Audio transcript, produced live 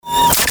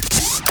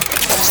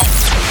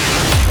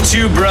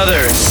Two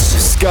brothers,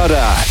 Scudder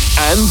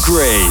and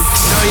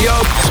Greaves. Now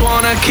yo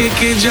wanna kick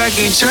it,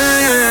 Jackie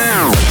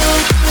Chan.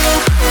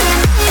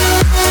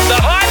 The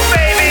hot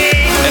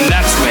baby! And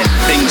that's when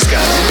things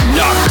got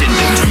knocked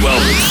into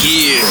 12th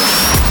gear.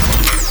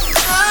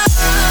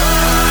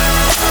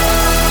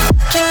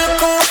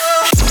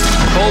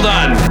 Hold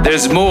on,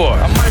 there's more.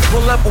 I might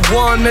pull up a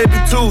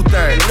 182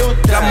 thing.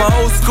 Got my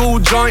old school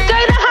joint.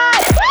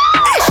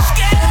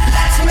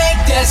 Let's make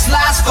this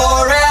last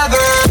forever.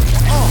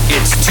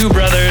 It's two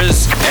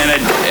brothers,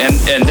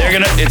 and they're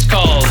gonna. It's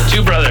called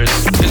Two Brothers.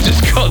 It's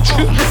just called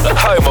Two Brothers.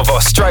 Home of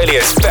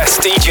Australia's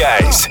best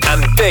DJs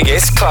and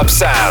biggest club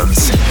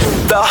sounds.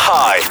 The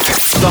Hype.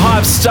 The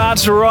Hype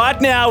starts right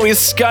now with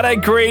Scudder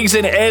Griggs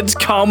and Ed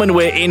Coleman.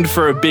 We're in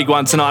for a big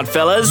one tonight,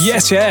 fellas.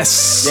 Yes.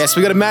 Yes,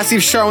 we got a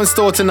massive show in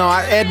store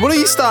tonight. Ed, what are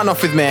you starting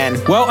off with, man?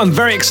 Well, I'm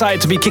very excited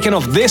to be kicking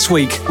off this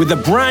week with a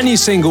brand new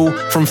single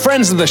from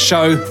friends of the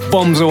show,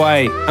 Bombs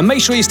Away. And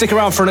make sure you stick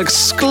around for an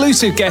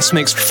exclusive guest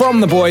mix from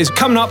the boys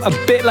coming up a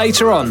bit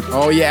later on.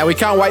 Oh yeah, we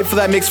can't wait for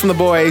that mix from the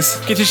boys.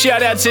 Get your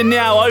shout outs in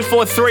now.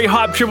 043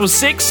 Hype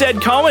 666.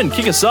 Ed Coleman,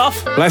 kick us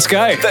off. Let's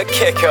go. The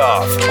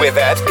Kickoff with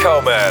Ed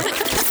Coleman.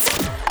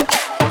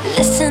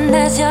 Listen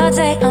as your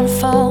day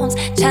unfolds.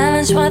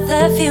 Challenge what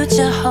the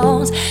future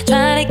holds.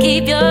 Try to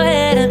keep your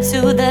head up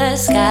to the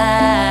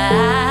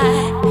sky.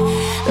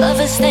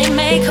 Lovers, they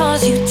may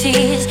cause you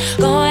tears.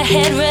 Go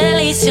ahead,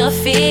 release your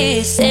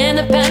fears. Stand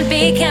up and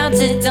be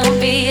counted. Don't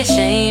be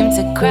ashamed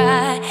to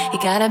cry. You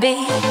gotta be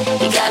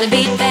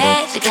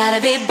bad. You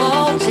gotta be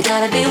bold. You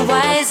gotta be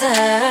wiser.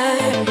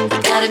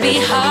 You gotta be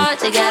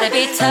hard. You gotta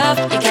be tough.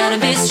 You gotta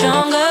be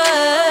stronger.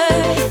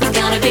 You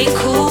gotta be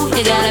cool.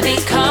 You gotta be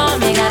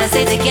calm. You gotta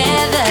stay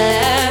together.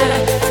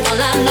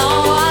 All I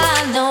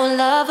know,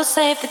 love will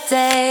save the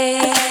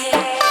day.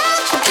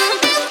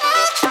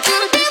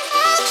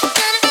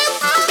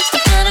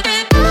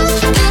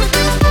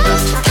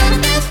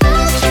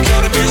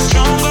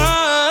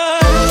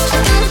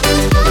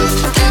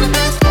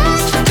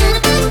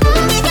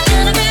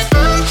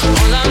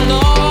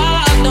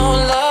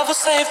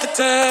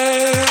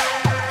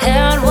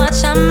 Heard what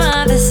your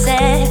mother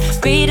said.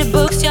 Read the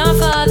books your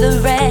father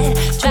read.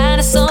 Try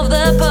to solve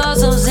the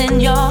puzzles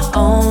in your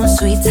own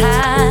sweet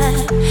time.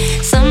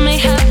 Some may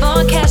have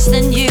more cash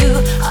than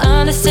you.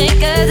 Others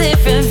take a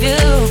different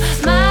view.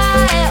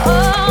 My,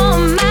 oh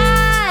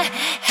my,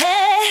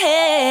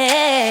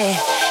 hey.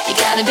 You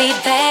gotta be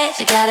bad,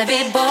 you gotta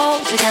be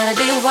bold, you gotta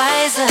be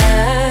wiser.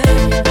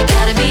 You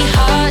gotta be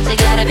hard, you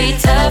gotta be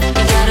tough, you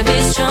gotta be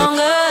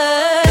stronger.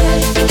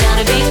 You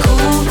gotta be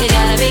cool, you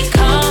gotta be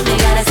calm, you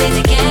gotta stay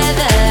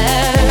together.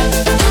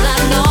 All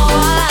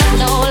I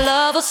know,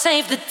 love will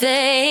save the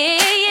day.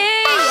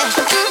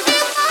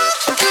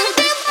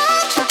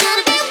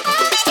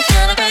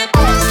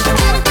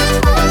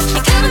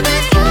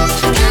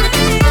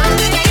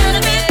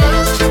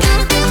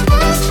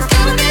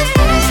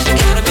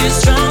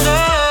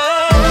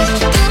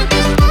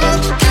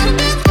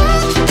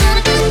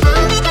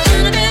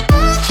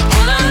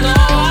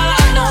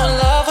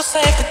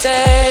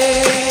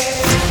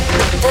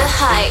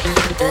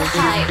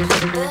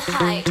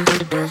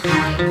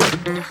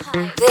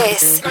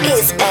 This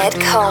is Ed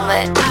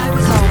Coleman.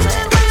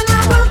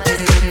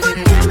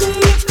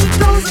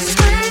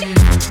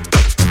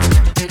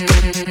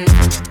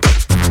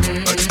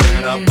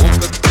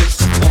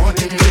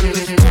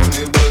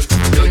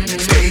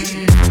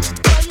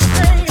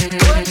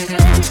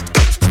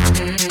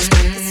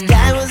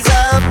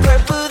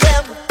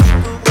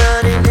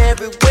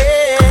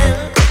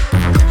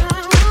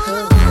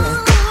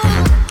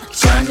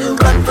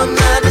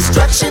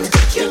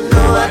 You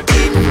know I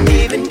didn't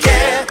even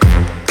care.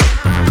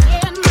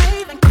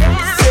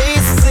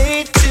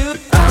 Say to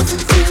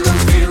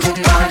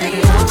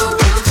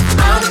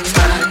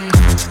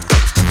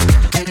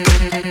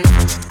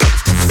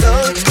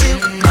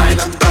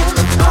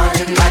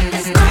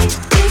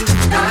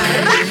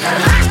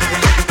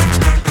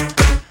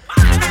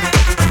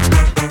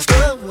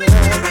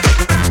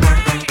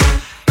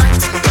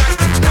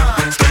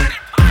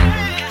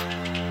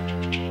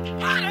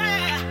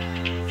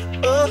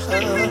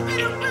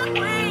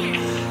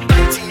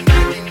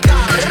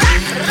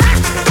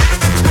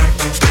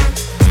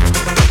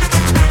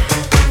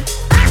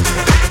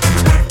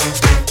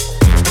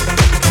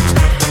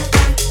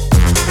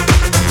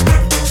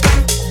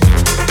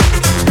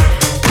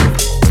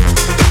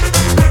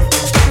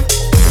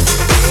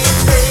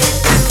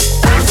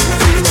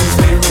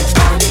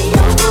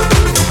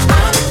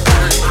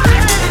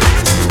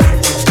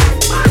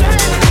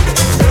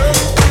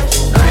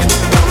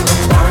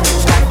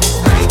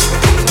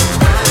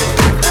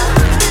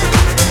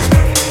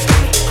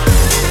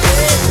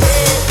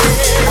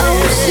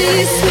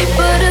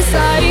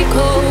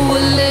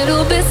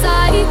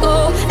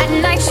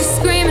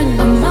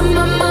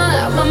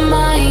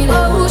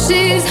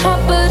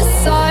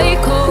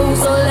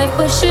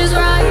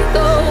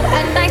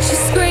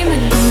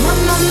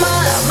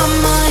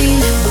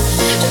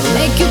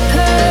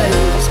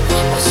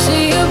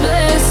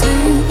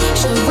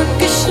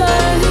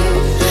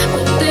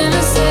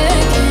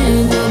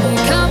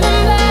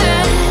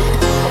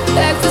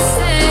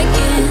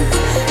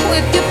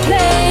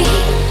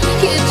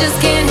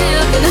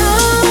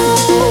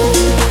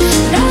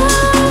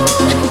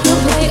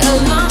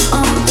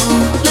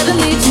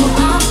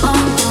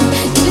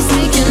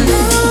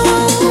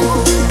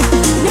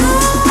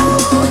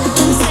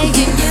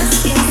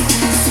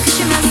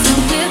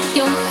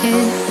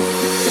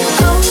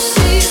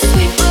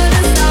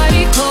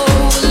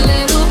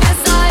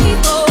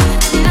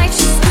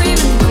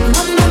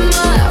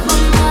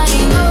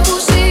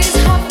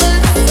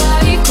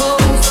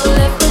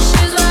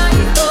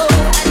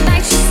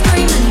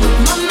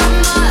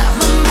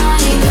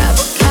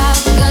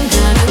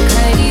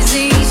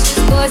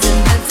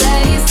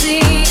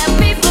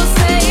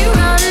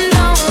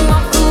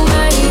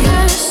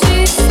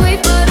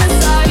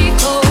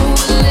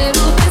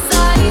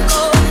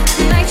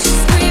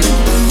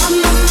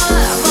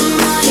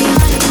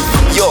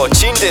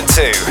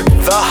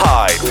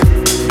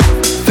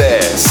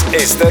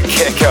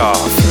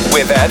Off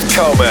with Ed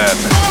Coleman.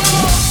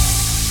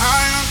 I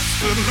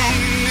understood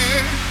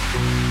loneliness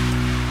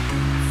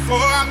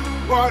before I knew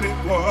what it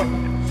was.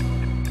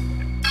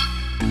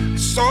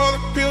 Saw the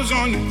pills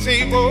on your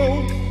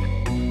table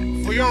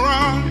for your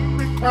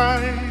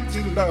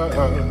unrequited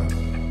love.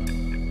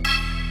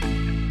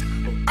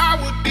 I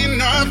would be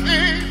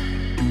nothing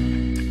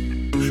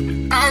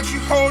without you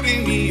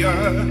holding me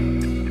up.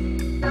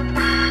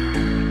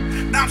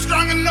 Now I'm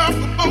strong enough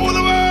for both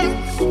of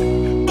us,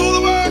 both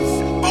of us,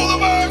 both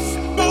of us,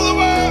 both of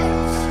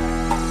us.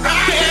 I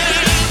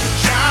am a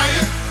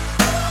giant.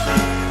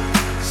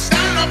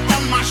 Stand up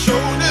on my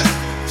shoulders.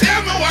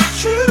 Tell me what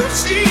you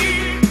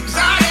see. 'Cause I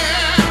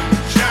am a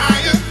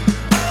giant.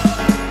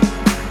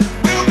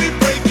 We'll be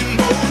breaking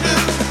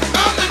boulders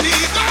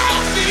underneath our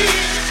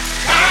feet.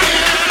 I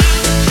am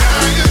a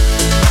giant.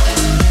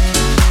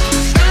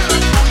 Stand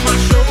up on my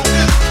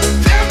shoulders.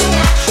 Tell me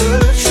what you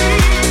see.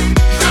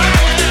 'Cause I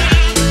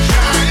am a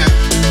giant.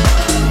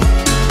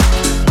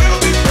 We'll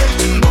be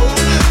breaking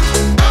boulders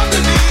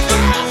underneath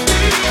our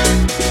feet.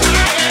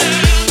 I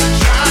am a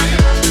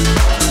giant.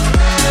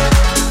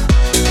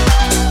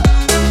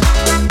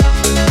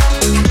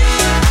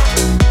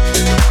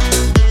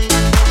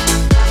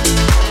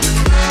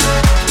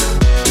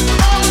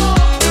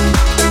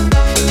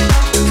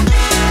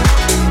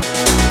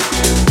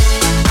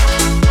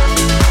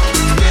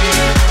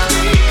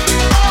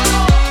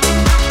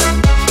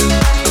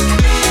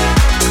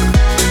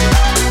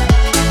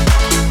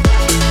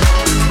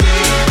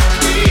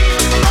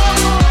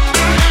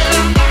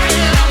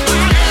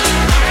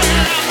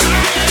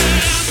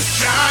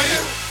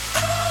 Giant.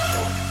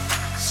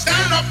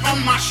 Stand up on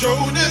my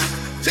shoulders.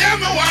 Tell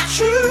me what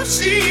you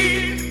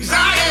see. 'Cause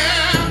I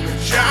am a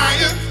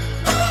giant.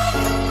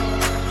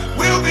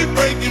 We'll be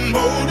breaking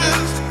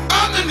boulders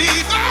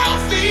underneath our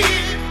feet.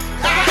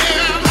 I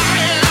am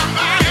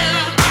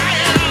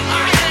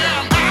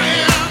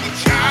a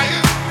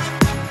giant.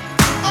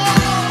 Oh,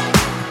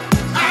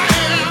 I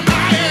am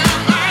a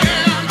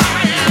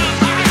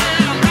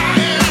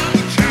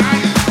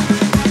giant.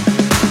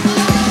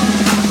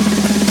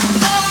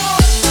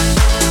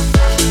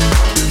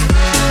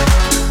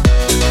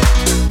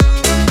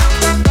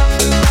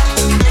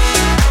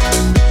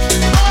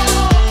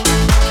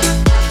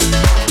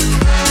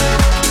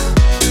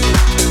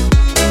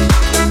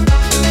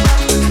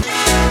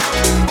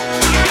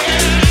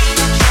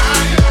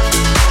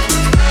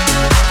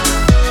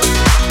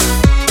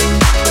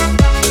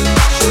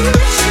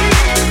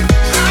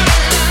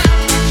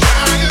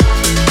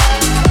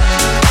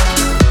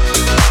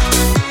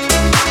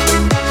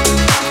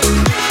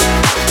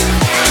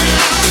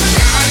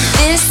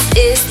 This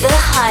is The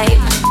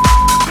Hype.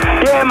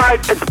 Yeah, mate,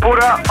 it's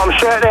Buddha. I'm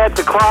shouting out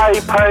to Clay,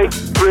 Pete,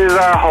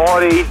 Rizzo,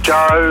 Heidi,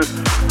 Joe,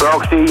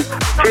 Roxy.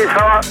 Cheers,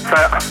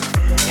 fella.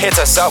 Hit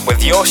us up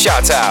with your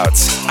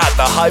shout-outs at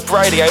The Hype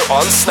Radio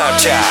on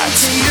Snapchat.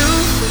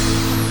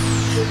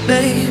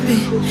 Baby,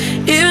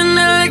 even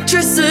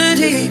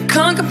electricity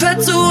can't compare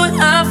to what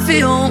I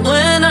feel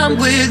when I'm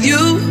with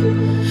you.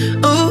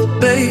 Oh,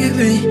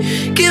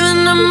 baby,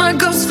 giving up my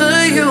ghost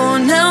for you.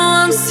 Now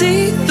I'm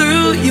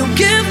see-through. You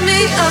give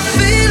me a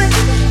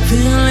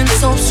feeling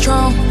so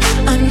strong.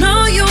 I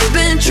know you've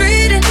been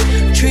treating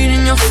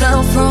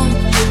yourself wrong.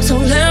 So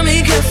let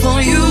me care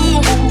for you.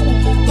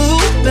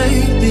 Ooh,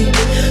 baby,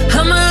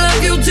 I'ma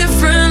love you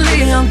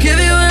differently. I'll give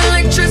you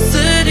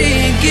electricity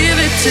and give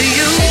it to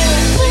you.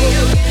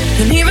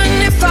 And even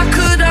if I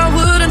could, I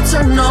wouldn't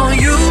turn on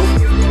you.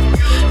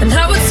 And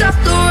I would stop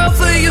the world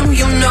for you.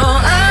 You know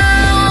I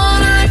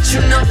wanna let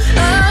you know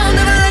I'll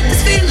never let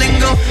this feeling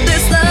go.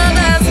 This love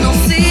has no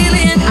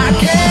ceiling. I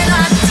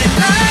cannot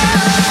deny.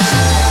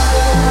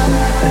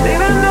 And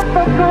even if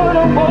I could,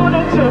 I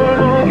wouldn't turn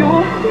on you.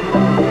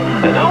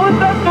 And I would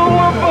stop the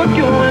world for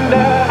you. And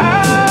I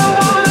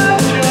wanna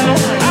let you know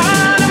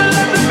I'll never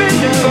let this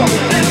feeling go.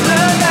 This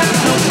love has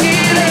no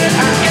ceiling.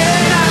 I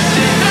cannot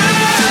deny.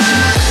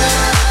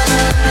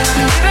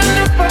 Even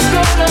if I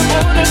could, I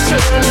wouldn't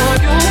turn on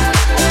you.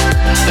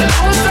 And I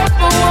would stop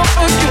the world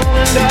for you.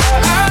 And I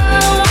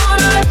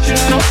wanna let you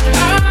know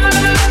I'll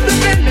never let the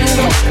feeling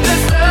go.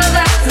 This love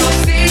has no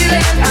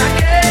ceiling. I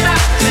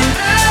cannot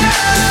deny.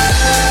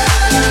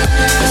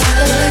 It's so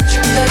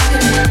electric,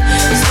 baby.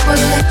 It's so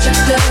electric,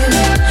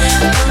 baby.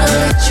 I'm gonna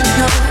let you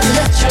know.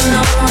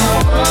 I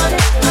want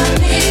it, I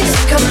need it.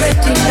 Think I'm ready,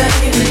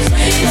 baby.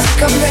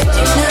 Think I'm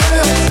ready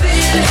now.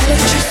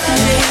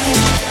 Electricity.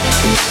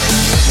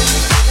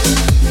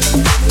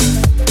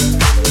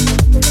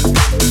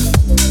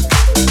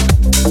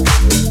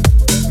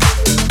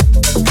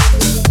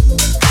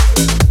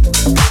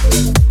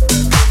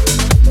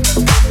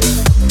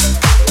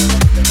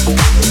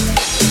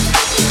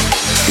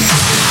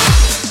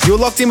 You're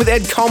locked in with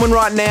Ed Coleman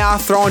right now,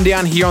 throwing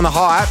down here on The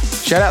Hype.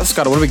 Shout out,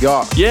 Scott. What do we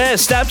got? Yeah,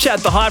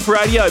 Snapchat, The Hype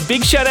Radio.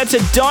 Big shout out to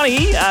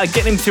Donnie,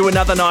 getting him through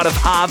another night of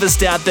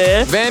harvest out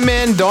there. Van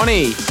Man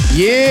Donnie.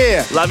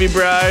 Yeah. Love you,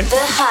 bro. The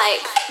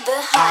Hype.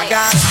 The Hype. I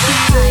got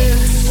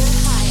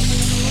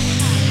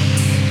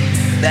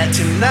that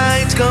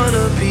tonight's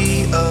gonna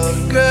be a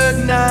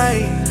good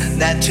night.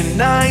 that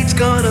tonight's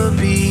gonna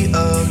be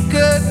a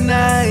good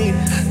night.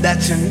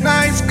 That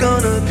tonight's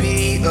gonna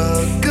be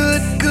a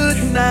good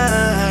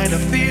night. I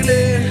feel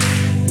it.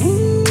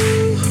 Ooh,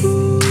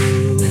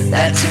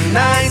 that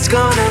tonight's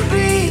gonna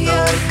be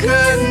a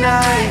good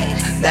night.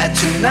 That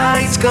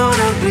tonight's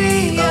gonna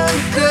be a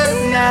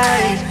good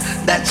night.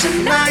 That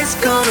tonight's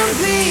gonna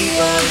be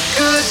a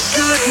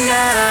good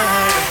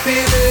night. I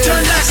feel it.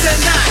 Tonight's the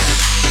night.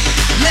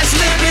 Let's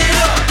live it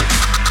up.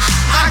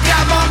 I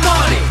got my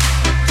money.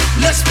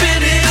 Let's spin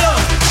it up.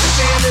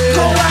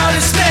 Go out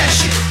and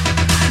smash it.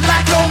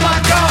 Like oh my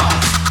God.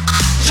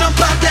 Jump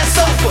out that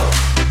sofa.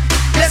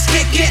 Let's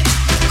kick it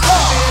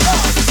off.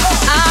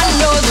 I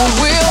know that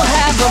we'll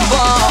have a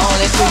ball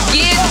if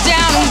we get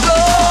down and go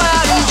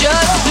out and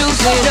just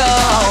lose it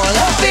all.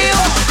 I feel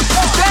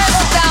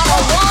stressed out, I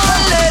wanna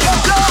let it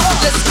go.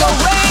 Let's go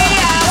way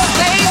out of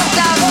space,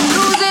 I'm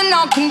losing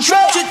all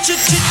control.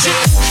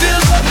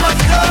 Fill up my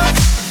cup.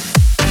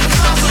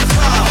 I'm so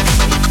tall.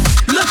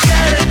 Look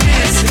at it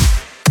dancing.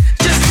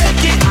 Just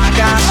take it. I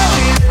got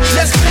it.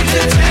 Let's make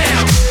the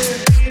town.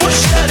 We'll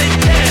shut it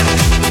down.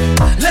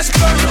 Let's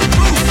burn the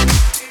roof.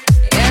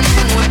 And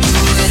then we'll do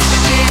it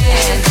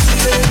again.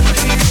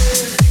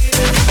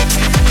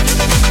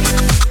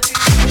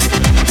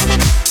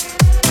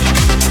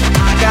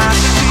 I got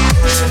it.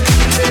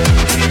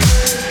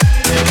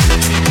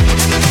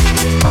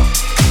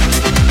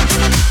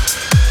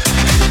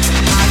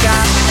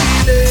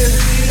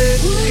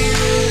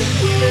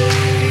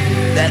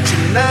 That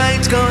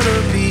tonight's gonna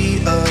be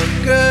a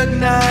good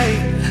night.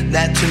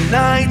 That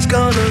tonight's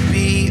gonna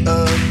be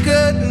a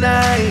good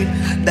night.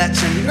 That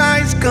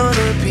tonight's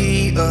gonna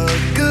be a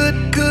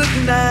good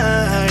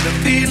night. I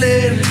feel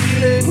it.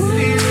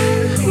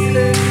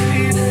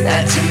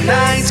 That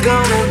tonight's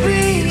gonna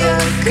be a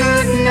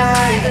good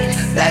night.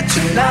 That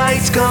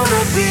tonight's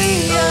gonna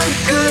be a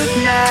good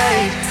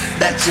night.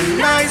 That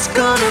tonight's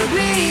gonna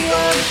be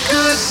a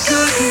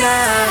good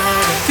night.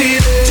 I feel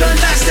it.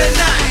 Tonight's the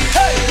night.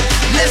 Hey,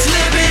 let's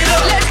live it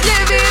up. Let's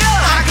live it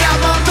up. I got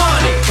my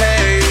money.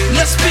 Hey,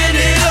 let's spin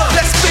it up.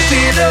 Let's spin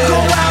it up. Go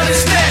out and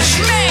smash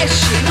it.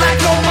 Smash it. Like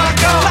oh my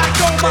God. Like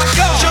oh my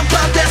God. Jump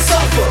out that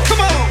sofa.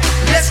 Come on.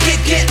 Let's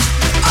kick it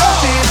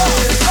off.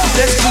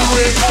 Let's do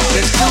it.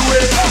 Let's do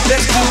it.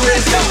 Let's do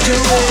it. Let's do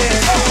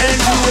it. And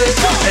do it.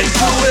 And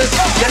do it.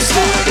 Let's do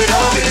it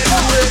all. And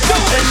do it.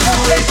 And do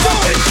it.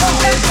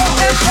 And do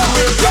it. And do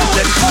it.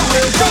 Let's do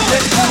it. Let's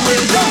do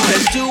it.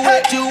 Let's do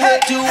it. Do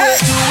it. Do it.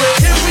 Do it.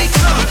 Here we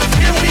come.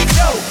 Here we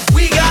go.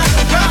 We got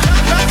rock,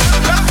 rock,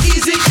 rock.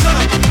 Easy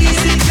come,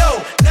 easy go.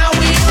 Now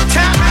we on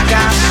top. I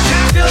got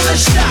feel the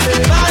shot.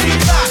 Body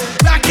rock.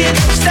 Rock it.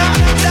 Stop.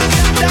 Stop.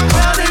 Stop.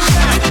 Round and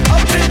round.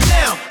 Up and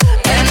down.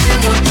 And then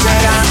we'll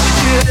drag out.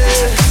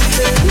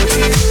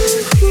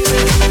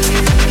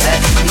 That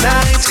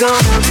tonight's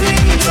gonna be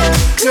a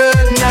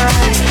good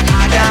night.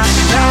 That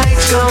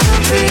tonight's gonna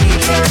be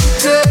a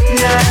good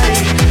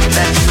night.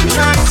 That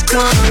tonight's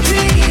gonna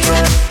be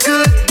a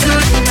good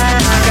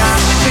night. I got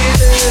a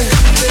feeling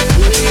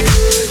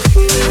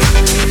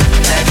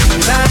that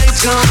tonight's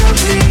gonna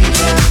be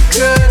a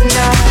good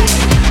night.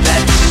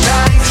 That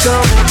tonight's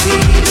gonna be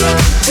a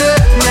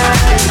good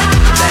night.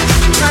 That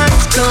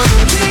tonight's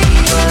gonna be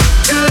a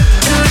good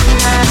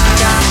night. I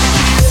got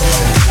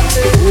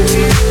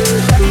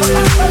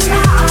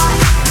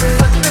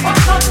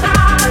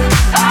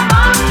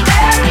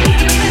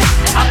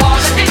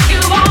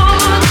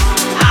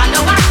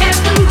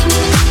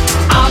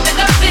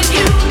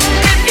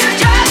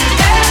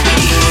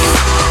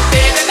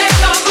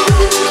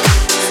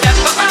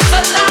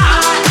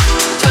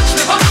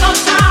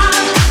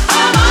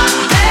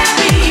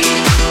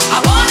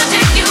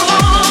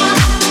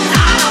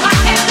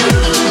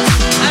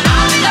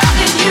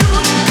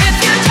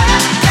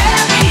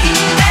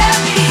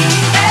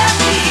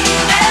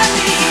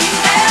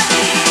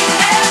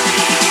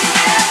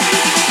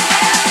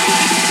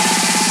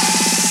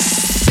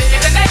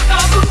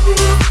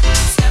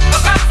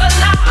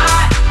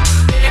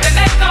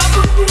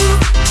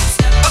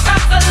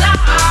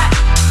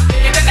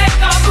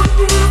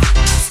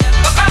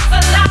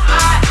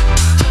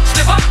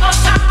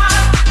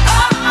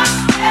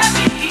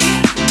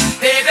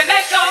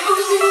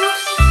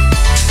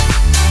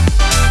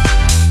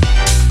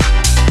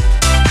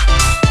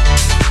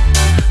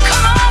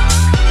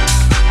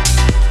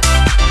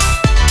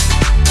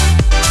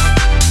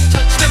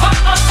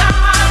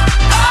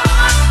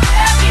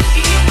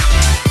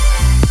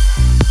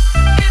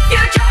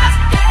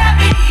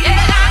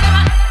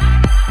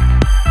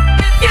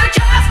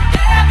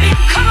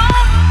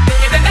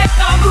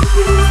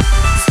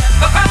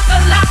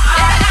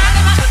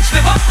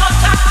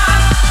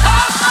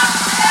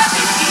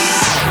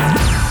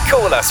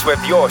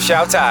with your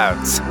shout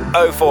outs.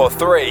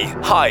 043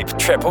 Hype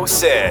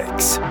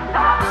 666.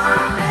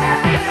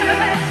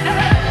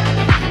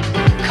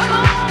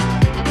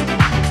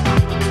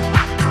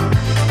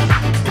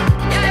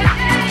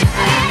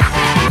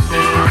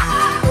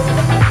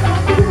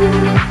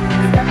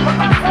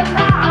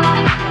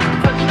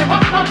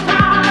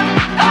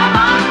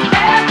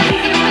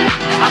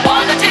 I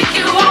wanna take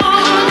you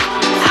on.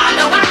 I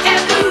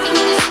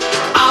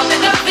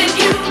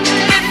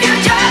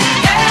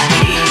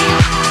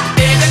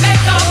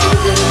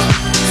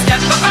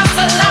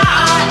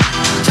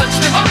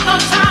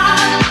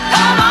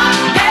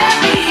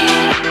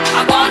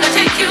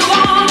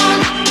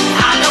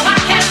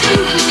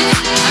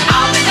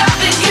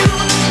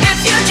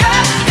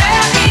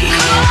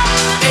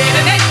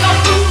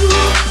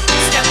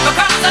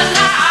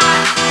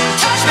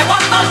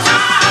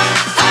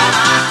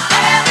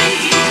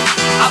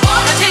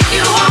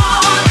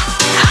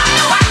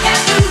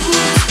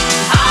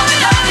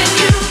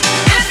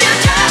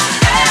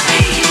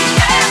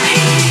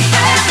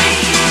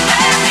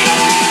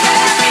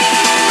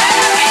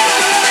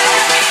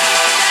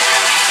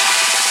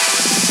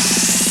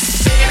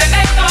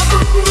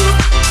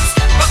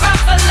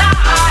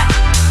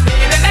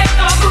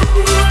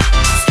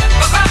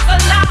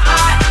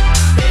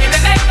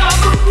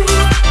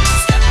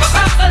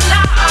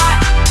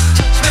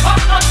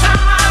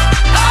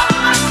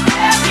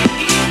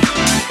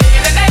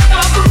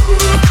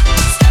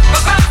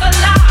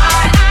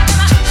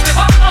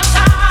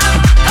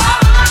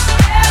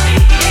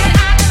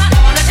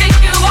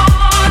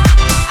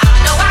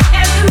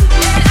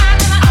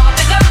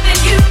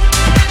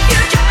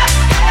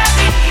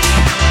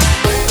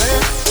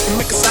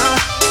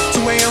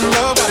 2 a.m.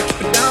 love, gotta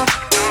keep it down.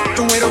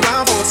 Don't wait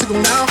around for a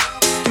signal now.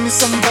 Give me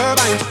some verb,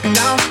 I ain't talking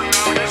down.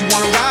 You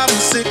wanna ride in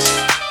the 6,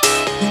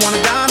 you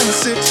wanna dine in the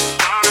 6.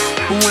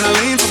 But when I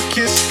lean for the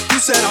kiss, you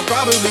said I'll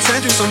probably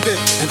send you some bit.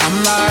 And I'm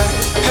like,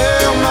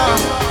 hell no,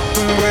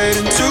 been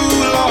waiting too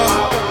long.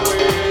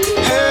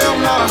 Hell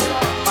no,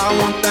 I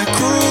want that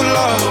cruel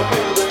love.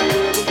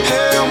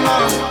 Hell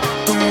no,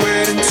 been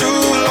waiting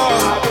too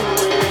long.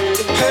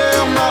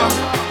 Hell no,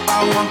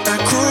 I want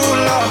that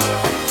cruel love.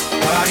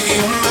 Body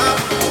on my,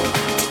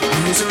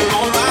 losing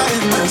all my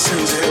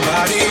innocence.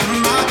 Body on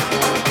my,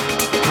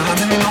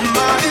 finding all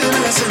my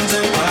innocence.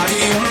 Body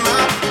on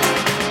my,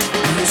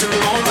 losing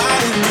all my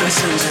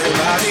innocence.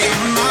 Body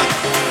on my,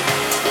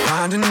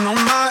 finding all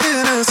my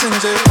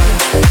innocence.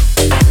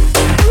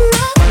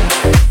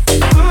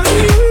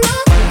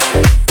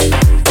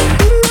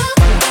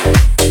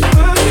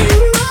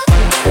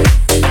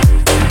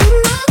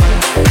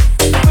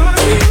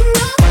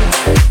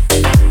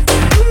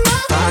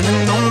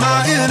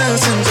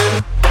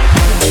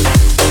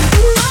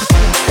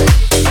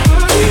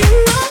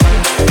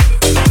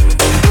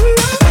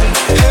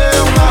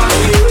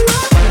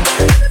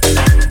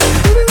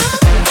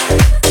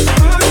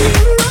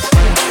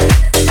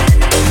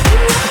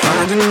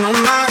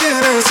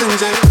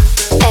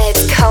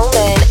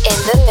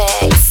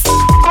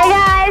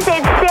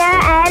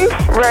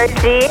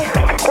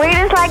 We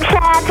just like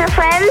shout out to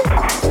friends.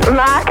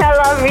 Mark, I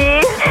love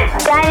you.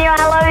 Daniel,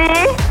 I love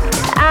you.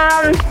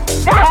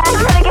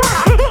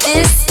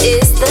 This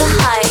is The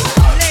Hype.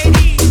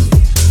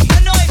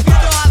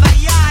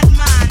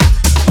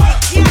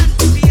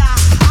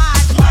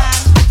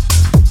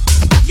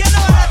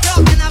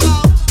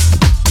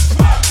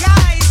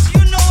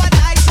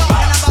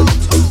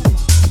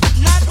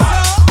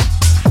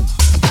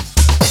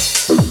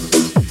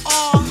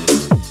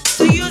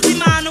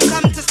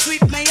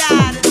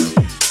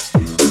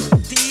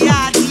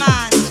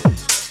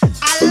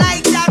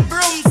 That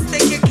broom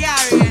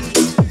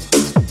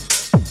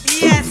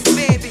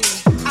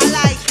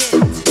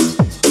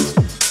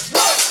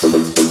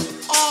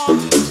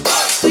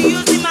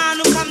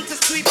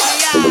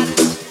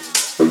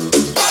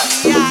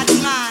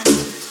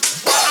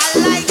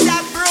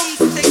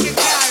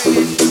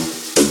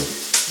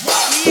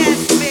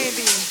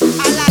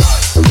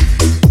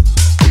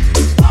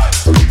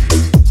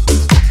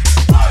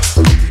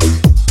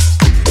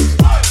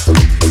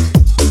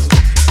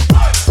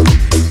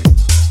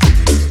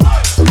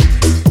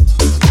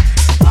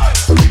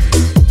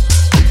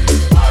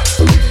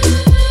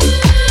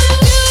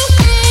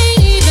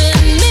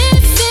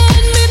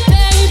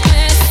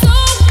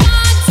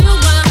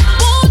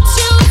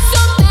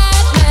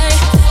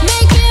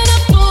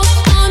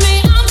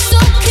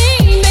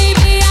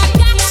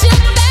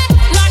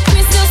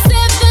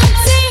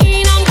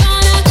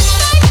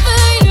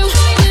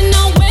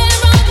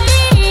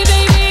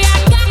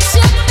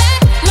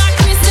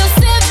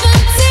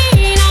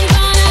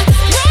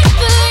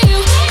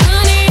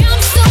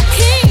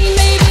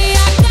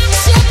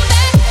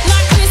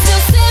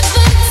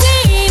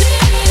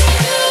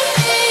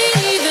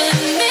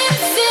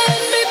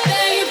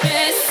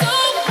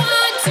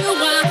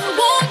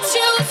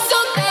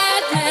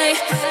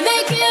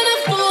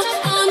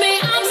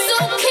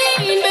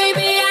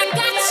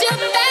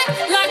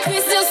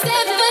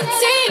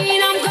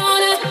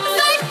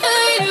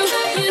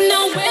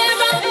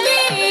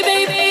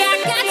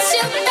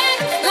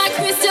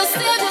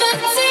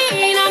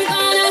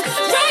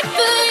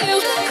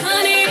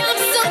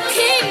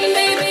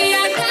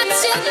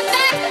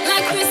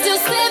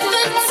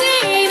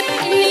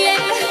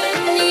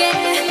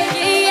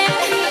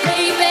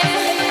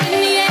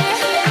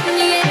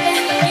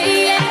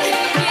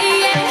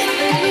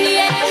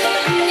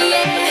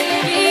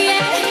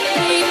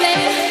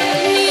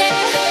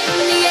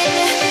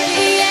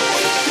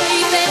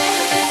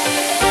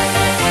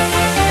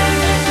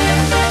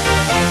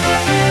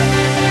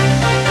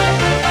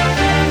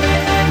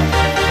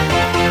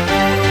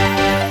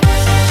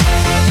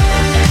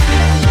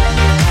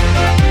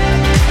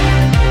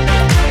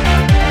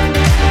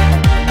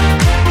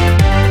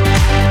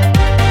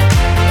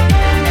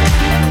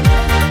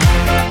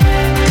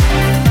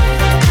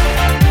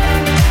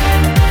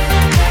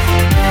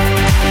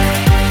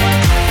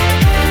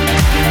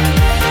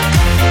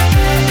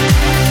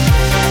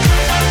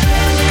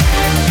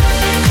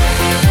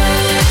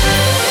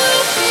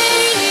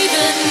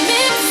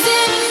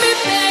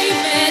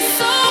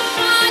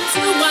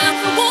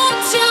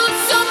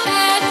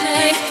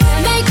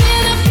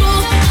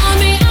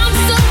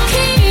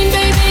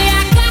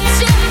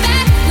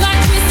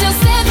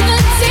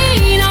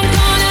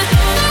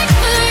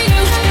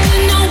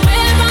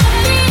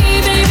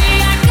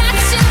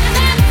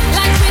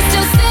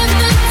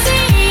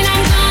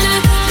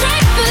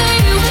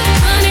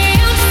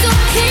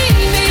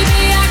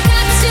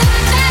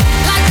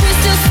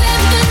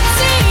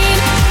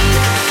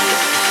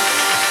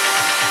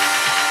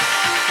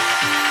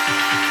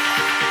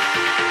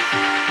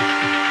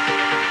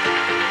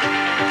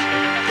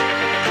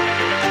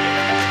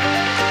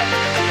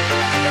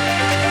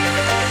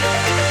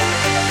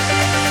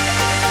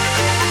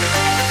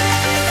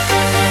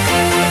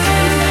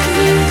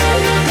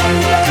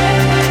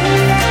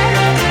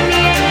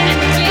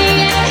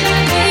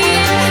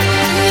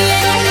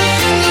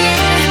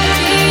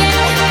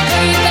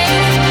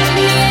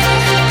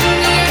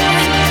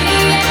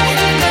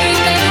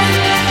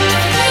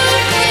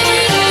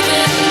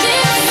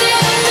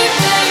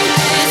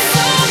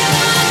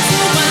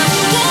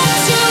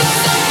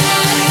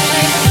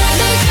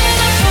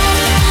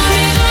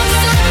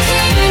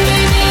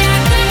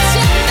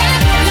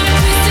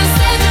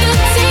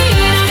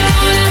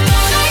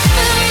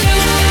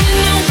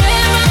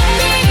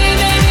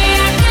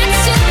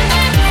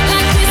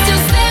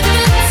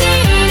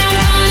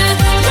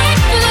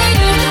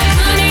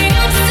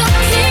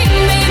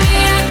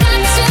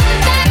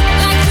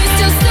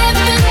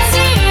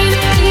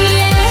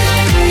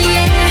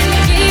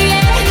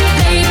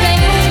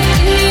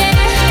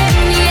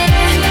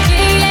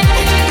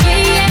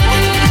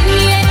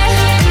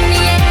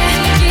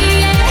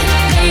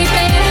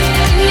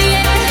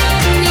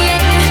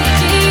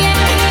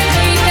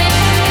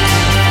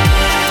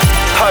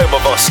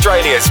of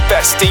Australia's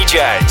best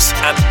DJs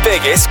and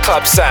biggest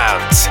club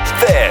sounds.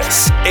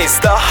 This is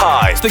The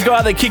Hype. The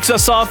guy that kicks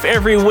us off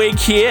every week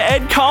here,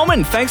 Ed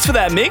Coleman. Thanks for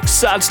that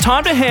mix. It's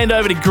time to hand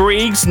over to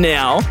Griggs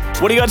now.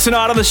 What do you got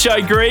tonight on the show,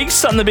 Griggs?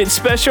 Something a bit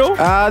special?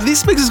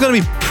 This mix is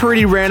going to be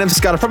pretty random,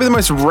 Scudder. Probably the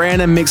most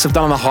random mix I've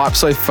done on The Hype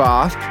so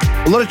far.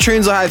 A lot of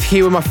tunes I have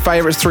here were my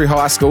favourites through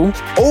high school.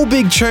 All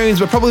big tunes,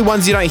 but probably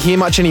ones you don't hear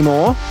much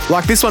anymore.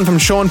 Like this one from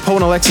Sean Paul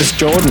and Alexis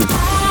Jordan.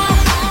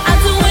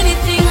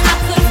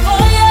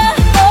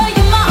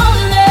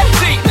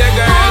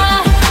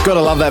 Gotta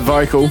love that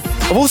vocal.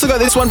 I've also got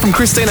this one from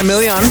Christina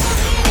Milian.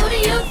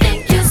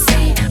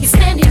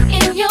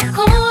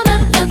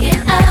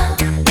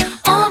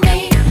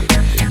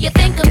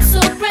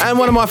 And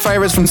one of my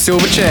favourites from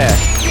Silverchair.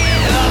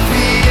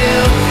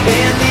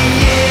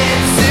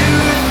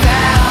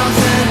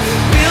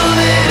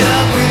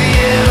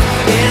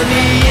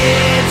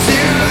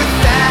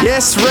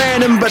 Yes,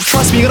 random, but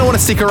trust me, you're going to want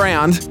to stick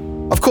around.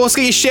 Of course,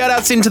 get your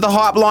shout-outs into the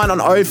Hype line on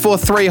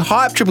 043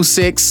 Hype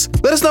 666.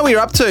 Let us know what you're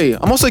up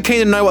to. I'm also keen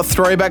to know what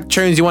throwback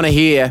tunes you want to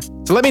hear.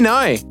 So let me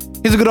know.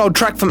 Here's a good old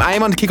track from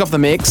Amon to kick off the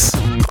mix.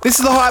 This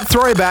is the Hype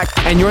Throwback,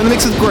 and you're in the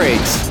mix with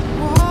Griggs.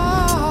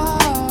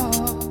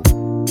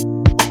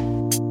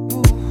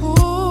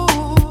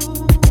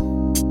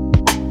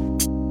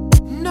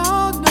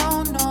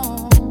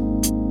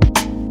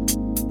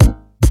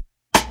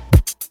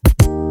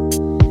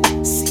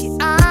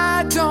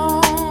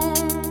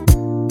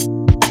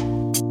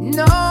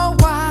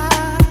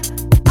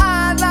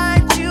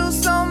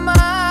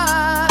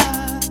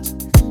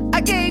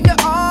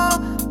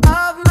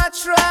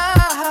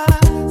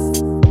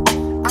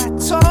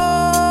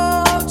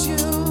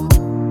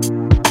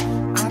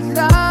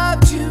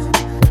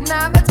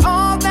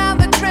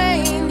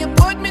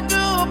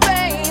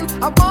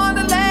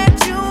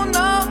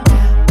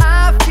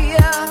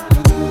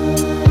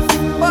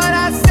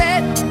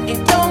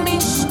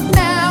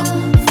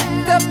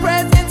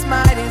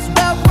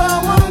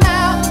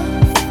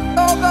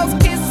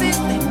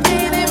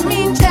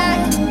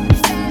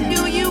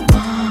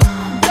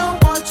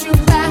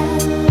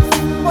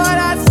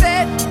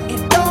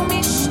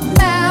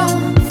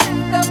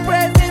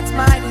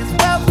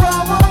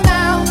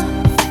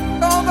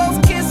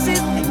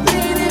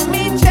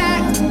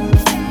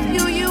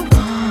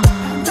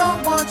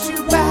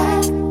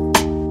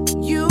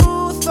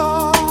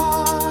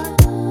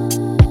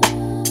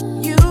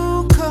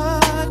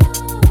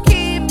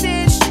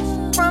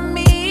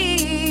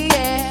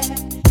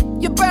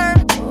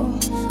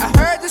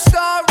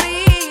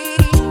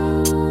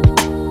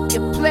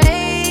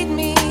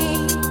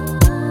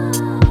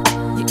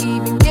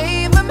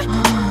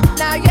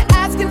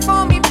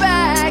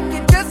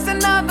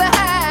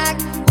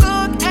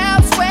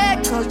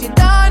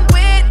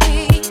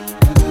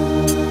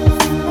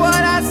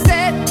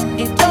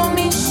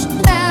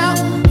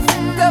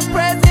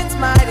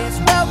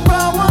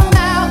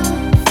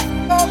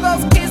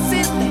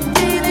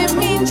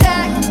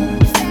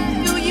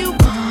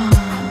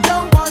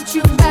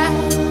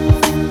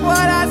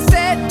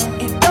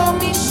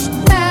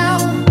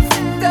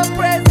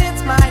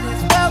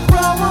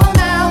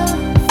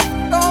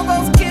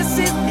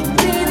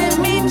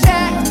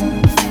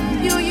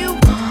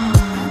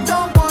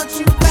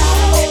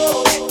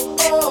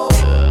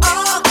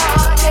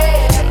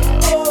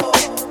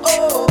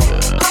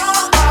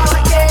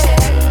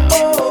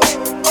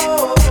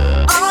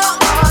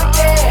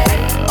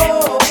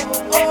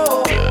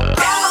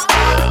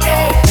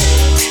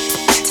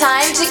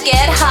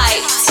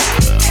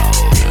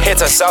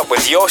 Hit us up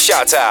with your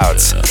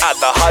shout-outs at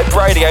The Hype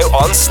Radio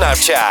on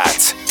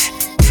Snapchat.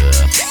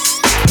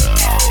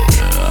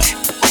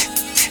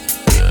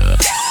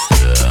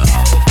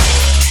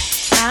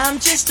 I'm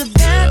just a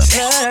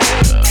dancer.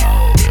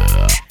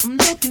 I'm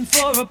looking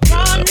for a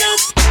partner,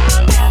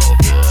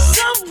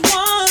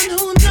 someone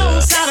who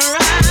knows how to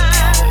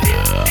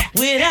ride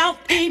without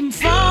even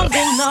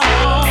falling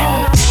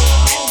off.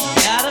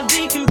 Gotta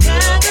be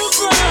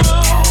compatible,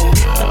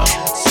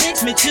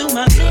 takes me to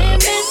my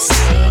limits.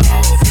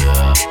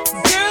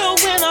 Girl,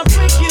 when I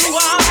break you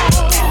off,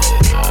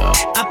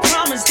 I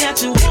promise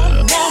that you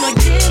won't wanna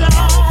get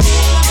off.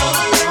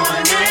 Come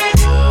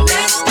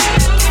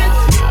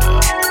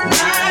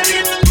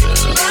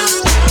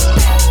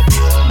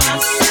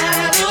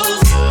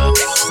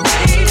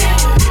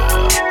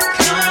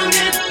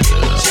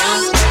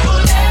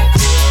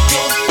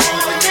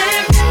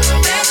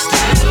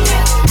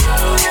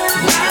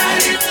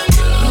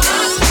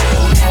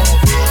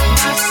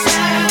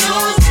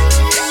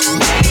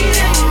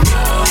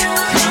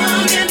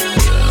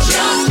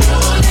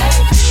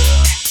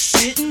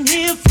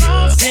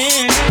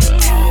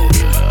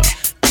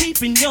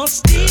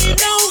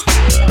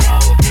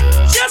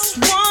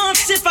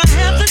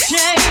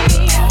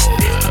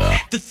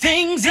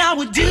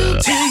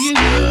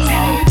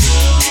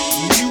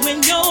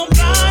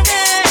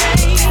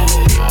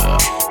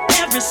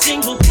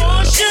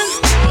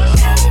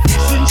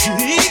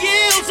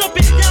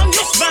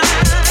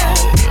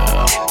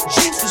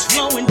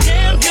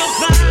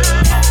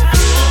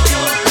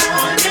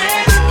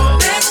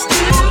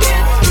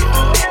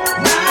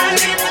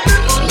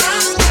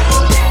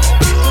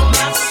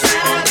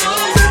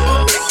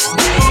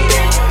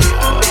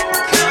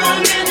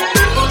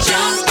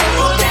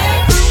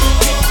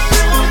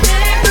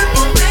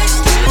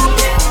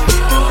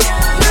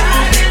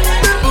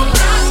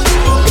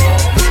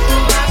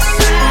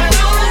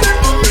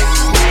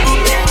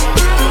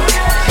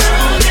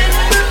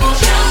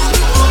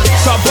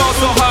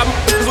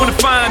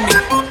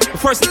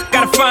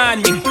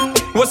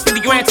What's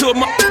 50 grand to a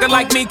motherfucker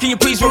like me? Can you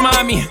please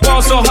remind me?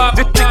 Ball so hard,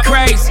 this shit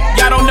crazy.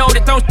 Y'all don't know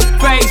that don't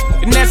phase.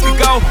 And that's we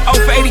go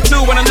 0 for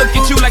 82 when I look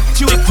at you like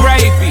you the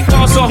gravy.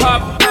 Ball so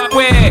hard,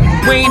 where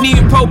we ain't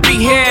even Pope be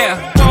here.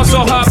 Ball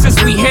so hard since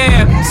we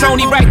here. It's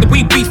only right that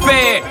we be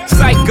fair.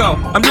 Psycho,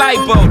 I'm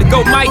libo to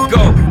go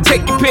Michael.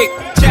 Take your pick.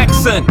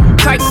 Jackson,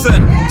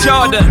 Tyson,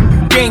 Jordan.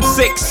 Game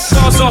 6,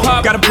 ball so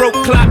hard, got a broke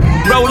clock.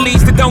 Rollies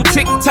that don't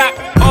tick-tock.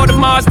 All the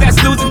Mars that's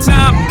losing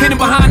time. Hidden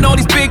behind all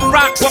these big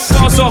rocks.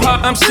 Ball so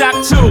hard, I'm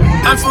shocked too.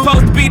 I'm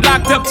supposed to be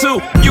locked up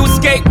too. You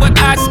escape, but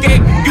I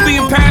escape. You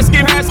be in Paris,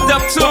 get passed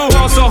up too.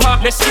 Ball so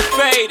hard, let's get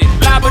faded.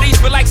 Liberties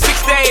for like 6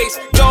 days.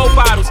 Gold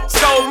bottles,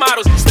 soul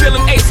models.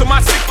 Spilling ace on my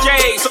sick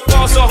days. So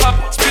ball so hard,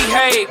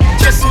 behave.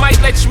 Just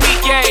might let you meet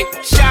yay.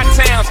 Shot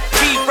towns,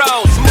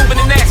 B-rolls, moving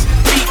the next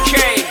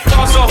BK.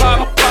 Ball so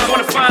hard,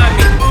 wanna find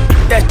me.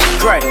 That's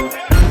great.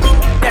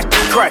 That's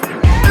great.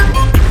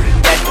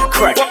 That's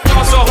great.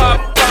 Ball so hard,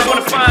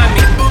 wanna find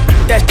me.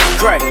 That's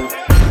great.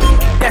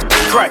 That's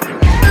great.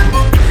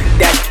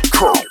 That's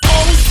cool.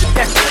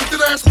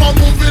 That's my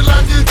movie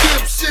like a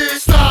gypsy.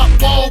 Stop,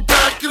 ball,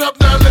 back it up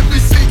now. Let me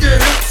see your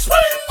hips.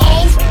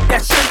 Oh,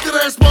 shake it,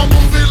 that's my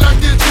movie like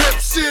a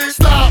gypsy.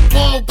 Stop,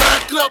 ball,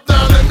 back it up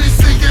now. Let me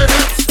see your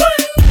hips.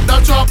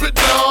 Now drop it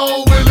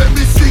low and let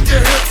me see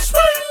your hips.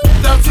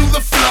 Down to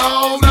the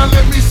floor, now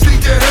let me see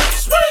your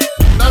hips.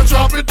 Now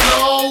drop it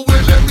low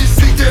and let me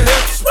see your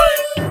hips.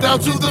 Down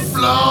to the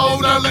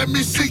floor, now let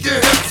me see your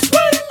hips.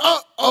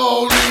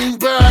 Uh-oh, lean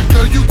back,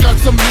 girl, you got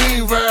some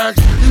mean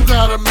racks. You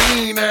got a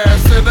mean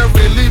ass, and I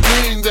really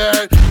mean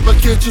that. But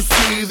can't you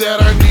see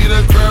that I need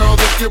a girl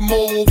that can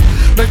move,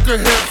 make her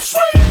hips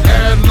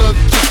and look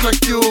just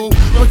like you?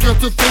 But got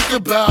to think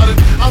about it,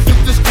 I think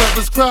this club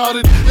is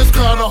crowded. It's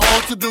kinda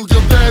hard to do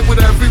your thing with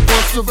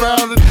everyone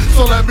surrounded.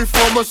 So let me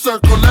form a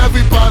circle,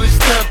 everybody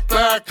step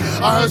back.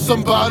 I heard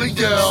somebody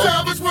yell,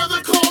 Savage where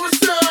the chorus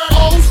said.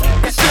 Oh,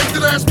 shake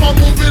that ass, my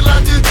movie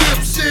like a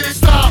gypsy.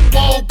 Stop,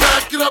 whoa,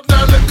 back it up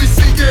now, let me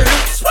see your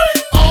hips.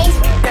 Oh,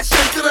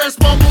 shake that ass,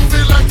 my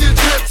movie like a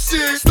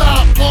gypsy.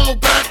 Stop, whoa,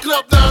 back it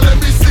up now, let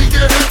me see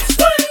your hips.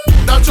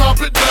 Now drop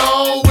it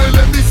low and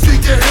let me see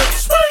your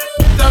hips.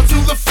 Down to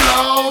the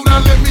floor, now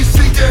let me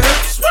see your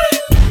hips.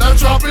 Now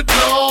drop it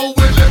low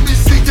and let me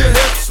see your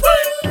hips.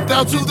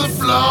 Down to the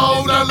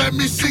floor, now let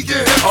me see your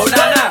hips.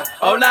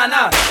 Oh nah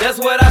nah, that's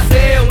what I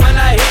said when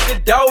I hit the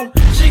dough.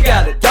 She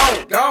got a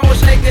dope, go on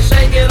shake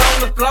it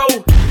on the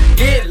floor.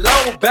 Get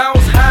low,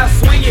 bounce high,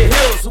 swing your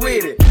hips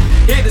with it.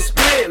 Hit the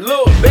split,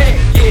 look back,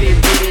 get it.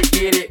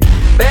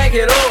 Back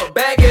it up,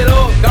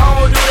 go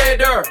on do that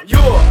dirt.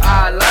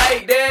 I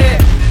like that,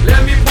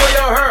 let me pull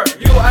your hair.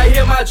 I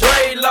hear my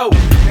Dre low,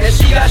 and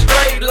she got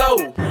straight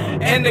low.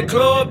 And the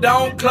club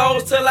don't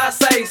close till I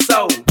say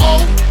so. Oh,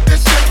 and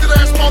shake that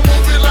ass, my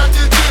movie like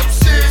a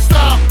gypsy.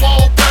 Stop,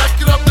 ball, back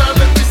it up now,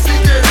 let me see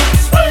your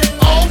hips.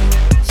 Oh,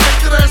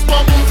 shake that ass, my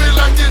movie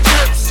like a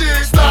gypsy.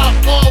 Stop,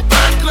 ball,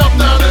 back it up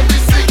now, let me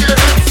see your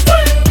hips.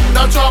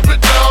 Now drop it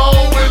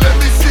low and let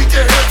me see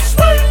your hips.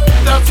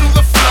 Down to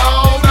the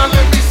floor, now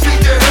let me see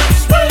your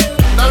hips.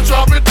 Now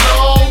drop it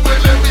low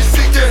and let me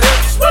see your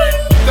hips.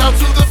 Down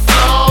to the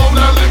floor,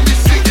 now let me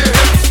see your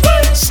hips.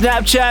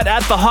 Snapchat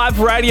at The Hype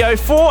Radio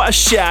for a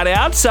shout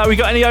out. So we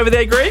got any over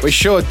there, Greg? We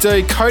sure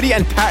do. Cody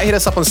and Pat hit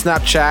us up on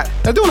Snapchat.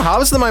 They're doing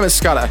harvest at the moment,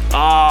 Scudder.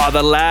 Oh,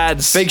 the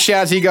lads. Big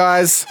shout out to you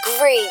guys.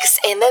 Griggs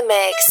in the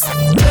mix.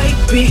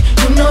 Baby,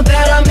 you know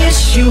that I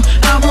miss you.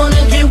 I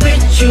wanna get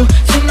with you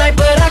tonight,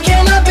 but I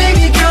cannot,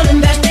 baby girl,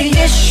 and that's the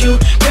issue.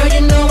 Girl,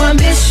 you know I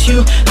miss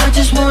you. I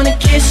just wanna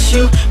kiss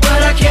you,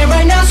 but I can't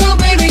right now. So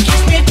baby,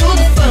 kiss me through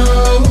the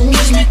phone.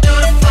 Kiss me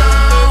through the phone.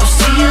 I'll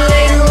see you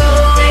later on.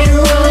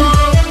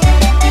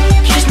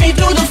 Kiss me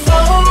through the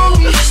phone.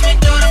 Kiss me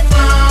through the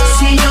phone.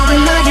 See you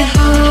when I get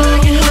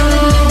home.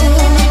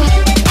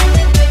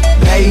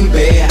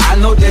 Baby, I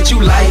know that you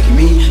like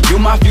me. You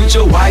my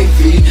future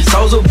wifey.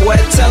 Soulja Boy,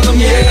 tell them,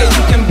 yeah,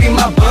 you can be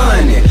my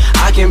bunny.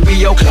 I can be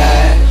your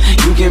Clyde.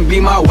 You can be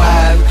my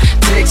wife.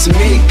 Text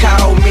me,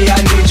 call me, I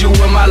need you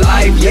in my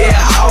life. Yeah,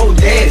 all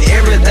that,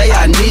 every day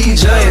I need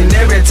you. And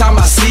every time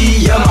I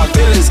see you, my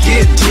feelings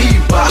get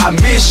deeper. I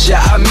miss ya.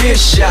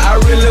 I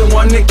really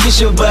wanna kiss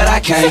you, but I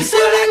can't.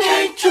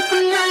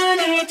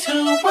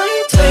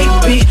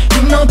 Baby,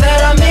 you know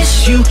that I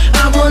miss you.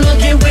 I wanna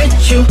get with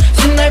you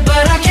tonight,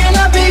 but I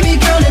cannot, baby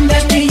girl, and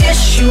that's the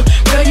issue.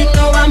 Girl, you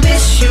know I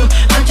miss you.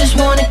 I just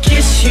wanna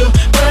kiss you,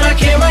 but I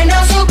can't right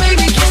now. So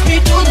baby, kiss me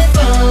through the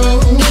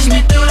phone. Kiss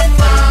me through the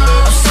phone.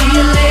 I'll see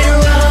you later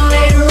on.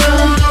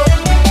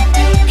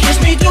 Kiss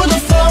me through the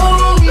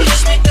phone.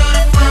 Kiss me through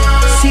the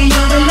phone. See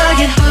you when I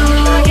get home.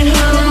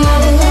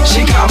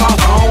 She call my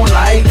phone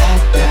like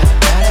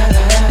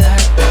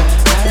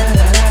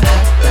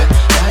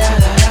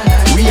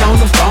we on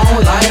the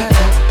phone like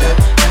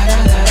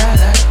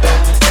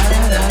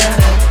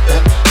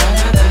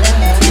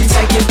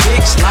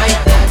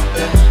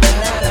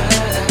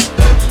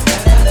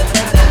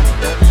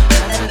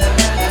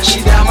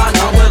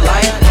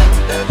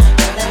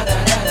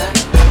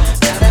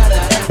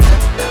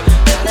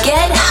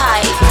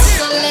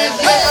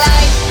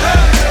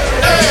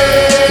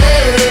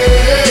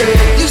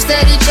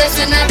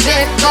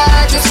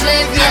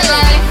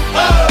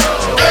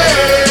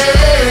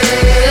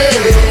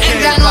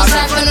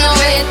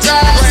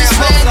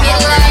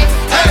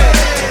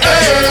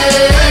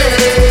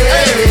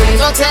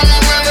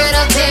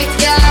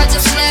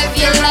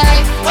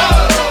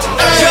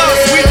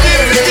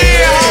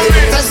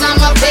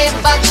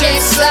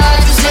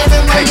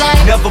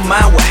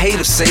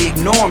haters say,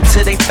 ignore them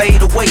till they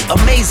fade away.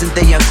 Amazing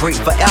they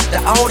ungrateful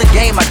after all the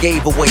game I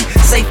gave away.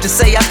 Safe to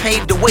say I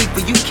paved the way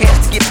for you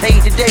cats to get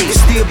paid today.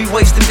 Still be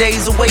wasting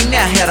days away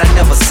now had I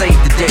never saved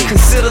the day.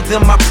 Consider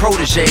them my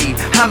protege.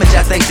 How much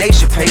I think they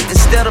should pay?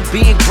 Instead of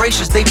being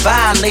gracious, they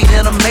violate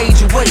in a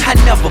major way. I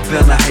never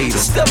been a hater,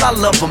 still I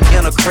love them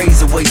in a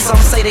crazy way. Some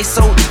say they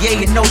sold the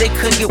yay and know they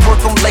couldn't get work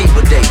on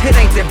Labor Day. It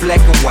ain't that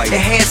black and white, it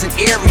has an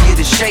area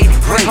that's shaded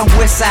gray. I'm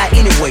west side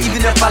anyway,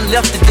 even if I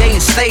left today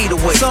and stayed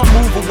away. Some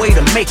move away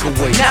to make a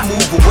way, not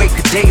move away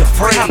cause they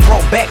afraid. I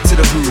brought back to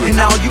the hood, and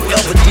all you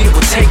ever did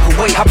was take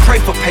away. I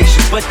pray for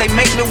patience, but they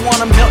make me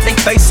wanna melt they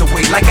face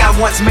away. Like I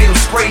once made them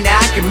spray, now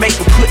I can make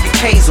them put the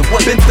K's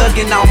away. Been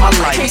thugging all my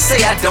life, can't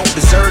say I don't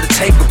deserve to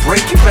take a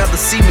break. You'd rather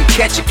see me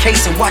catch a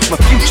case and watch my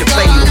future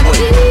fade away.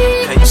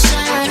 Okay. That's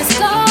right.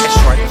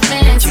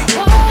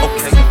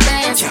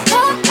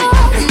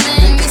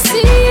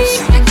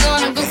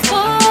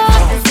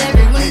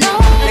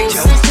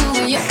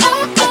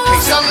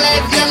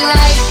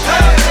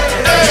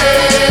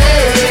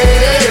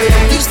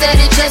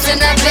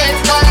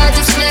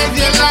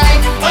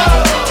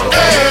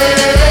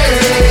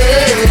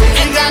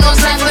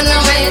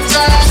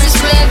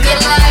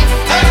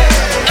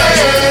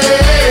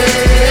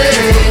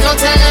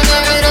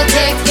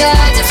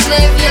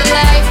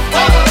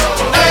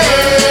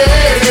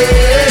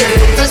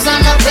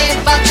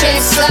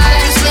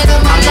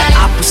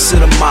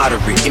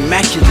 Moderate,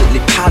 immaculately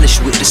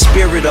polished with the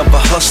spirit of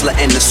a hustler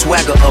and the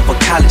swagger of a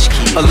college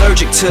kid.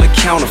 Allergic to the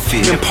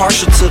counterfeit,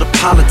 impartial to the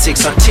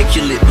politics,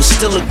 articulate but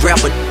still a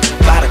grabber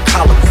by the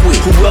collar quick.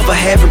 Whoever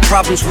having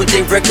problems with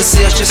their record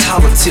sales, just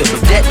holler tip.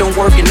 If that don't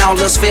work and all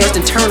else fails,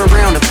 then turn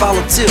around and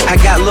follow tip.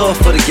 I got love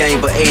for the game,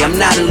 but hey, I'm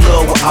not in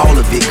love with all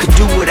of it. Could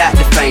do without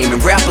the fame,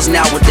 and rappers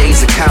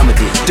nowadays are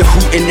comedy. The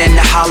hooting and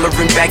the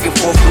hollering, back and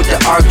forth with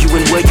the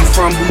arguing. Where you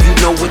from, who you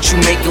know, what you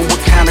making, what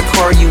kind of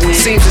car you in.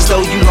 Seems as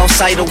though you lost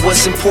sight of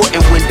what's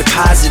important when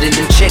depositing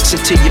them checks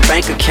into your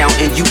bank account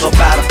and you up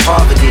out of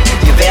poverty.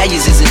 Your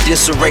values is in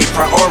disarray,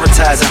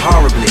 prioritizing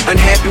horribly.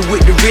 Unhappy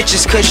with the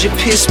riches cause you're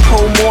piss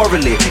poor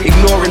morally.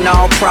 Ignoring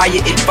all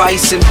prior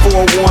advice and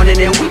forewarning,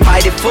 and we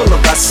mighty full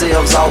of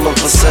ourselves all of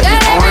a sudden,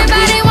 aren't we?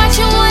 Everybody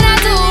watching what I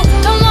do.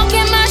 Don't walk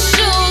in my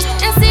shoes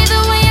and see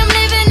the way I'm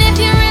living if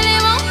you really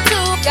want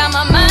to. Got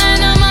my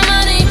mind on my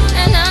money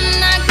and I'm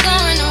not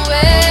going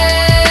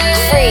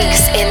away.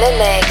 Freaks in the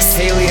mix.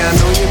 Haley, I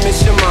know you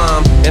miss your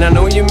mom, and I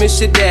know you miss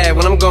your dad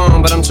when I'm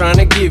gone, but I'm trying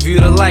to give you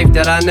the life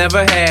that I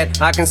never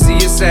had. I can see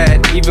you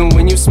sad, even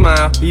when you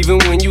smile, even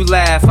when you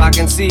laugh. I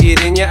can see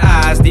it in your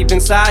eyes, deep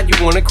inside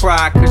you wanna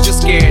cry, cause you're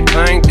scared.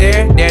 I ain't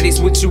there,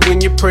 daddy's with you in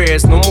your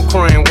prayers. No more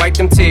crying, wipe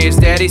them tears,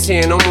 daddy's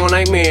here, no more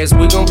nightmares.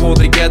 We gon' pull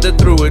together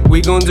through it,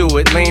 we gon' do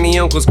it. Laney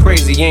uncle's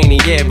crazy, ain't he?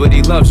 Yeah, but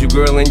he loves you,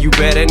 girl, and you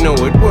better know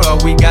it. We're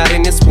all we got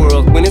in this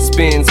world, when it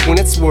spins, when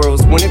it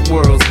swirls, when it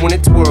whirls, when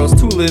it twirls.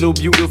 Two little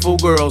beautiful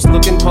girls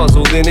looking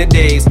puzzled in a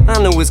daze.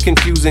 I know it's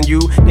confusing you,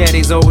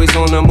 daddy's always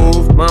on the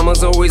move,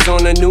 mama's always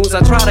on the news.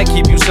 I try to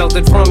keep you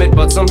sheltered from it,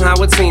 but somehow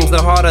it seems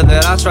the harder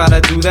that I try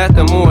to do that,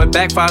 the more it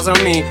backfires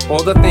on me.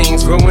 All the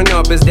things growing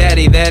up as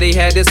daddy that he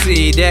had to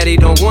see, daddy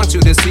don't want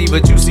you to see,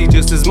 but you see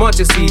just as much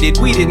as he did.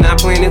 We did not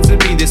plan it to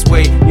be this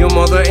way, your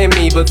mother and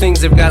me, but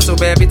things have got so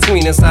bad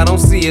between us. I don't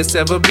see us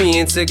ever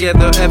being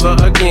together ever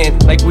again,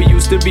 like we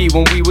used to be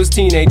when we was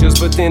teenagers.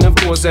 But then of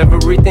course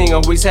everything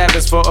always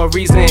happens for a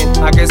reason.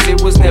 I guess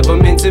it was never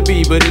meant to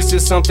be, but it's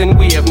just something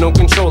we have no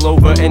control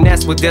over, and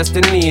that's what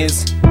destiny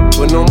is.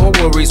 But no more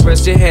worries,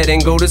 rest your head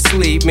and go to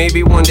sleep.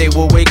 Maybe one day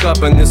we'll wake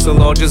up and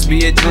this'll all just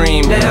be a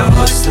dream. Now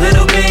hush,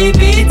 little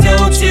baby,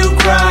 don't you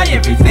cry.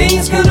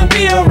 Everything's gonna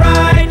be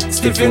alright.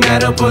 Stiffen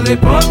that up, pull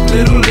it up,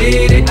 little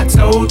lady. I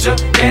told ya,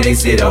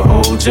 daddy's here to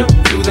hold ya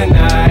through the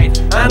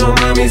night. I know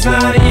mommy's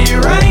not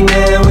here right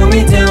now, and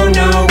we don't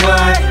know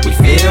why. We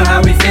feel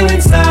how we feel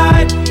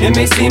inside. It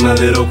may seem a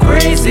little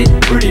crazy,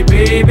 pretty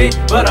baby,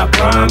 but I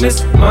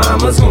promise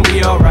mama's gonna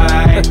be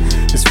alright.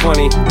 It's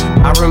funny,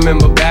 I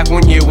remember back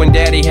one year when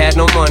daddy had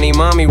no money.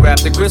 Mommy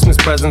wrapped the Christmas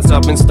presents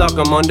up and stuck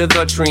them under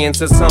the tree and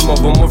said some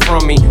of them were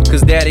from me,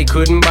 cause daddy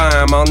couldn't buy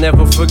them. I'll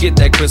never forget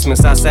that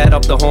Christmas. I sat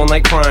up the whole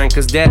night crying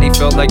cause daddy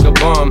felt like a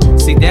bum.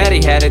 See,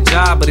 daddy had a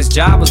job, but his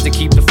job was to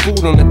keep the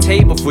food on the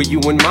table for you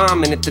and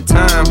mom. And at the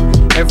time,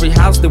 every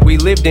house that we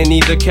lived in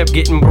either kept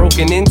getting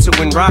broken into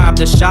and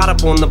robbed or shot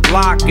up on the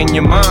block. And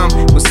your mom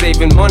was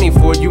saving money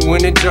for you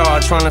in a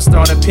jar, trying to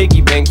start a piggy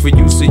bank for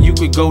you so you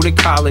could go to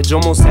college.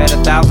 Almost had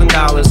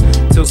 $1,000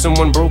 till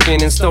someone broke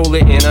in and stole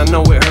it. And I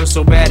know it hurt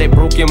so bad it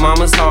broke your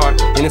mama's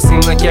heart, and it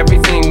seemed like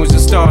everything was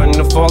just starting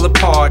to fall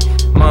apart.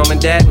 Mom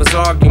and dad was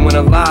arguing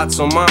a lot,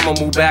 so mama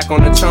moved back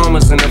on the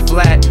Chalmers in a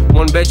flat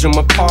 1-bedroom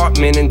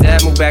apartment, and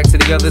dad moved back to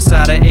the other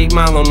side of 8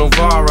 Mile on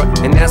Novara.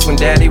 And that's when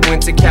daddy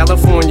went to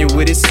California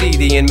with his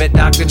CD and met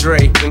Dr.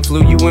 Dre and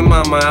flew you and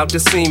mama out to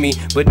see me.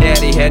 But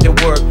daddy had to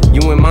work,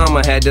 you and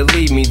mama had to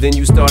leave me. Then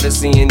you started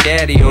seeing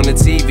daddy on the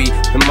TV,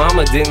 and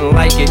mama didn't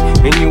like it,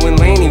 and you and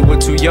Laney were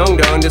too young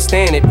to understand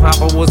understand it.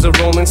 Papa was a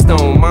rolling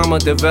stone, mama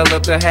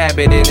developed a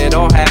habit, and it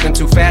all happened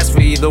too fast for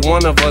either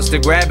one of us to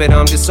grab it.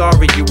 I'm just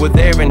sorry you were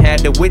there and had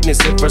to witness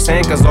it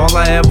firsthand, cause all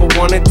I ever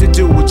wanted to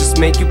do was just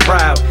make you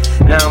proud.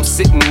 Now I'm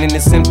sitting in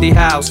this empty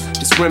house,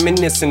 just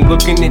reminiscing,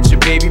 looking at your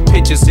baby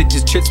pictures. It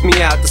just trips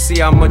me out to see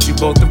how much you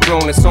both have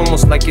grown. It's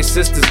almost like your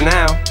sisters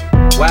now.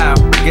 Wow,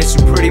 I guess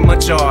you pretty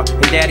much are,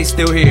 and Daddy's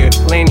still here.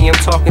 Laney, I'm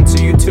talking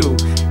to you too.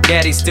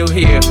 Daddy's still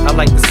here. I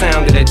like the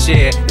sound of that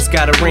chair. It's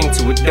got a ring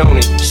to it, don't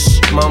it? Shh,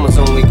 Mama's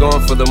only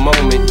gone for the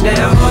moment.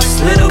 Now hush,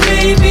 little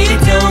baby,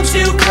 don't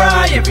you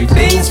cry.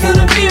 Everything's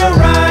gonna be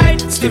alright.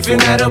 Stiffen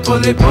that up,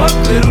 pull it up,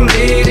 little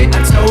lady.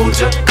 I told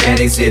ya,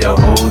 Daddy's here to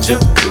hold ya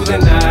through the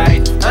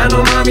night. I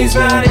know Mommy's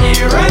not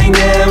here right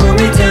now, and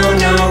we don't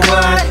know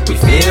why. We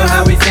feel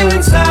how we feel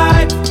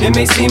inside. It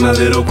may seem a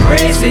little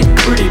crazy,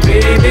 pretty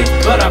baby,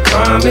 but I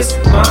promise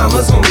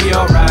Mama's gonna be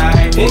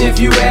alright. And if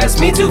you ask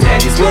me to,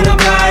 Daddy's gonna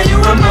buy you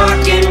a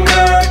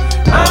mockingbird.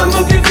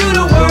 I'ma give you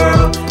the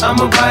world.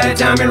 I'ma buy a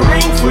diamond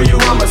ring for you.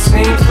 I'ma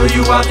sing for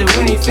you. I'll do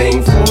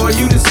anything for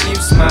you to see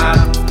you smile.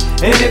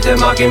 And if the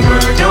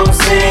mockingbird don't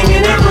sing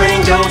and that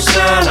ring don't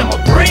shine, I'ma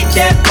break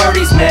that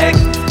birdie's neck.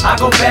 I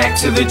go back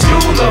to the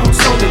jeweler who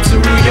sold it to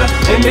you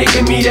and make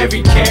him meet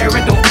every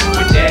carat. Don't do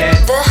it, Dad.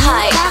 The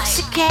hype.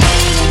 Intoxicated,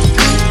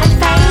 I'm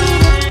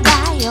faded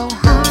by your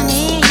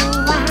honey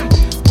wine.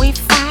 We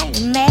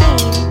finally made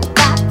it.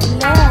 Got the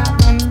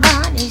love and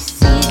money,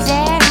 seeds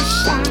and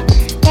shine.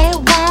 They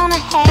wanna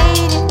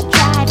hate it,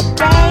 try to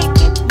break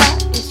it, but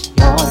it's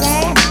yours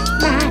and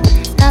mine.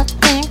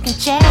 Nothing can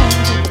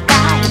change it.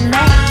 God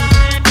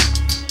made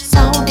it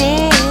so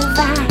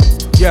divine.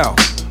 Yo,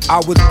 I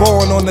was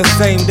born on the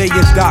same day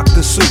as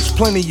Dr. Seuss.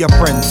 Plenty of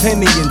friends,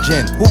 Henny and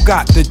Jen. Who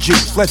got the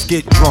juice? Let's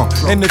get drunk.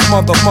 And this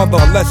mother,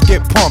 let's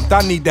get pumped.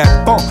 I need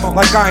that bump,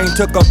 like I ain't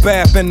took a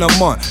bath in a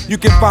month. You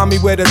can find me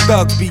where the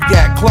thugs be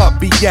at, club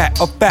be at,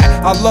 a fact.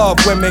 I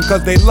love women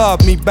cause they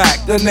love me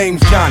back. The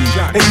name's Johnny.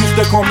 They used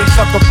to call me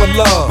sucker for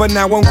love, but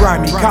now I'm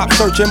grimy. Cop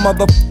searching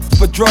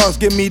for drugs,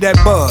 give me that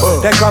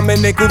buzz. That come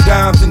in nickel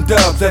dimes and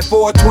dubs at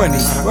 420.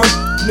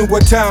 Knew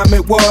what time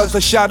it was,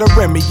 a shot of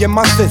Remy in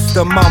my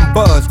system, I'm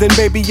buzzed. Then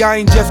baby, I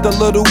ain't just a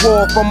little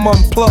wall from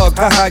unplugged.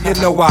 Haha, you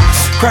know I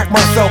crack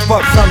myself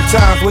up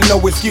sometimes with no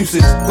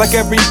excuses. Like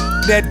every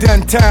that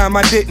done time,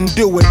 I didn't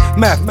do it.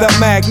 Meth, the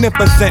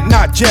magnificent,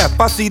 not Jeff.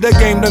 I see the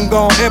game done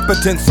gone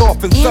impotent,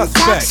 soft and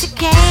suspect.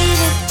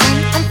 Intoxicated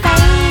and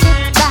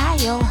faded by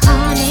your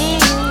honey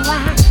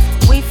wine.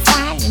 We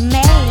finally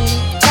made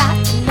it. Got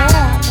the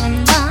love and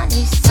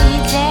money,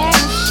 seeds and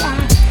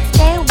shine.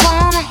 They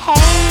wanna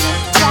hate it,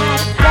 try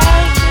to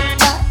break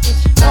it, but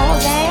it's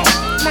yours and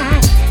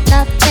mine.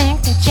 Nothing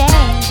can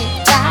change it.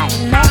 God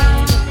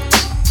made it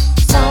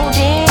so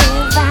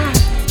divine.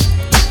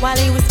 While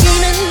he was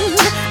scheming,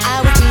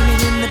 I was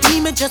beaming in the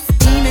beamer, just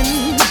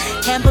steaming.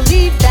 Can't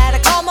believe that I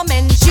caught my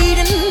man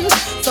cheating.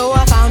 So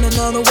I found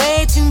another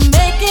way to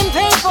make him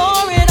pay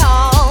for it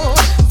all.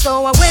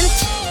 So I went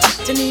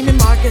to Neiman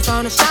Marcus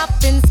on a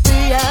shopping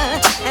spree,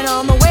 and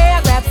on the way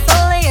I grabbed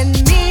Sully and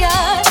Mia.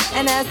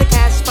 And as the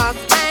cash box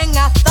rang,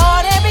 I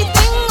thought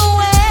everything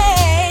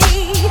away.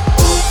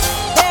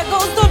 There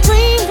goes the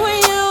dreams we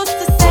used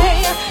to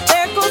say.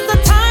 There goes the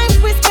times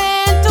we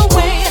spent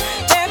away.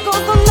 There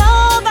goes the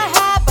love I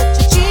had, but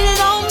you cheated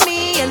on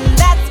me, and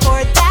that's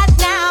for that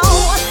now.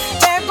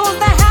 There goes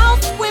the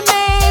house we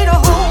made a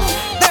home.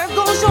 There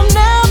goes you'll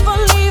never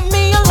leave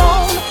me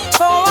alone.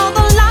 For all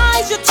the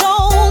lies you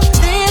told,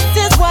 this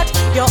is what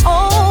you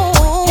own.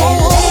 Hey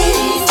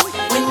ladies,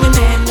 when your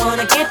man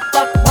wanna get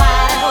buck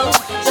wild,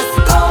 just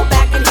go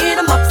back and hit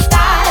him up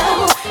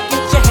style.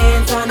 Get your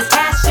hands on his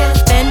cash and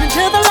spend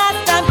until the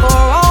last time for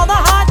all the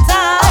hard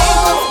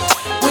times.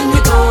 When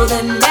you go,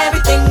 then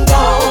everything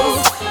goes,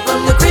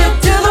 from the crib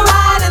to the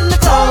ride and the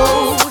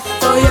clothes.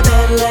 So you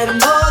better let him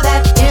know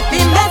that if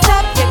he mess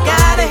up, you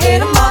gotta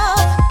hit him up.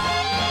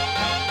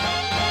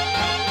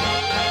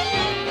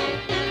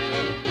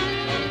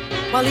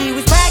 While he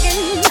was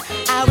bragging,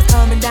 I was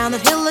coming down the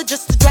hill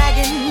just a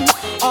dragging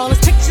all his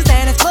pictures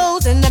and his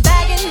clothes in the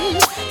bagging.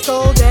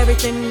 Sold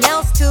everything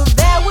else till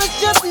there was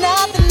just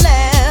nothing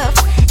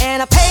left.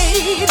 And I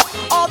paid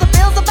all the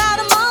bills about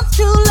a month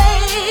too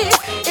late.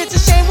 It's a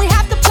shame we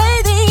have to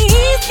play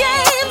these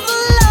games. The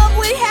love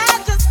we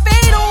had just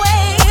fade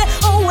away,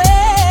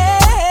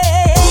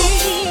 away.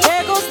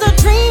 There goes the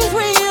dreams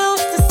we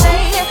used to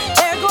say.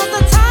 There goes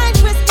the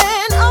times we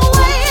spent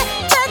away.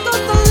 There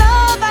goes the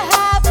love I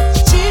had, but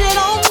you cheated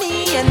on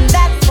me, and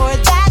that's for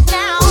that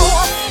now.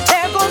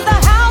 There goes the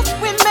house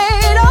we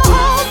made a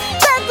home.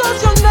 There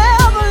goes you'll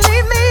never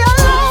leave me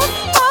alone.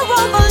 For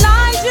all the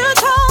lies you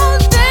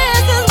told,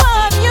 this is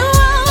what you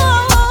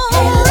own.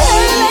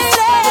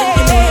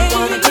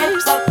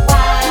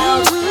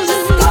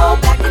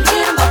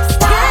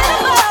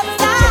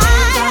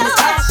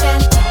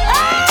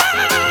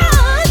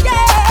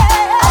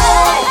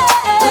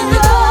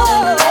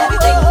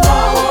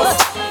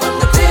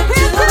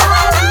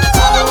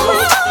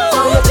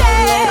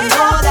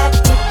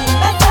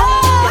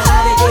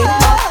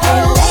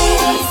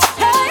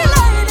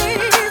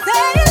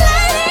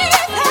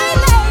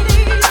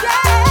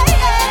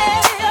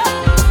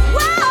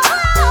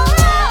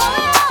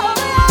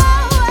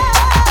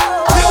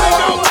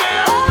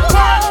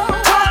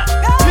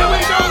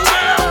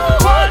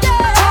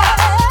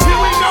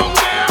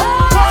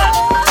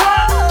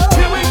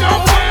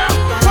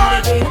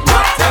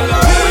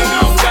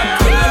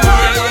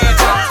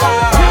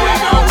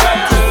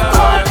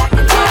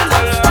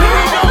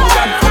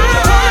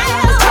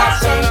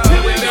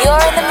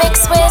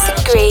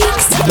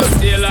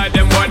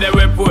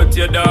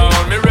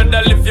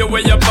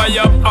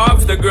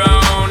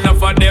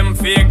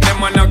 fake,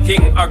 them are no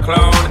king or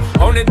clown.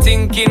 Only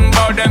thinking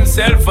about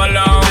themself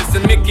alone.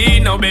 Listen, Mickey,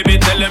 now baby,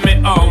 telling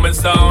me how me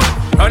sound.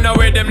 Run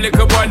away, them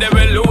little boy, they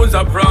will lose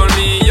up round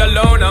me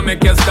alone. I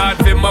make you start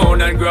to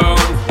moan and groan.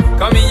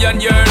 Come here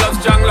and your love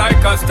strong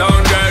like a stone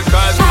girl,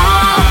 cause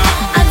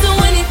I'd do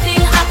anything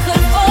I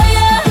could for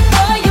you.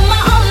 For you, my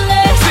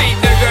only. See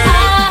the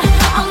girl.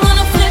 I'm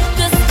gonna flip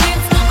the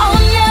script on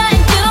ya,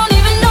 and you don't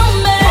even know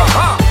me.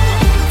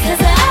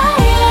 Cause I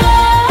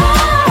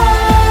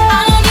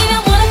don't even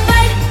wanna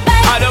fight.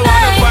 I don't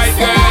wanna fight,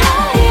 girl.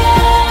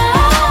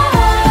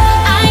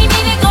 I ain't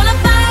even gonna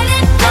fight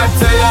it. Got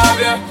to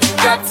love you,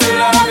 got to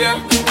love you,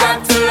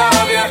 got to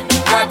love you,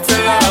 got to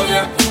love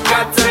you,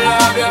 got to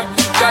love you,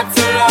 got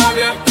to love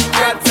you,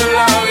 got to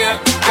love you,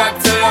 got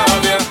to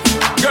love you.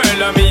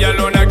 Girl, I'm me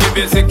alone, I give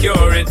you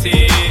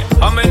security.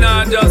 I'm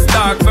not just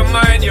talk for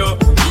mine, you.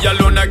 Me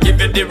alone, I give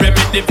you the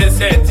remedy to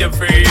set you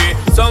free.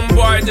 Some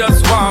boy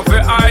just want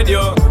to hide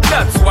you.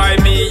 That's why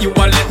me, you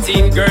are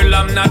letting. Girl,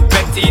 I'm not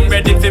betting.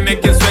 Ready to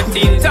make you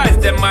sweating. Ties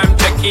them I'm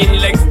checking.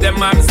 Legs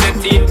them I'm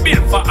setting.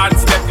 Built for hard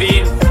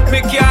stepping.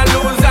 Me can't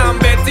lose, I'm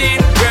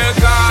betting. Girl,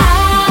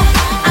 come.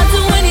 I'd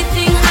do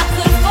anything I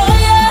could for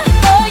you.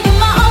 For you,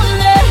 my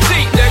only.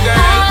 See the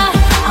girl.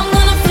 I'm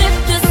gonna flip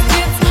the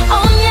script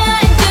on ya,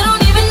 and you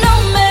don't even know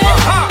me.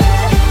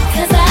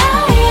 Cause I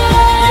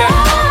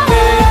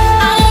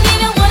don't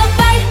even wanna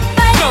fight.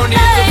 No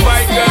need to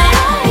fight, girl.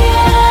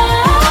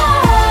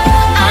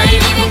 I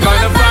ain't even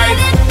gonna fight.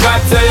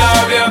 Got to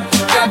love you,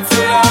 got to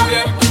love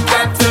you,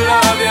 got to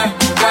love you,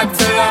 got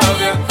to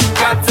love you,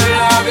 got to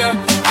love you,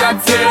 got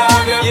to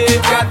love you, yeah,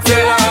 got to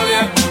love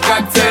you,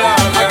 got to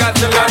love you, got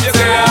to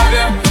love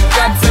you,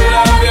 got to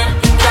love you,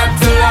 got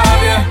to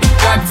love you,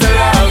 got to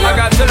love you,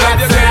 got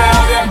to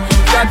love you,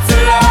 got to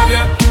love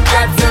you,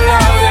 got to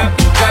love you,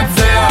 got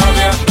to love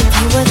you.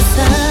 You were the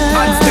sun.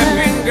 Hot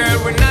stepping, girl,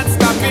 we're not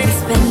stopping.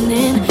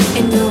 Spinning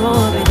in your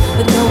orbit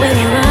with nowhere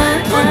to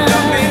run. Good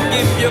loving,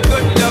 give you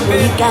good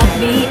loving. You got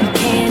me, I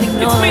can't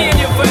ignore It's me and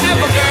you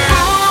forever, girl.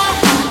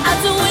 I'd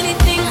do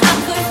anything I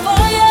could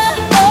for you.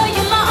 For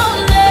you, my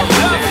only.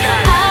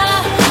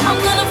 I'm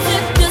gonna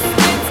flip the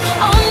script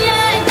on ya,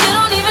 and you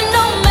don't even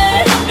know me.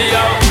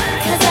 Yo.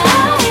 Cause I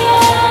don't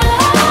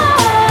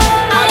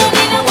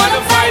even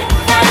wanna fight.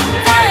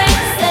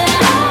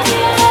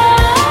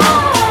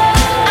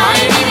 I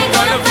ain't even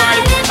gonna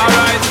fight.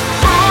 Alright.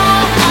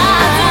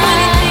 I'd do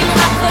anything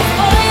I could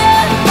for you.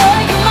 For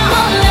you, my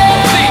only.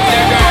 See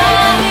the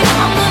girl.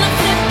 I'm gonna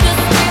flip the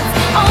script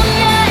on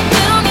ya, and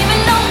you don't even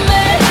know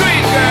me.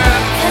 Sweet girl.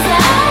 Cause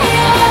I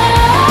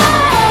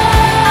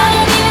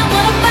don't even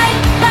wanna fight.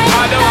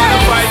 I don't wanna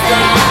fight,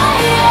 girl.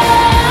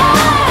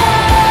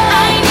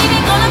 I ain't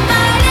even gonna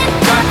fight it.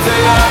 Got to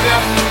love you,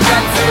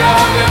 got to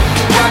love you,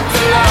 got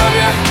to love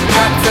you,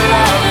 got to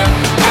love you,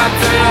 got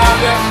to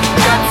love you,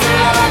 got to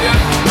love you,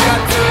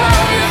 got to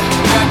love you,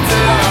 got to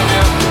love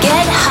you.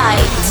 Get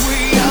hyped. We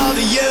are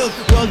the youth,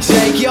 we'll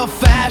take your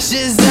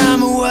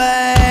fascism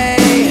away.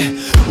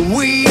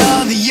 We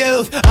are the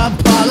youth,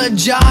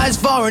 apologize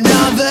for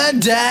another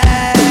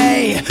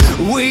day.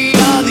 We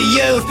are the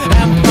youth,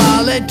 and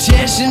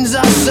politicians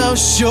are so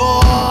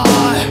sure.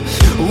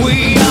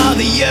 We are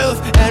the youth,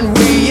 and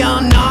we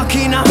are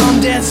knocking on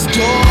death's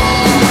door.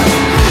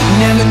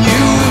 Never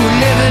knew we were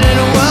living in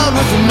a world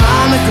with a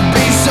mind that could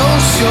be so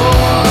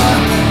sure.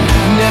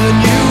 Never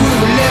knew we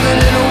were living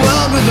in a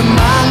world with a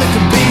mind that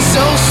could be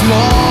so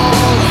small.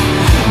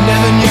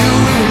 Never knew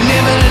we were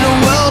living in a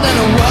world, and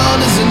a world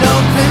is an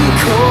open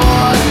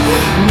court.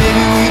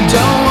 Maybe we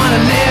don't wanna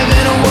live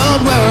in a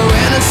world where our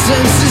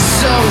innocence is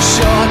so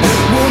short.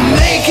 We'll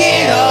make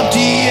it up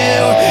to you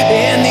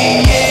in the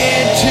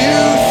year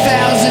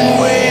 2000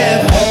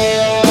 with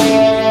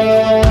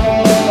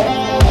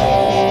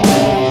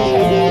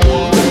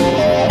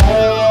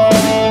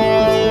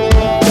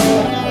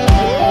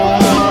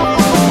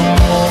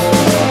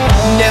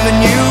Never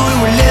knew we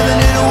were living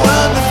in a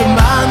world with a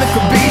mind that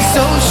could be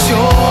so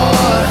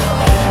sure.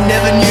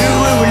 Never knew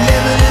we were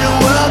living in a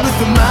world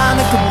with a mind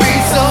that could be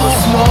so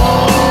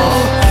small.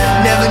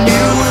 Never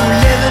knew we were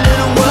living in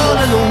a world,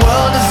 and the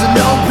world is an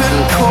open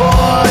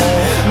court.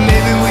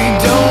 Maybe we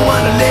don't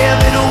wanna live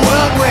in a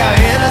world where our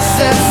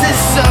innocence is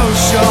so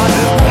short.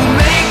 We'll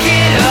make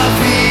it up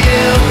for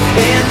you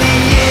in the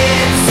year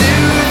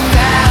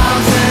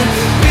 2000.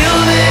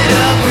 Build it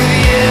up with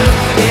you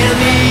in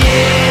the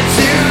year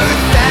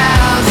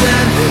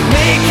 2000.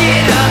 Make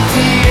it up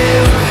to you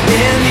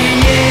in the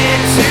year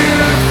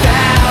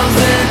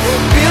 2000.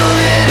 Build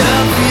it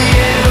up for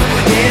you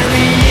in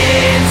the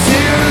year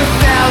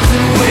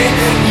 2000 with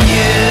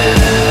you.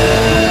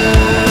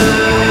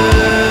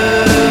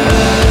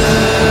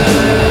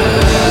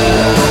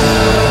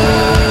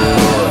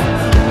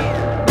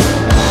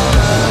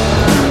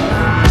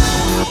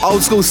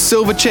 Old school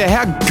Silverchair,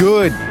 how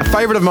good. A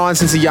favourite of mine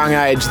since a young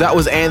age. That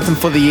was Anthem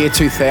for the year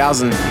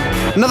 2000.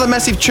 Another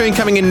massive tune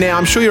coming in now.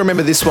 I'm sure you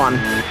remember this one.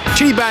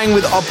 Chitty Bang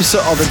with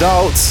Opposite of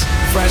Adults.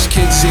 Fresh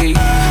Kid Z,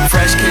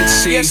 Fresh Kid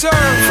C, yes sir.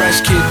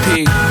 Fresh Kid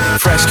P,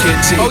 Fresh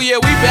Kid T. Oh yeah,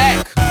 we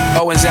back.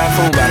 Oh, and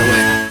Zafoon, by the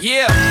way.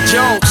 Yeah,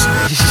 Jones.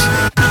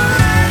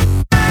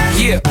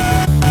 Yeah.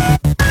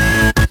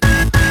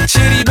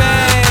 Chitty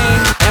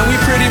bang, and we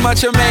pretty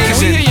much amazing. Can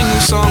we hear your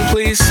new song,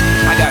 please?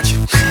 I got you.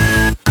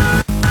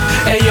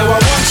 Hey yo, I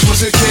once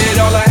was a kid,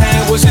 all I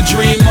had was a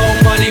dream. More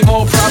money,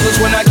 more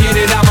problems. When I get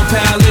it, I'ma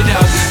pile it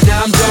up.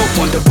 Now I'm dope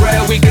on the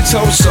bread, we get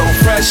toast so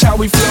fresh. How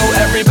we flow,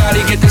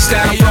 everybody get the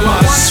style from us.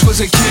 I once was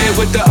a kid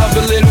with the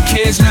other little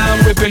kids. Now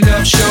I'm ripping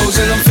up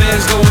shows and them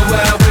fans going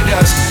wild with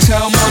us.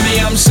 Tell mommy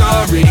I'm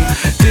sorry,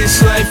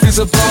 this life is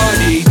a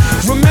party.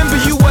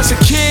 Remember you was a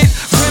kid,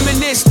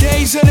 reminisce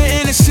days of the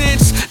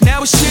innocence.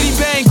 Now it's Chitty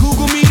Bang,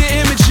 Google me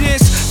the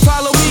images.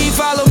 Follow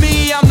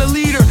me, I'm the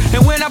leader.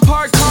 And when I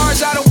park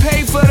cars, I don't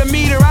pay for the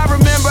meter. I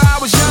remember I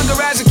was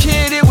younger as a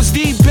kid, it was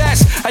the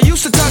best. I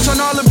used to touch on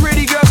all the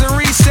pretty girls in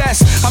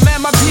recess. I'm at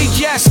my peak,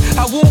 yes,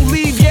 I won't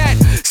leave yet.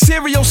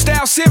 Cereal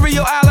style,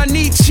 cereal aisle, I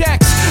need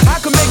checks. I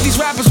can make these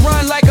rappers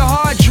run like a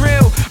hard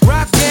drill.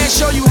 Rock band,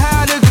 show you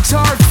how the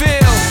guitar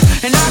feel.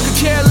 And I could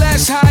care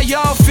less how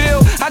y'all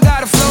feel. I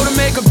got a flow to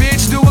make a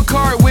bitch do a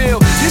cartwheel.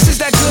 This is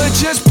that good,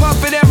 just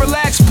pump it and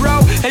relax,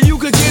 bro. And you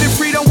could get it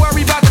free, don't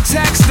worry about the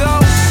tax,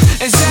 though.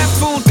 And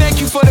Zapfoon, thank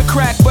you for the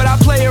crack, but I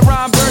play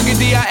around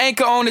Burgundy, I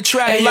anchor on the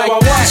track. Hey, like yo,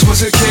 I once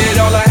was a kid,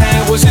 all I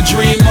had was a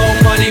dream. More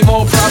money,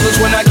 more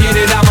problems. When I get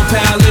it, I'ma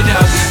pile it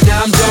up.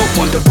 Now I'm dope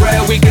on the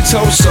bread, we get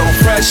toast so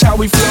fresh. How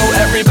we flow,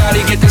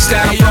 everybody get the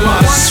style from us.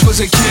 I once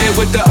was a kid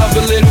with the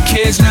other little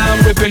kids. Now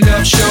I'm ripping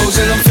up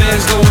shows and them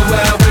fans going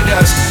wild with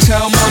us.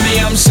 Tell mommy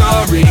I'm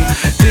sorry,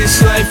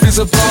 this life is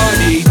a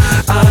party.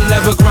 I'm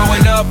never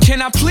growing up.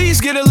 Can I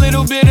please get a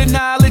little bit of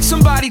knowledge?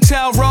 Somebody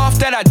tell Rolf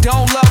that I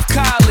don't love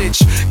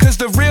college, cause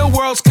the real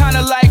world's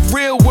kinda like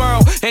real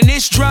world, and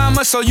it's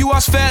drama. So you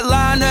are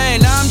Svetlana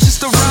and I'm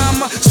just a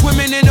rhymer,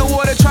 swimming in the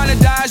water trying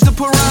to dodge the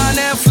piranha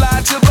and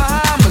fly to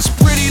Bahamas.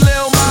 Pretty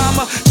little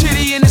mama,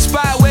 Chitty in the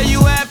spot where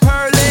you at,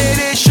 pearl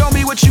lady, show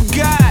me what you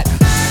got.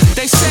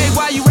 They say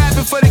why you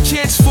rapping for the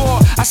kids for?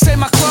 I say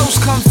my clothes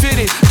come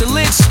fitted, the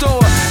lid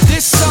store.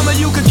 This summer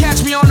you could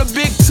catch me on a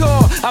big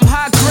tour. I'm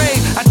high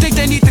grade, I think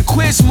they need to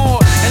quiz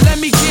more. And let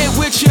me get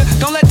with you,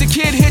 don't let the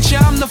kid hit you.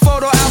 I'm the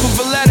photo album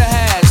Valletta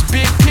has,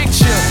 big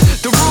picture.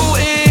 The rule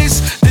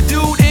is, the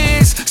dude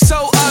is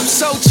so up,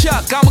 so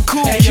Chuck, I'm a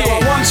cool kid. Yo, I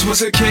once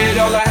was a kid,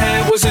 all I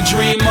had was a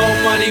dream.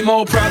 More money,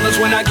 more problems.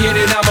 When I get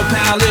it, I'ma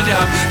pile it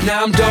up.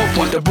 Now I'm dope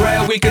on the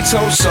bread, we can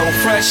toast so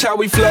fresh. How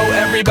we flow,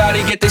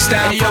 everybody get this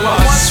style from us.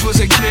 I once was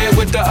a kid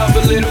with the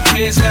other little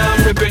kids. Now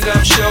I'm ripping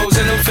up shows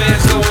and them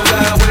fans going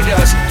wild with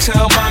us.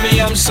 Tell mommy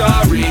I'm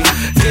sorry,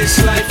 this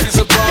life is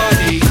a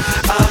party.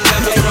 I'm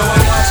never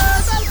growing up.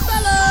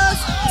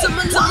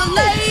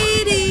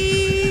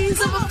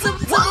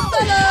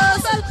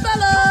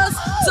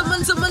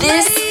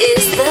 This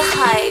is the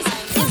hype.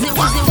 Is it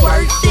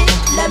worth it?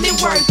 Let me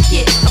work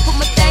it. I put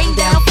my thing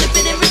down, flip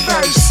it and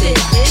reverse it.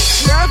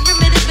 It's your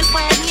primitive and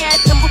when you at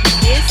them.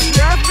 It's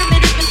your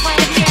primitive and when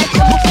you at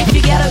them. If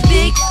you got a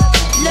big,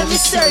 let me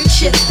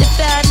search it to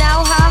find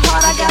out how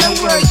hard I gotta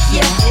work.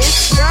 Yeah,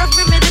 it's your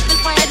primitive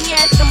and when you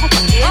at them.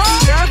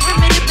 It's your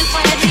primitive and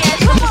when you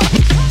at them.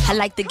 I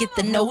like to get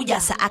to know ya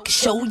so I can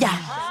show ya.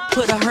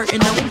 Put a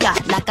hurtin' on ya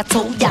like I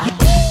told ya.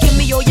 Give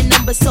me all your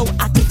numbers so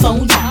I can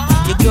phone ya.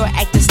 Your girl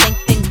acting stink,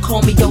 then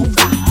call me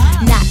over.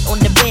 Not on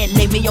the bed,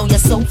 lay me on your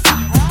sofa.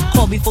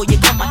 Call before you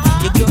come out,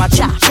 your girl my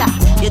cha-cha.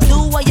 You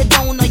do or you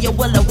don't, or you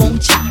will or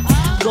won't cha.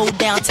 Go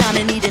downtown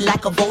and eat it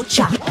like a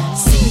vulture.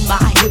 See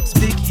my hips,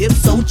 big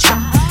hips, so cha.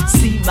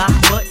 See my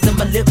butts and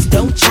my lips,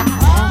 don't cha.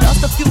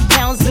 Lost a few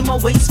pounds in my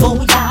waist, for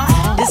ya.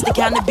 This the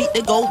kind of beat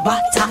that go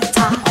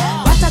ba-ta-ta.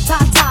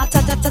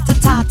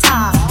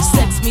 Ra-ta-ta-ta-ta-ta-ta-ta-ta.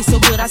 Sex me so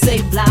good I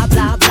say blah,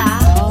 blah, blah.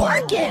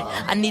 Work it,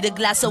 I need a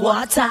glass of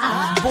water.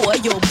 Boy,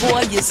 oh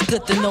boy, it's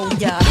good to know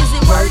ya. Is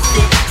it worth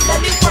it?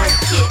 Let me work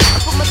it. I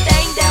put my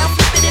thing down,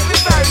 flip it and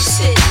reverse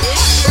it.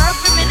 It's your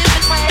primitive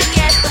and when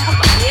you at them.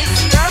 It's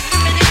your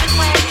primitive and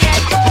when you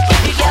at them. If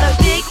you got a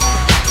big,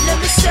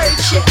 let me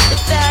search it to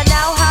find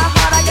out how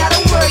hard I gotta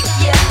work.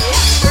 Yeah,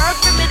 it's your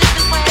primitive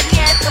and when you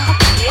at them.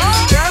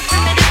 It's your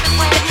primitive and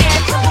when you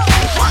at them.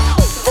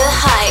 The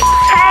hype.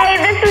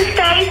 Hey, this is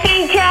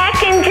Stacey,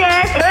 Jack, and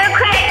Jess. We're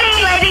crazy,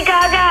 Lady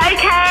Gaga,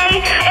 okay?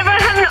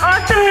 Everyone have an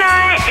awesome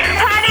night.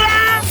 Party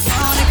up! I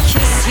wanna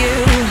kiss you,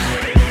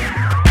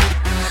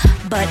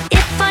 but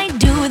if I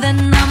do,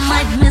 then I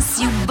might miss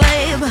you,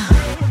 babe.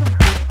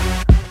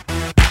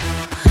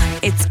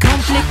 It's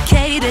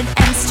complicated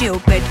and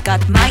stupid.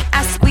 Got my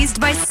ass squeezed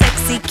by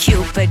sexy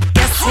Cupid.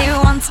 Guess he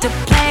wants to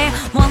play,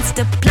 wants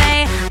to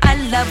play. I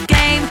love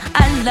game,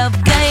 I love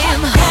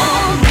game.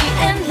 Hold me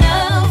and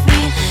love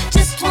me.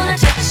 Just wanna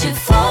touch you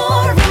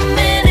for a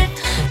minute.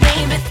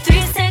 Maybe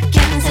 3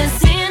 seconds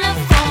is enough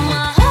for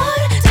my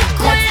heart to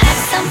quit. Let's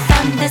have some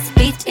fun, this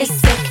beat is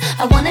sick.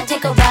 I wanna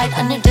take a ride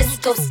on your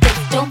disco stick.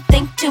 Don't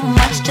think too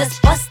much, just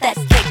bust that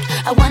kick.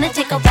 I wanna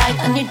take a ride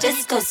on your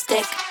disco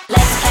stick.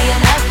 Let's play a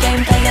love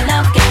game, play a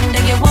love game. Do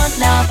you want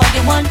love or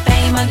you want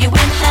fame? Are you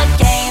in the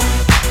game?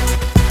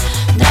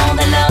 Know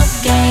the love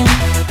game.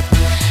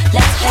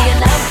 Let's play a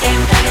love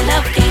game, play a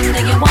love game.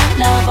 Do you want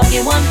love or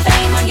you want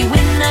fame? Are you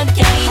in the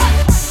game?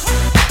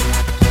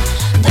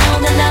 Know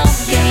the love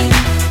game.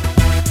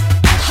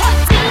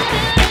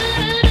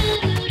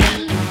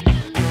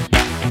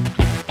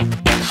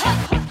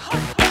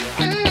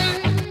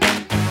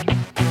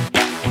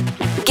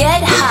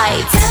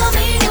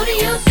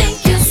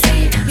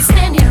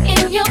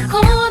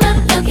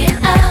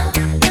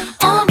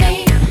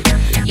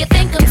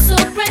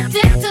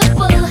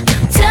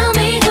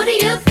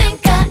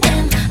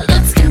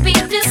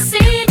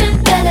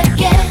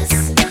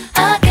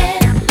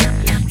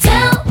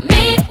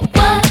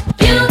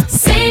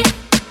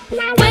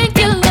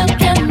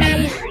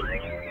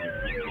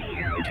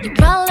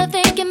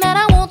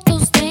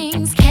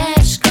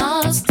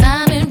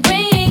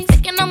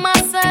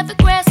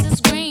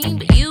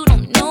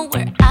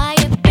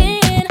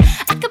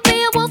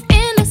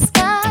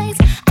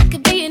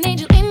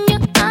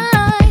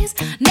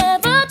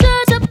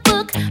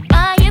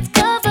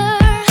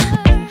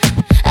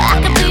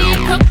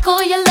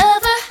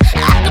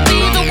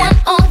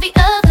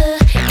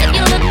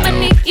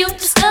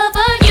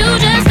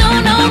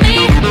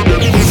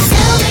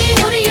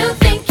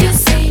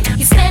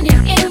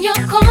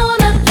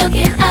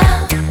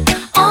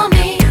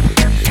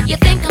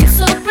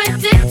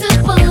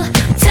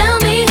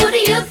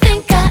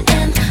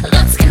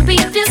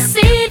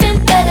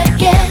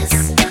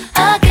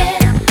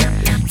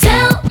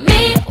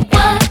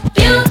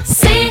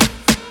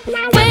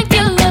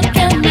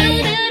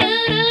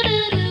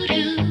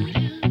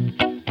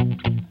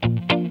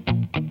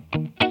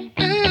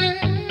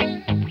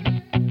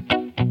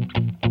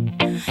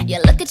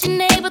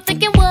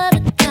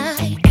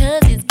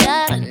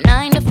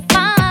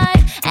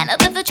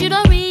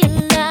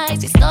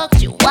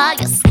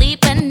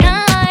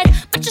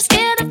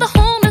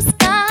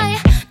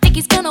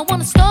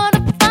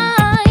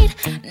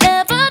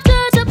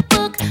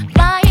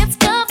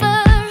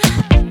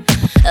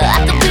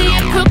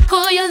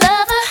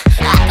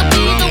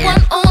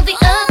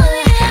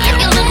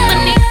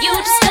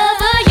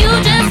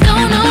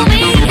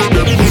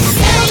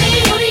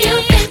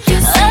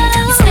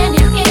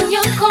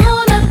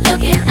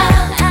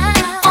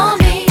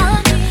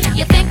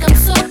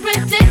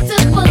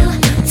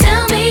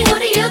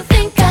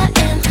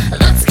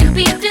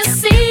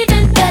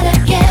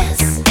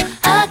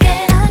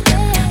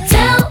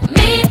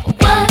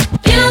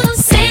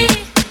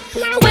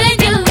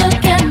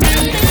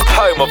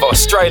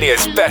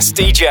 Australia's best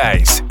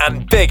DJs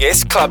and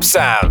biggest club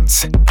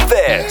sounds.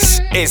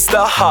 This is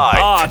The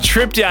Hype.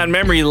 Trip down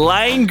memory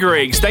lane,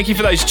 Griggs. Thank you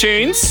for those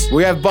tunes.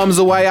 We have Bombs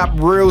Away up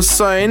real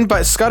soon,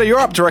 but Scudder, you're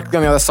up directly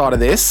on the other side of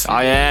this.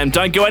 I am.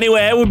 Don't go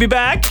anywhere. We'll be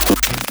back.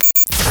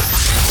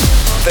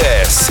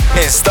 This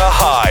is The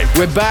Hype.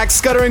 We're back.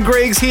 Scudder and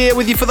Griggs here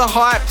with you for The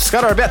Hype.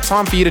 Scudder, about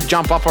time for you to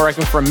jump up, I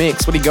reckon, for a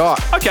mix. What do you got?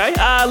 Okay,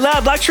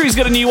 Loud Luxury's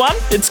got a new one.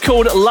 It's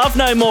called Love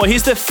No More.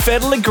 Here's the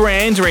Fedde Le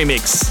Grand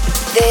remix.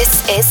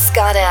 This is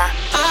Scudder.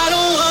 I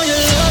don't want your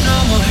love no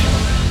more.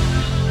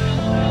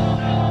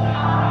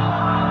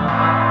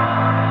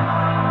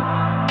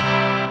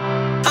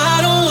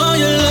 I don't want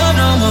your love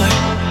no more.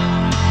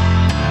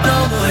 No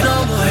more, no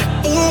more.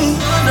 Ooh,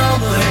 no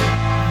more.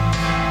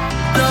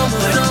 No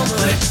more, no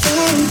more.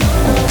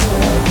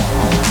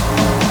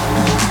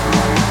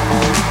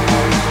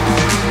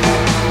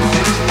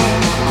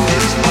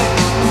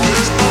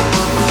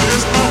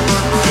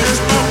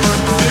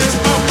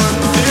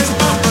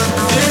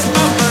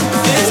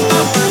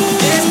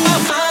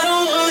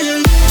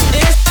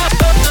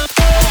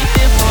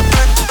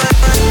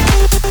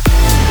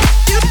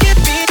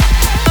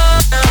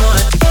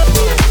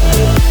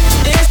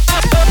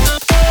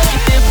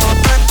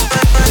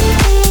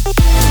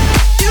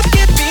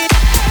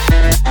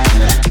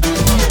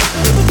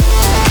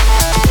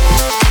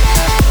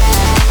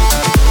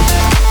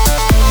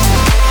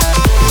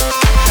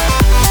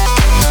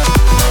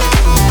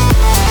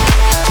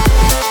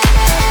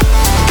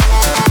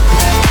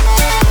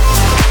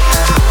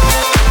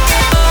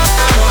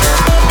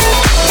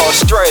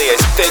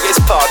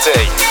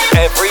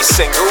 Every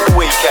single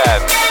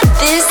weekend.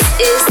 This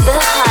is The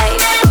Hype.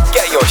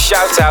 Get your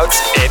shout-outs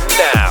in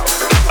now.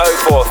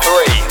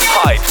 043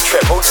 Hype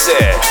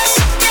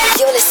 666.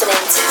 You're listening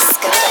to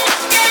Scudder.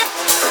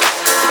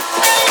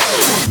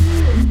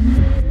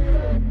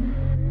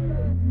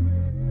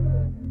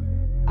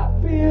 I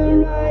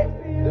feel right.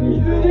 The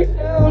music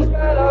sounds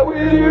better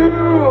with you.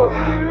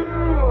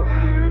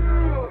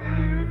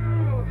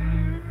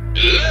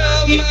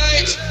 Love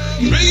might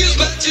bring us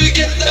back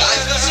together. I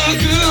feel so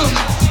good.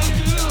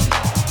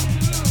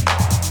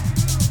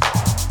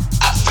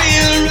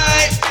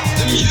 Right,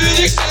 the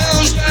music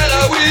sounds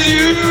better with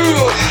you.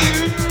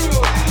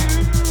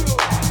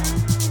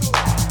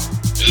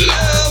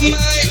 Love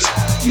might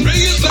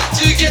bring us back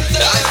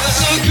together. I feel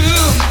so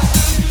good.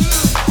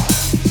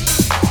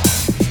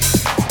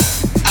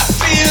 I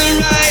feel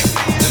right.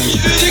 The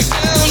music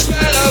sounds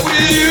better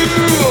with you.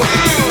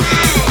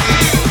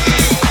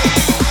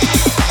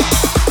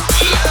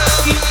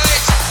 Love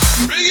might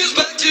bring us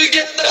back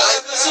together. I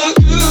feel so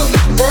good.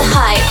 The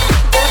Hype.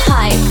 The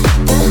Hype.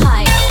 The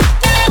Hype.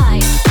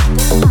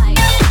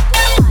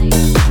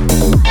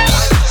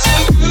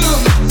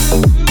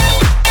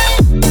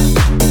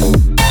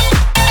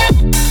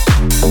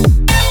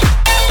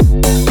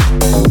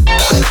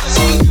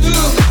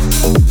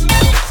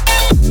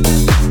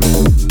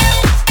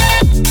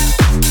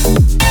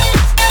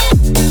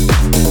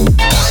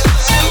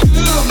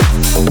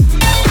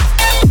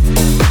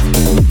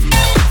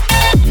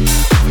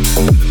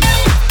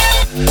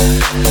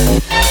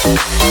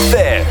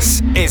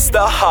 This is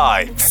The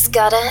Hype.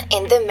 Scudder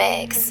in the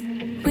mix.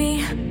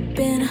 We've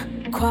been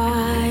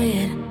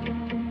quiet.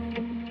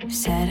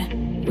 Said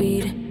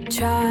we'd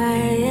try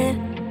it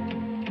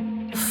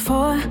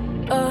for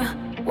a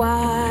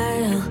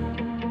while,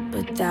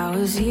 but that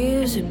was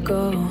years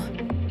ago.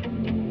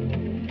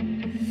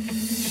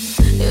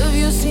 If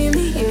you see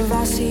me, if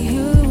I see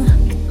you,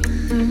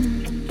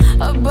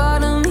 a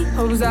part of me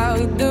hopes that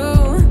we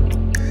do.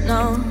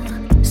 No,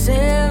 say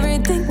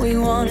everything we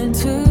wanted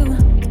to.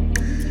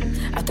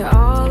 After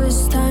all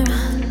this time, I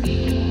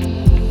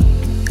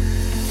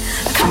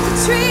cut the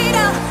tree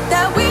down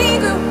that we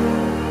grew.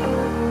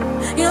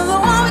 You know, the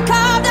one we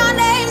carved our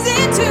names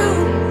into.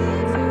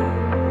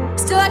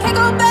 Still I can't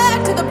go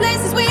back to the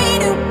places we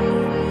knew.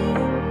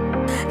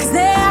 Cause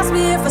they ask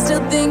me if I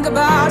still think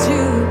about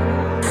you.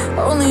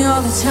 Only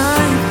all the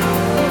time.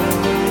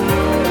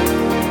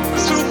 I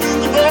still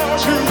think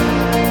about you.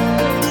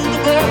 Think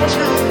about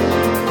you.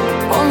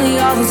 Only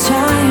all the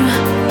time.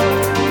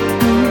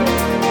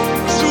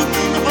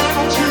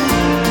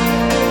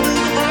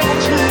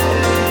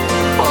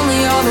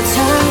 All the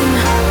time.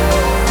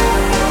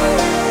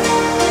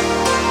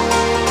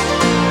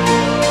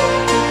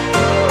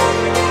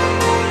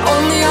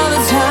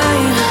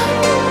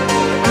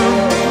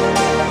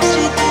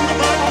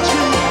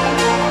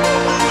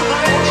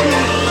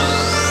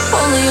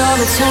 Only all the time. Only all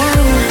the time.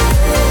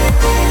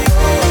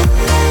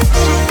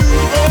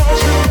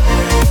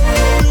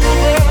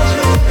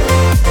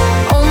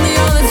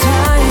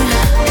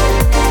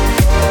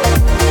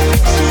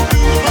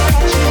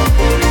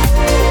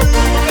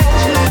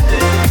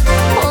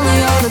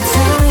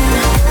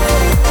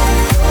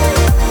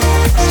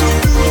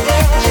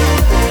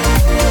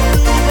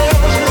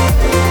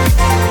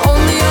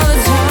 Only all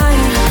the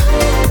time.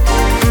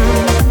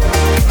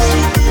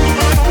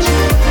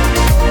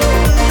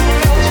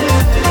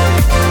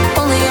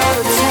 Only all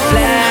the time.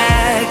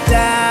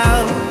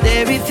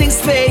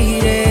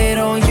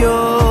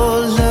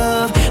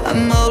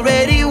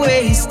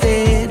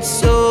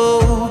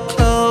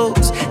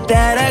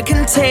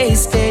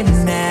 taste it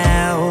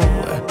now,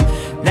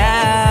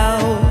 now.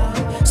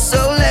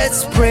 So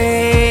let's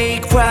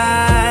break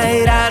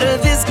right out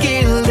of this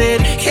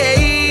gilded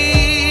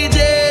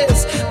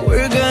cages.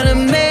 We're gonna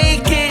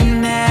make it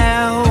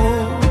now.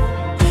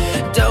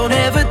 Don't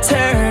ever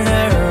turn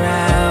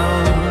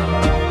around.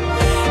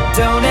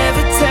 Don't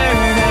ever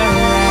turn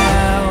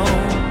around.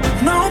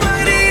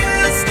 Nobody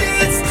else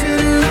needs to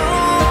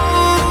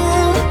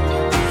know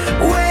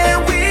where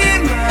we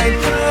might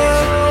go.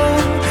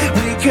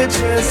 We could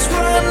just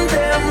run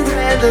them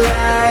red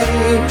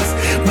lights.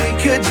 We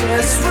could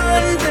just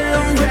run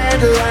them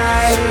red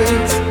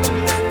lights.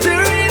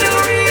 There ain't no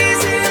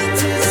reason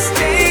to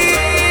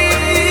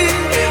stay.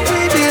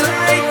 We'd be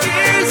like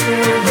years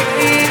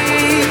away.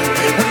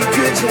 We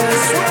could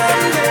just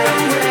run them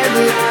red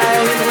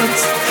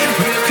lights.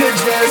 We could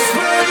just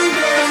run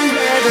them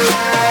red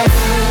lights.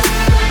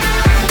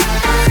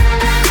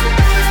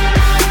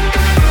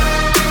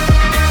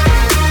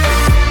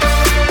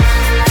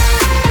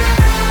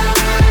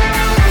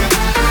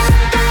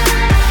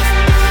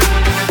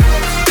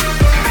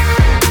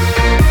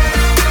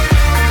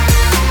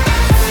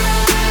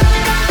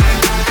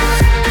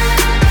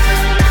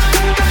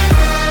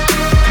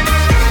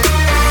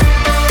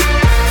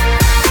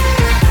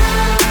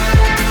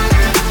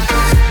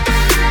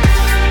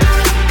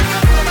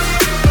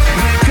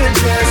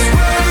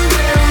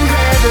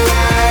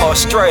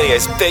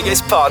 Australia's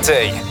biggest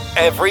party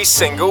every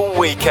single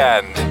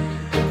weekend.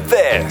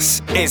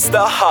 This is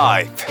The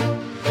Hype.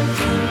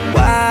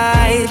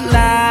 White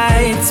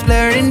lights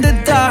blur in the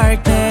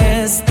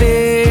darkness.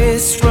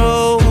 This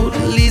road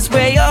leads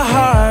where your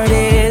heart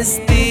is.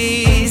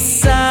 These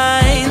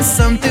signs,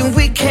 something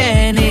we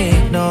can't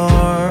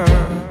ignore.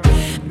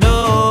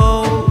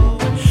 No,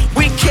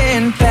 we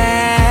can't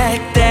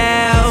back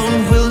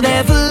down. We'll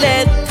never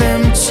let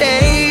them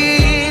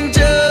change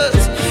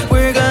us.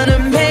 We're gonna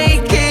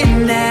make it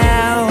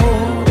now.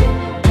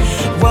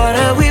 What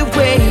are we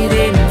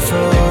waiting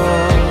for?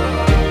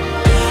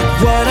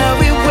 What are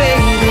we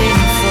waiting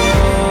for?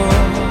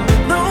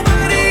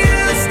 Nobody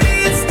else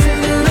needs to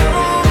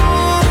know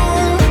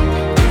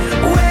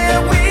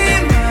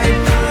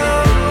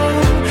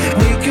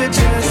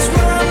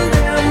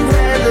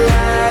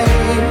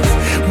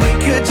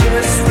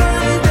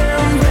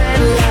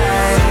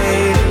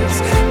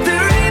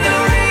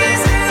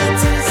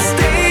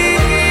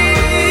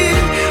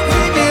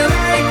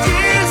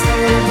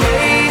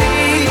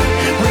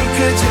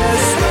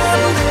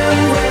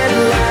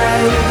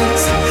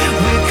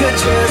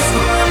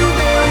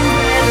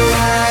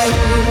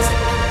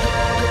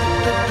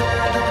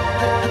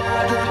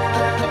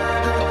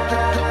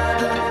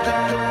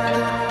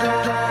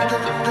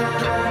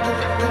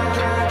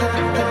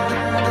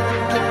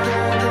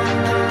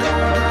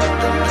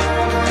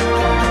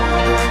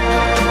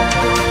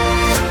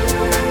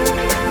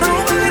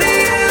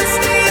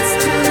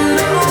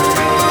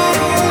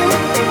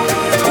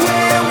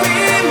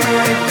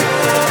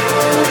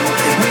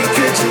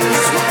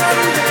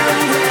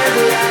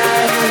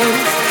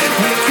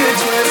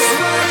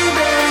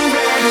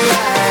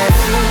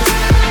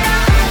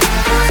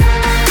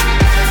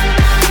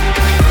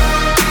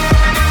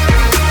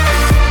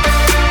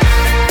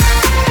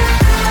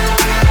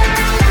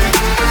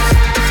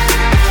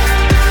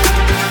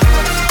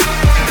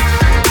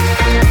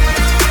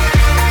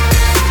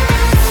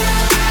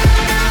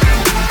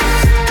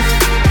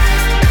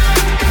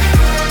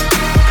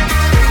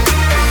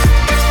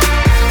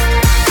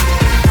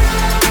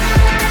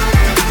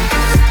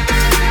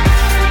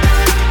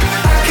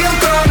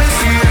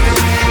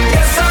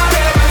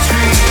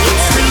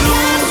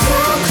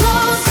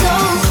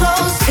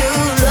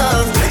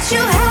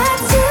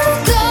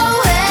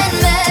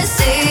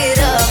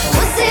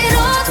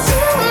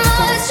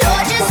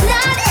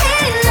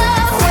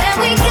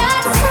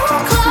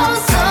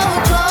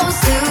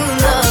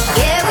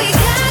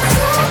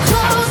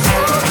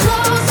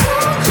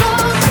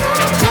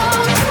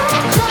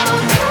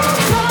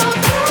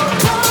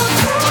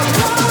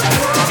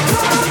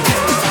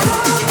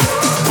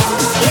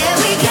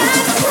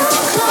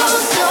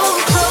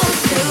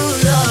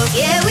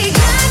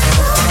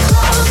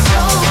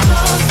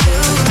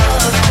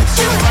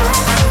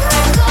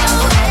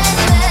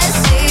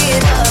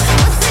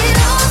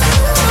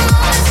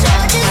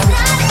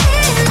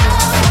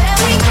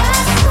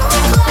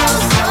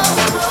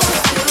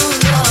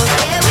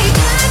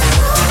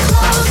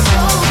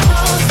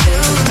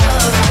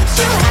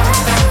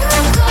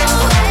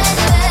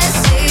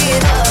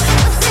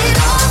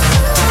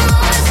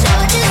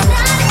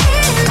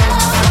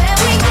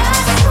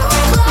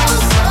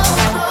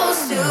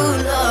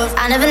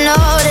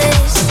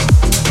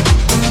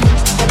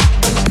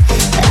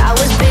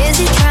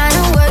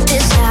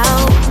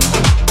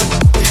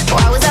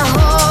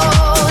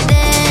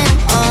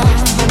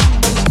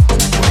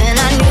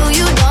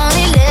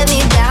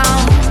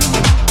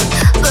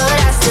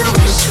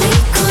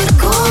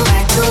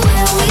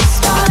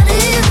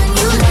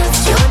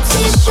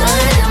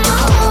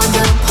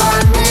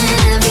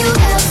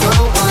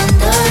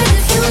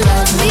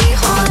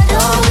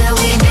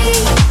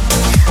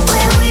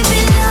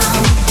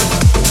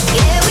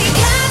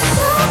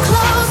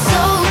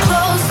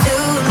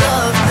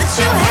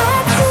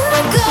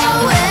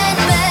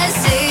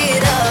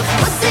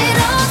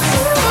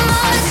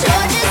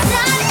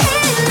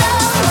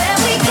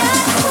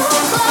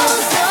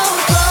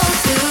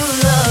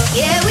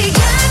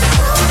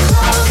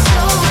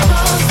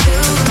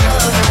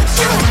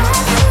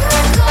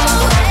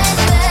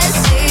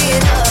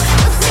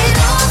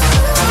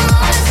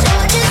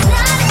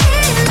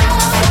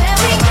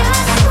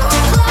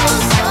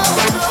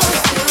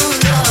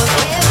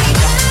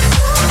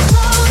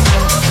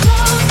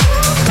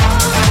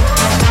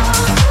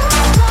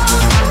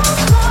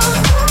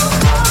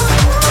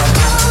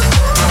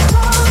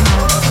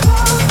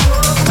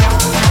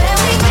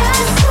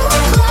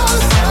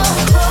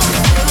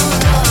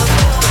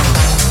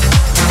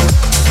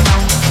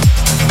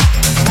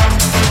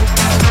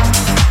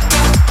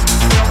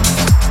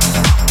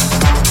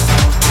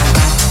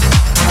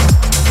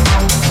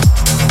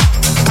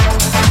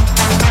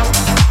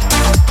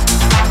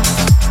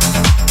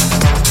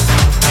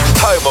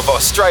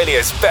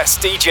Australia's best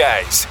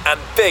DJs and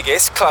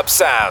biggest club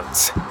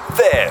sounds.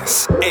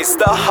 This is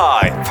The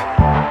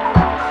Hype.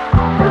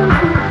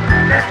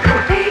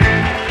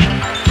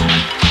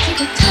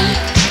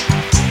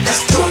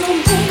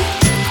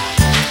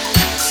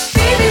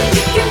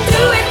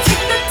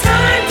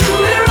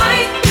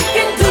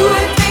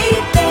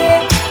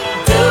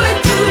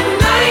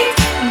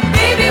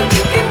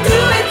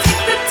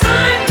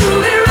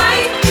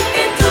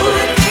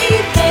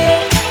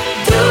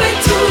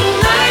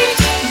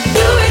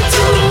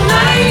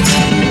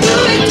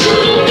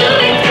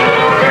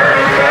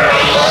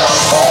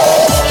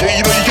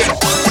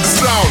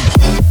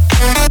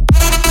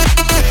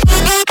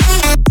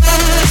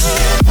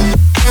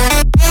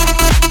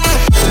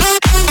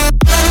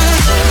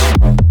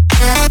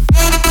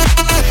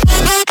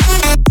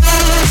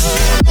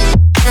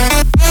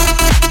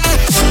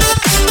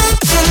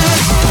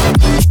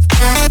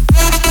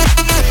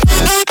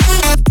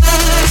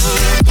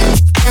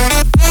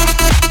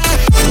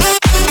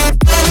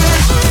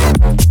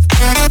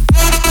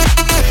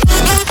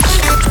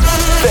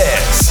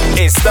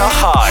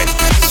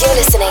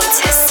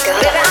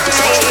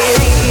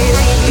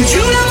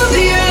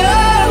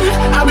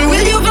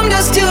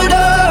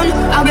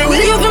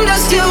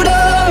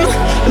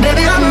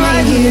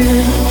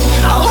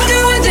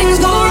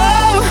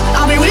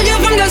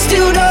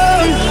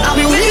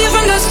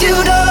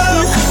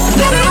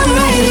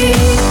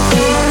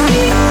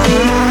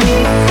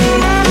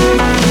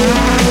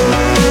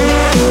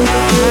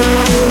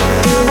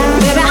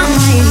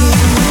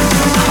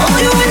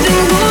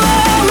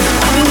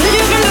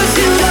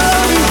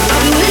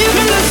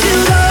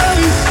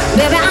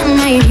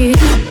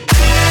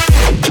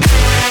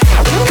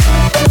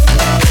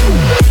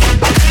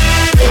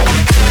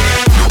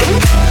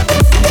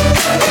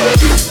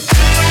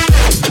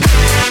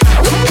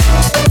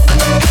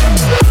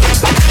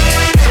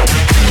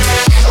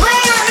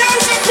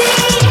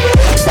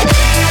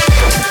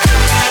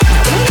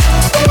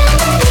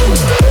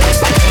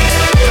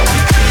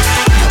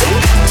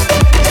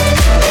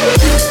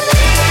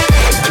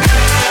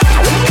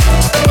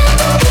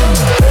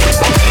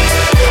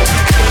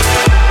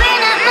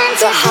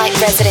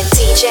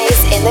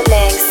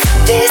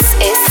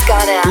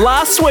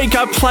 Last week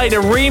I played a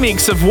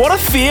remix of What a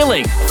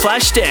Feeling,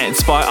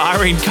 Flashdance by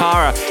Irene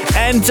Cara,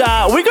 and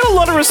we got a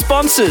lot of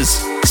responses.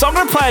 So I'm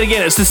going to play it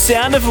again. It's the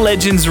Sound of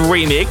Legends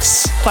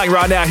remix, playing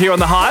right now here on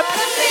The Hype.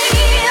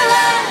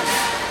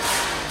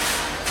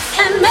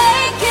 And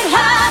make it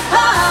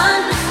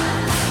happen.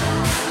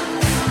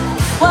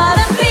 What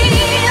a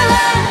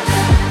feeling.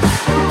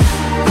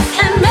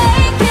 And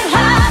make it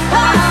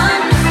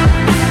happen.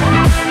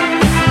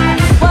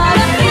 What a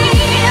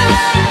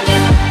feeling.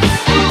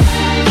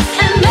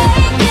 And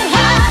make it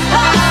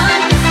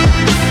happen.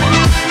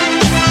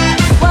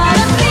 What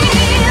a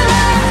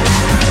feeling.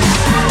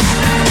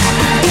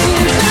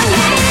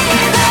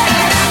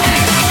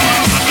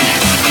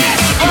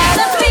 What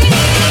a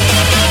feeling.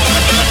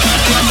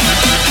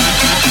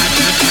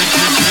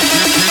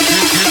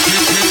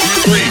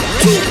 3,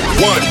 2,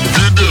 1,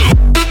 you do.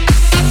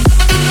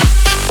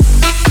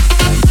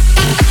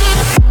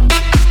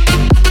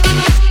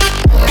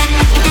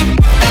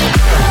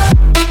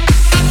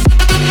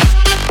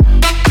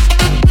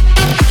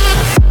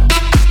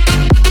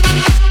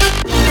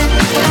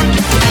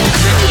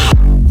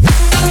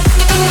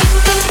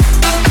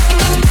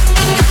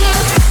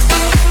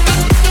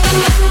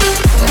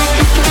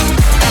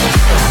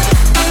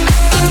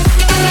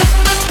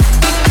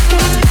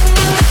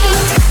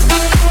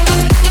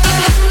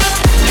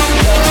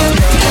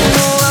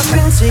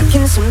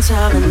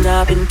 And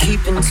I've been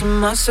keeping to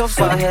myself.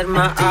 I had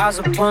my eyes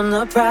upon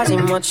the prize,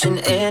 ain't watching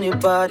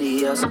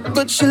anybody else.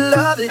 But your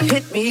love, it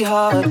hit me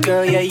hard,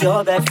 girl. Yeah,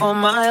 you're bad for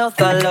my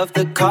health. I love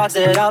the cards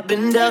that I've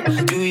been dealt.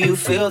 Do you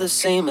feel the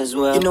same as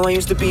well? You know I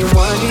used to be in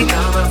one deep,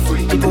 now I'm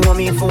free. People want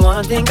me in for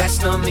one thing,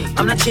 that's not me.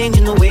 I'm not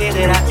changing the way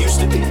that I used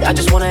to be. I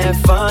just wanna have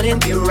fun and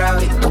be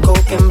rowdy. No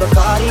coke and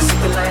Bacardi,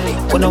 sipping lightly.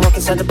 When I walk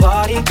inside the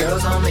party,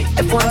 girls on me.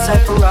 F1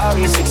 type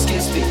Ferrari, 6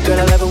 speed. Girl,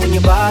 I love it when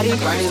your body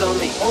grinds on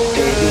me.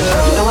 Baby,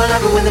 you know I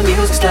love it when the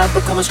music stops,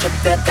 but come and strip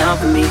that down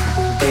for me,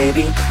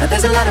 baby. Now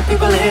there's a lot of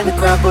people in the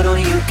crowd, but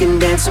only you can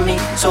dance to me.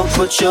 So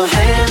put your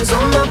hands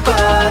on my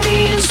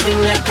body and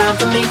swing that crown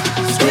for me,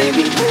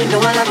 baby. You know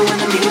I love it when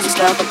the music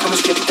stops, but come and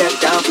strip that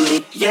down for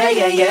me. Yeah,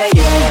 yeah, yeah,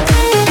 yeah.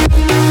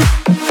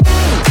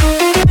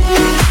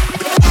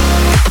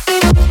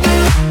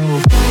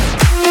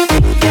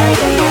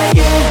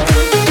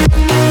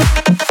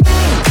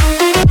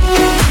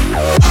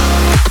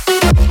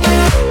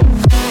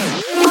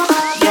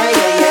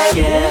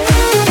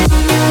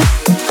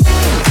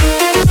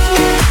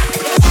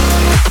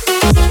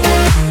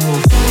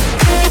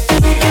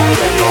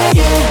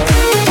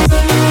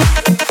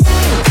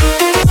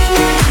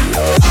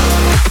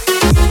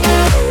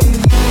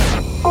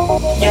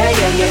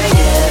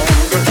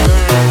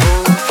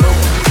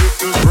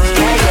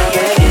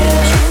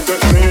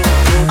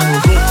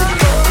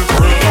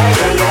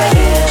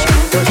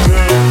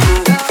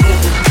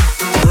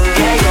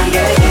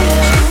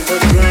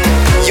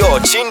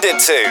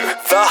 to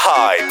The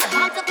Hype.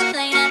 Hopped up the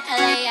plane at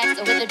LAX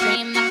with a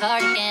dream, my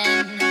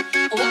cardigan.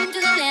 Welcome to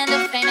the land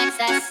of fame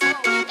excess.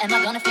 Am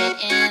I gonna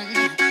fit in?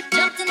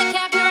 Jumped in the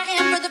cab, here I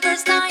am for the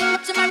first time.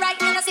 To my right,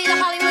 and I see the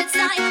Hollywood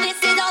sign. This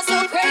is all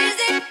so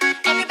crazy.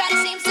 Everybody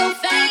seems so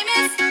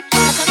famous. I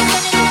tell me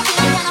turning and I'm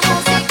feeling kinda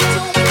homesick.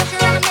 Too much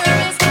pressure and I'm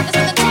nervous. That's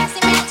when the taxi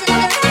man turned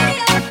on the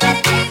radio. And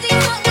the Jay-Z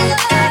song was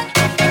on.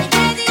 And the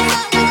Jay-Z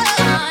song was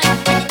on.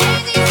 And the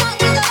Jay-Z song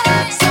was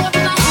on. So I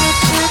put my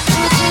hands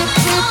on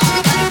the song,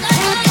 the butterfly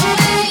flying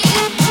away.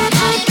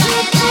 Nodding my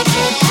head like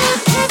yeah,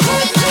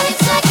 moving my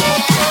hips like yeah.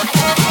 I got my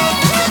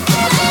hands up to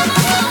play my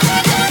song, it's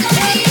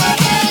gonna be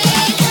okay.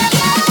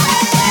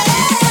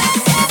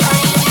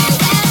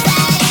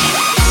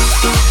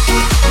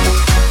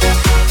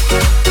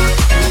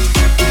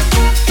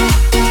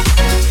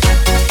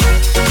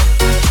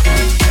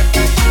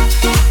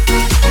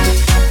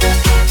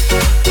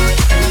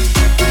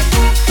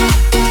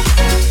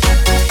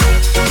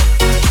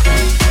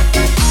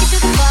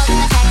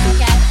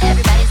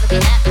 Everybody's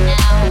looking at me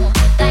now.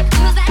 Like,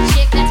 who's that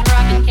chick that's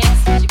rockin'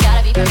 kicks? She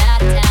gotta be from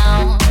out of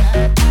town.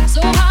 So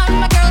hard when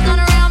my girls not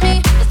around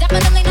me. It's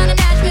definitely not a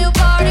Nashville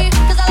party.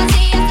 Cause all I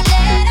see is the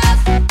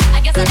letters. I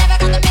guess I never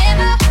got the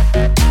memo.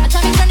 My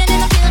tummy's turning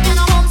and I'm feeling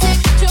kinda homesick.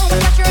 Too much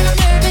pressure and I'm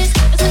nervous.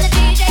 That's when the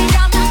DJ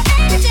dropped my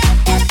energy.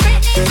 And the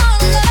Britney song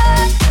was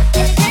on.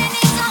 And the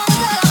Britney song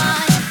was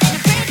on. And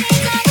the Britney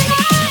song was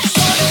on.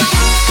 So I put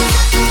my hands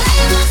up to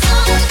play my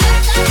song,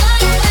 the butterfly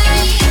flying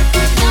away.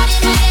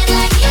 Nodding my head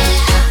like yeah,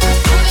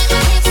 moving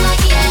my hips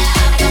like yeah.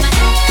 I got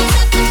my hands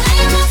up to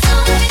play my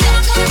song, it's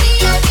all gonna be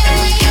okay.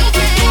 It's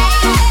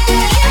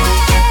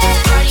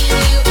a party in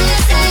the USA.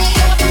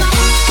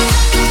 So I put my hands up to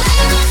play my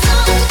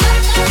song, the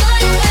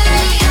butterfly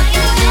flying away.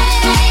 Nodding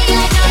my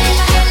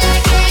head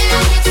like yeah,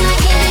 hips like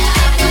yeah.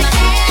 I got my hands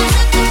up to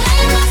play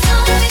my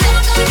song, it's all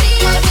gonna be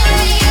okay.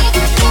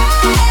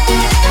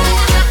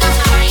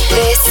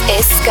 This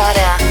is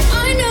Scudder.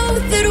 I know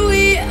that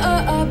we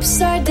are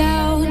upside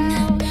down,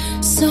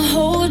 so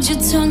hold your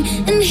tongue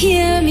and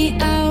hear me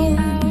out.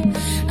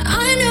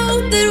 I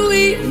know that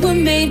we were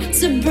made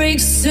to break,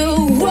 so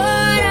what?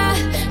 I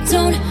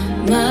don't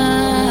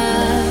mind.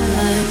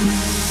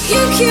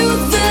 You cue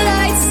the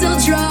lights, I'll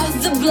draw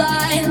the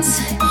blinds.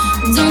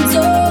 Don't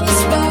dull the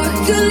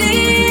sparkle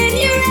in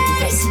your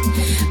eyes.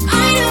 I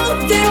know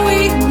that we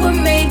were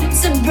made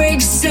to break,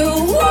 so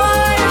what?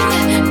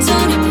 I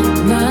don't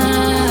mind.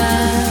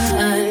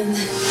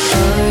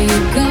 Are you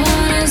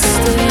gonna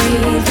stay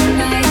the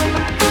night?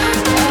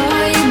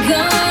 Are you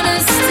gonna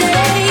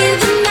stay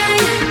the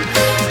night?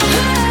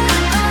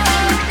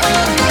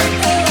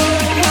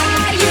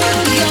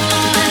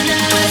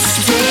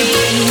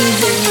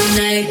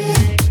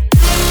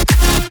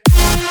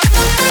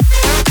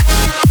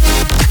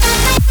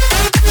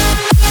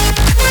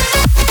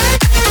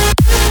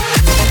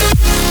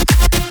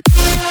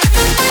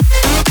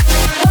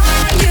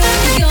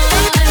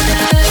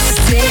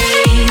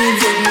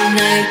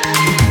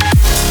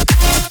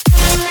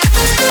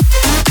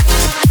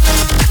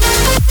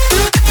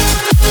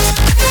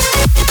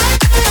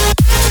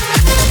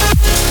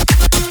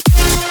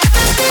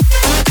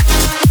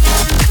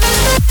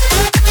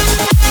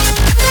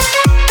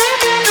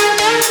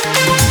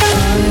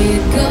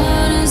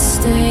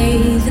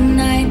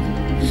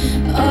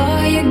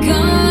 Are you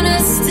gonna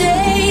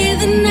stay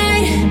the night?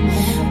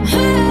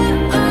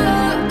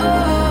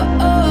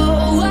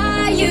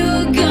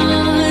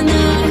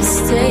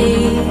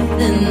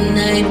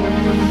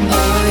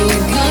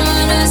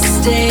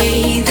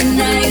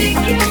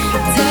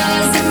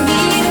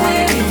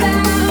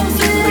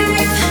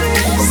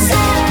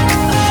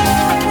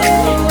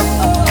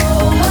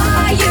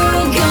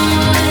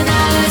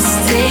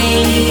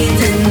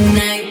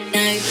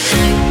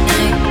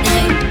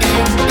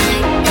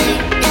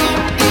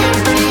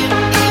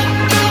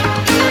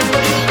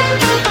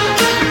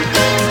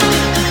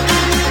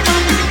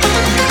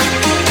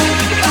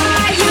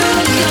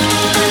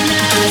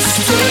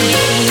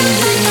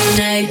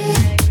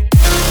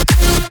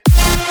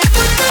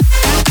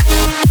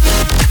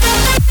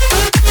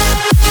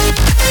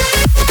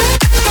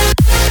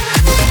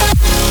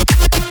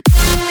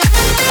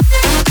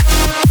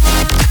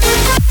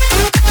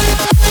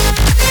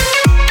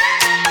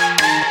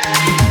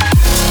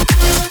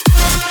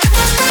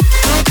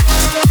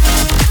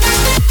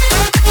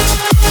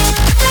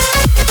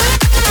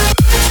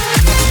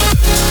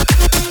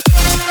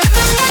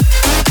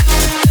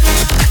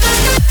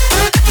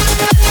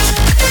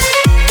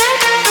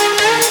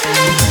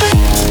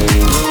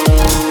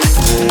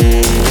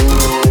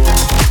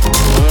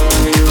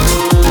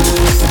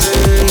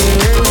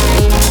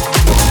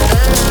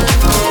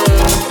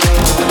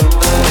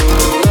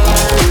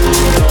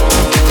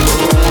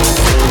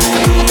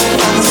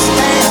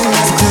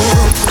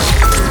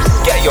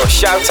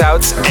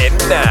 Shoutouts in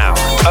now.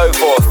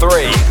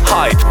 043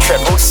 Hype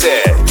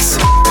 666.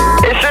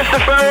 It's Sister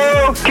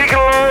Pharaoh, kicking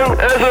along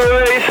as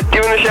always,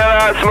 giving a shout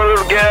out to my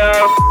little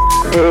girl.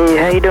 Hey,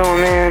 how you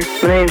doing, man?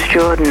 My name's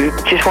Jordan.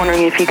 Just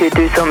wondering if you could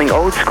do something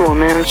old school,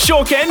 man.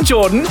 Sure can,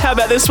 Jordan. How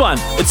about this one?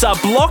 It's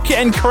Block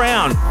and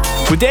Crown.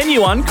 with their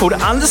new one called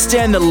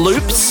Understand the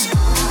Loops.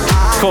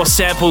 Of course,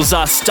 samples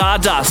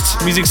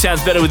Stardust. Music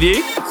sounds better with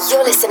you.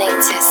 You're listening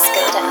to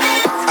Scudder.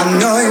 I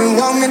know you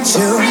want me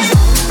to.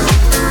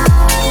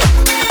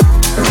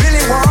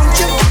 Really want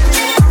you.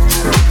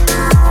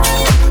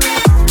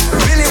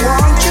 Really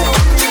want you.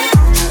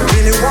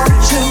 Really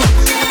want you.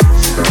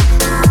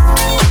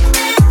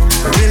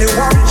 Really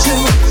want you.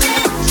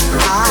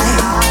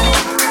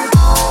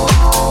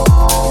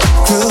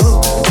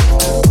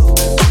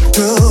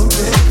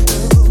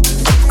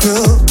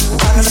 Groove.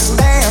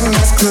 Understand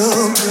this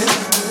groove.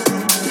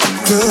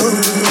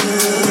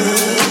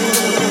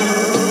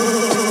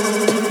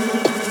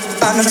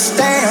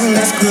 Understand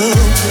this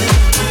groove.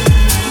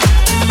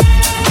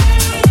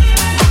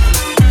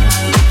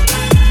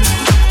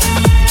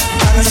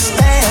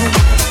 Understand.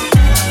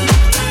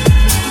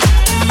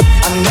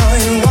 I know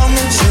you want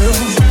me to.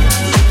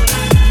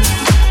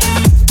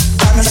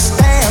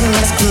 Understand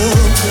this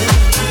groove.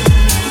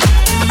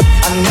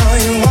 I know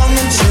you want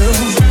me to.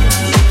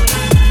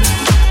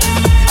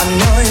 I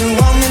know you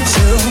want me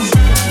to.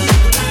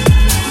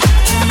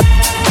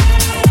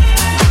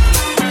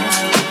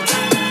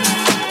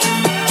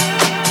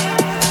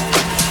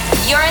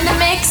 You're in the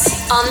mix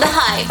on The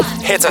Hype.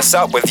 Hit us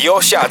up with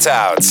your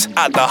shout-outs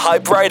at The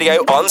Hype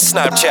Radio on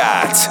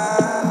Snapchat.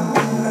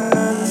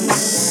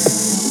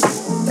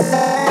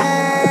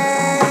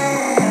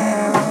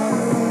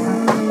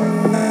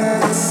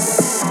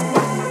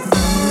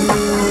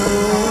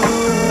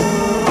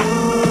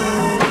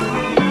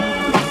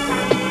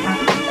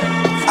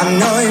 I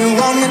know you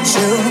want me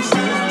to,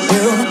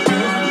 you.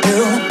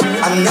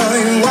 I know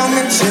you want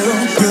me to,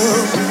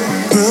 groove.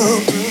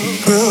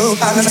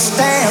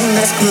 Understand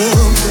this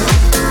groove.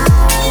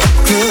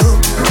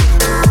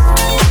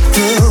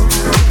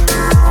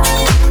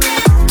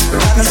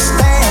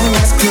 Understand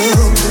this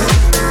groove.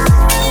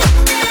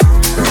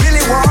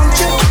 Really want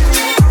you.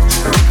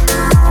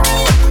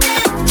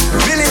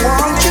 Really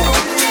want you.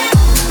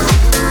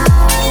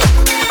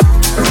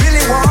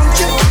 Really want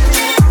you.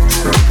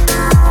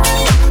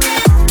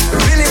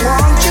 Really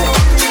want you.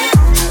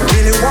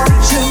 Really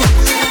want you.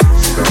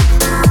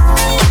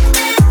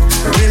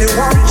 Really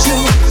want you.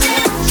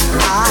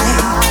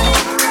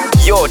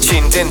 You're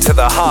tuned into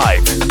The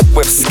Hype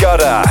with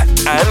Scudder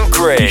and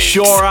Griggs.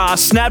 Sure are.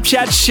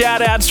 Snapchat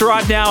shout-outs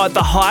right now at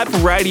The Hype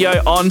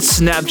Radio on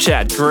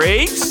Snapchat.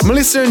 Griggs?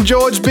 Melissa and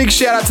George, big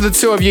shout out to the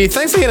two of you.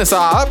 Thanks for hitting us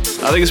up.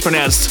 I think it's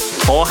pronounced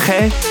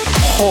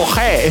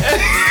Jorge.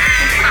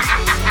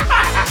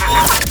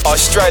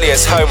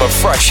 Australia's home of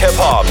fresh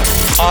hip-hop,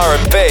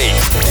 R&B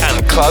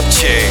and club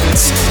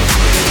tunes.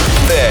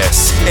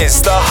 This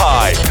is The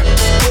Hype.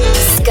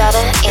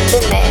 Scudder in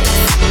the mix.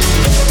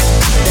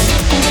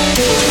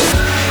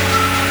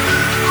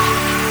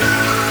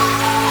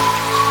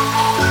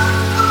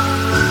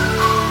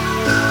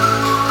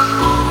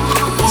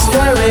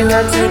 Staring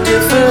at two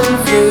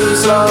different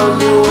views on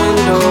the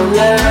window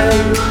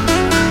ledge.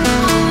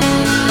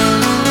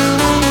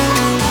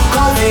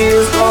 Coffee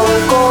is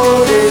going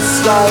cold,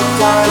 it's like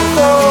time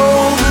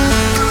cold.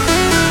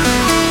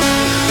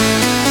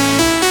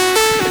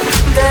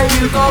 There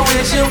you go,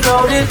 wish you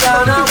wrote it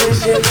down, I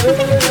wish you could.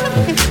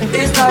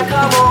 It's like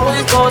I'm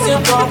always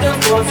causing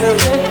problems for you.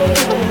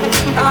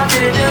 I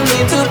didn't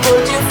mean to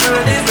put you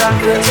through this, I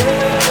could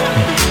tell.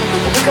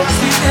 Because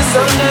this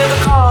under the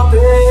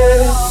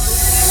carpet.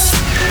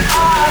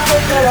 I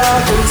think that I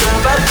can turn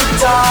back the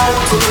time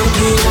to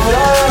keep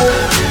it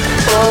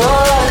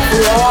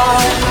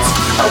alright.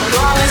 I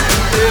promise to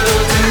build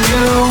a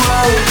new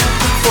way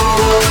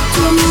forward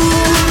to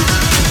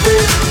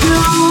with you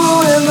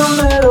in the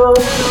middle.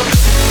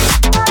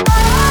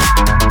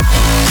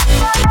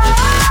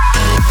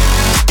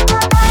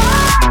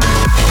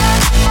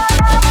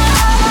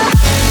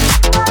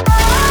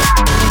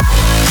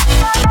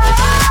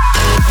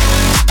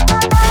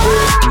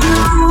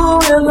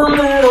 In the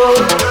middle.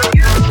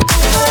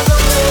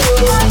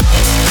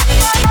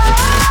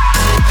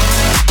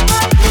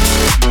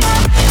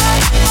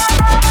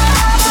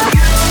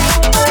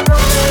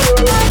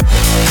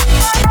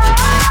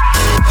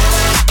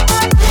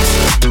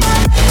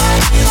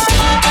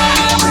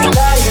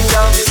 Lying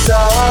down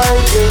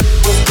beside you,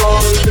 what's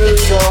going through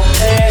your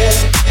head?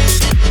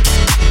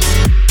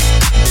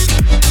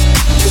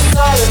 The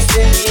silence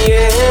in the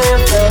air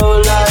felt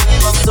like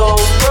my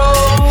soul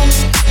broke.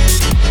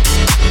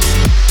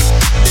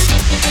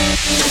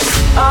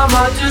 Am I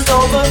just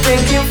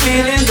overthinking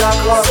feelings I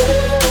cause?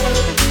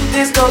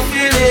 This no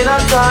feeling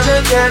I'm trying to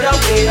get up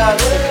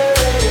behind.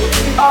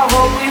 I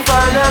hope we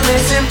find the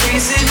missing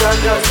pieces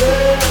under.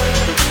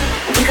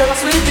 Because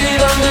we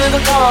did under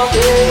the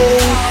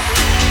carpet.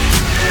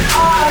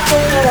 I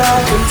think that I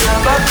can turn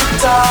back the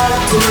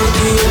time to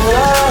be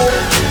alright.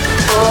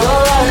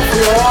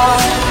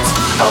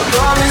 I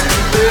promise to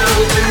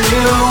build a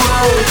new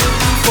way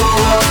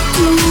forward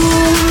to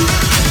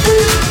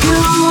with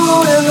you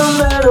in the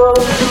middle.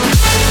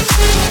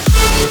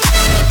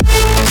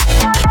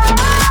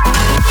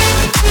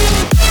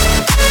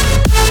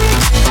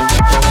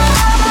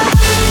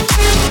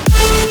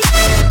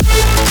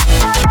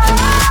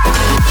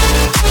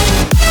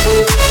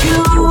 With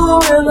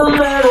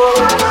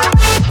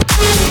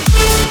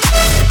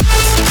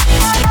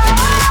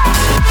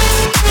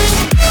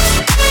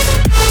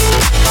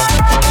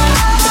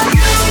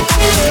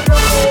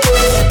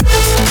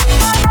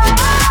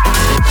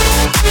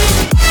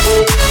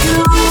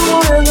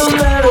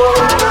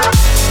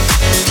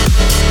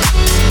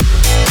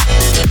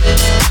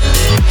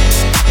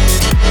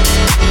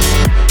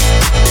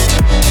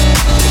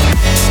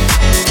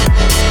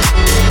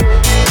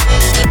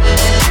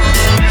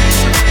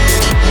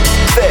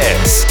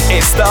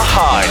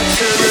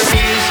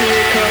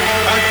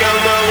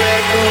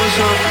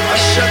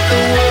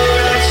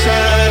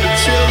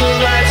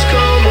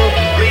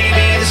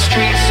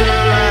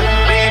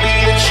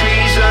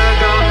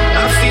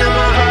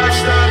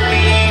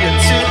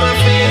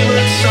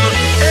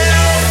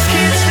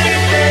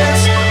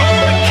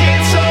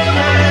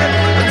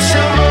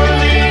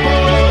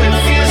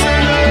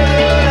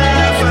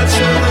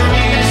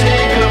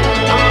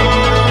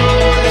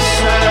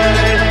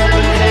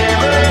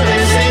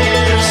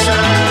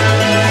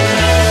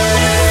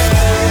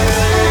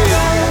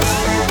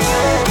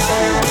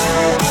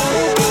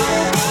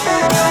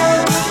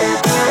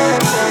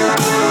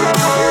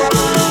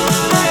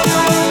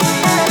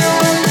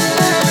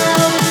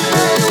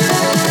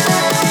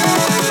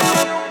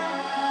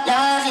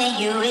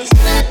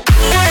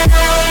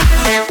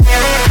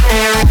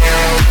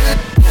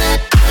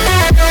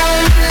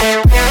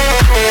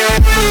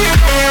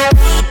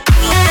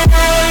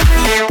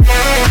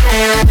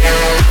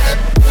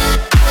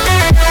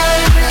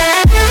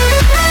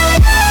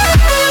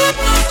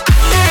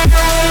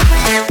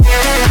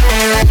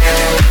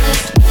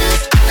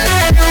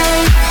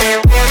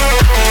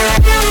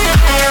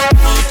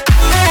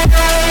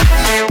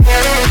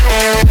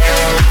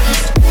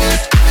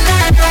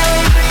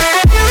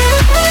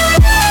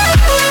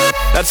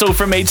that's all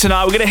from me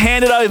tonight. We're going to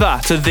hand it over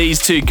to these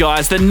two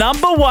guys. The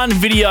 #1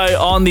 video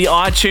on the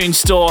iTunes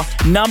store,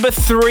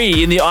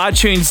 #3 in the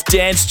iTunes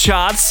dance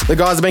charts. The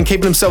guys have been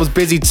keeping themselves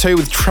busy too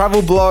with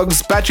travel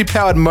blogs,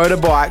 battery-powered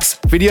motorbikes,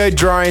 video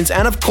drones,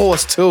 and of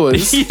course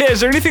tours. Yeah, is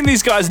there anything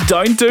these guys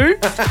don't do?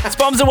 It's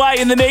Bombs Away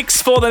in the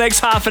mix for the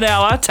next half an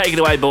hour. Take it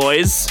away,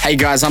 boys. Hey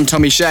guys, I'm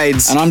Tommy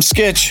Shades. And I'm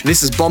Sketch.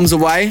 This is Bombs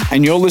Away,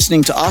 And you're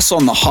listening to us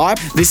on The Hype.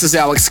 this is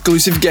our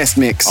exclusive guest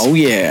mix. Oh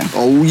yeah.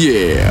 Oh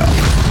yeah.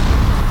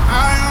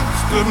 I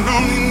understood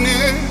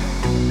loneliness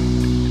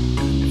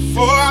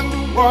before I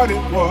knew what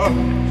it was.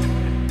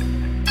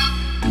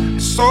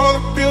 Saw the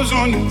pills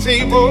on the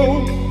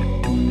table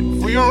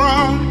for your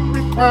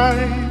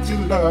unrequited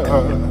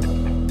love.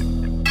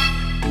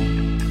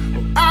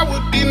 I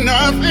would be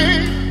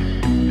nothing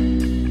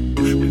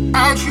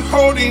without you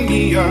holding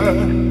me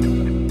up.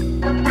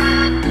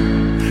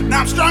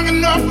 Now I'm strong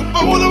enough for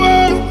both of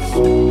us,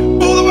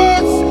 both of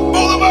us,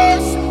 both of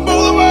us,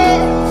 both of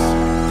us.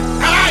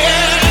 I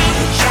am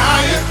a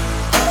giant.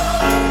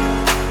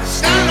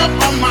 Stand up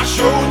on my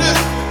shoulders.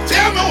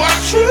 Tell me what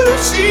you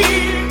see.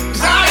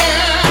 'Cause I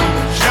am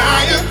a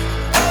giant.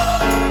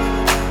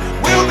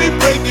 We'll be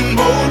breaking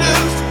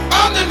boulders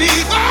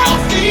underneath our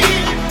feet.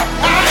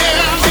 I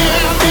am.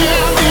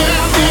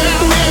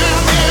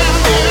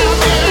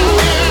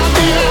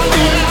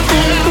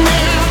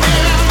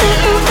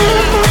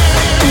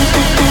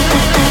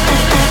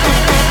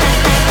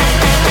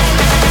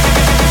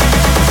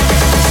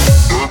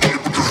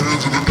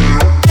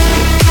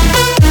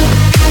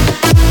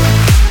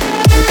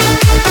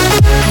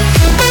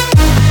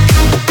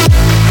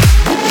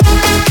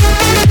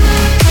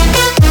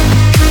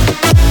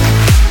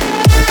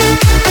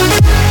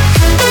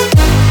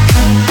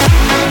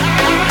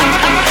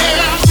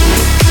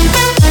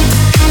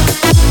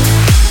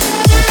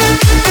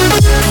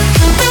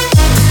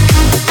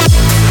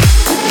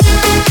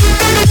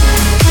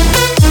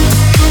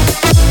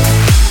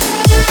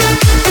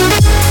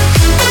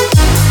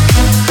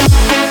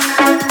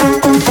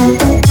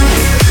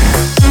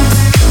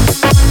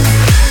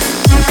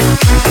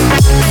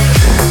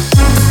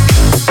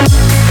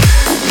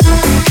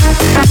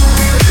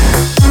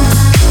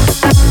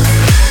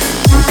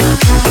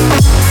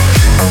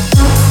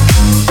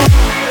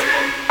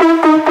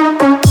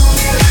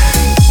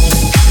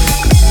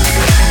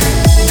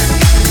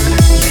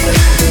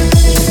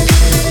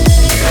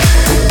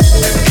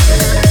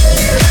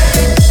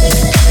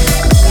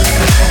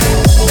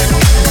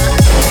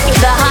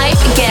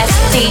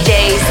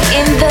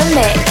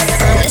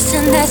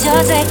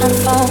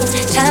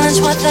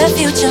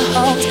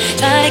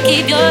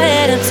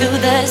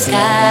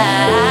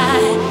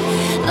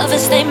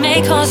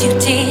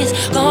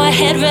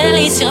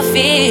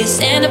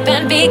 Stand up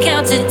and be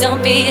counted,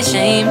 don't be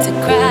ashamed to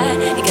cry.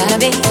 You gotta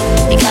be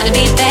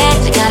bad,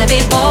 you gotta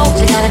be bold,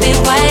 you gotta be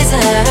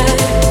wiser.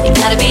 You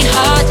gotta be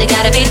hard, you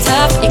gotta be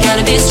tough, you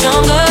gotta be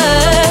stronger.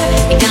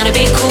 You gotta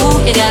be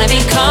cool, you gotta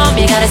be calm,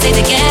 you gotta stay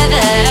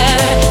together.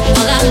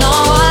 All I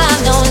know,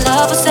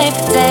 love will save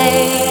the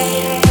day.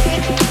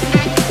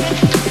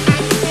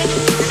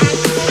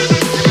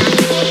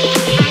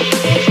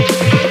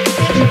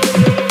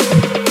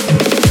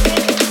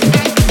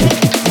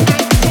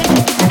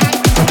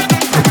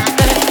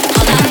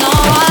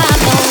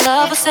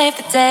 Save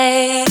the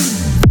day.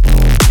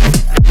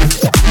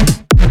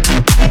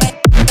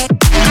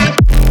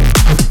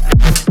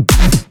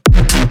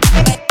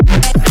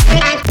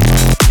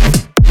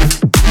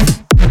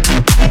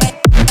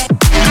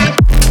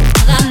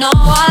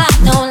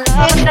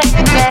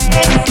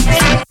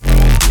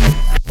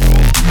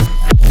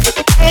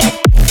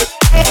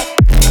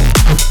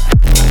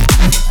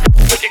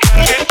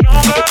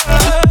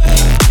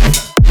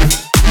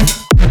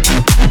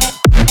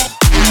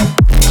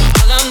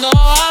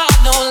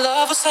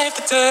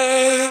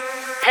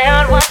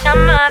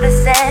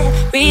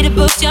 Read the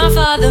books your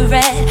father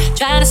read.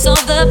 Try to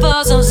solve the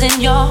puzzles in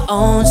your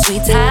own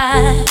sweet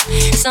time.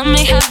 Some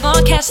may have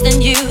more cash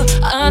than you,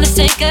 others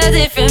take a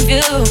different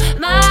view.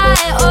 My,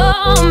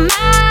 oh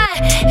my,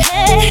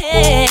 hey,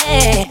 hey,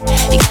 hey.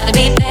 You gotta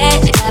be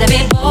bad, you gotta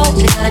be bold,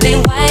 you gotta be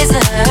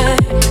wiser.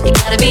 You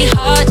gotta be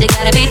hard, you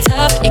gotta be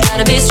tough, you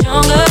gotta be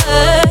stronger.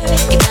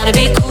 You gotta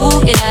be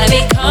cool, you gotta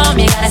be calm,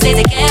 you gotta stay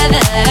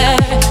together.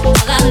 All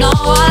I know,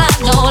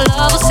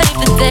 love will save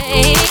the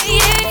day.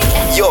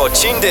 You're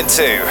tuned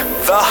into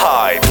The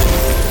Hype.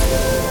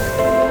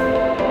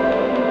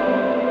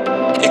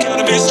 You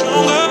gotta be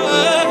stronger.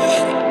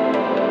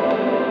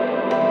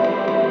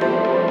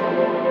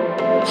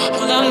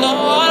 All I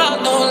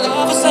know,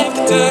 love will save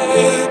the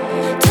day.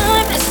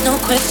 Time has no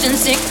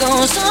questions, it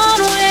goes on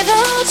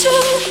without you.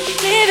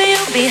 Leaving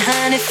you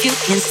behind if you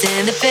can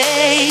stand the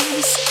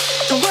pace.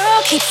 The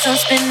world keeps on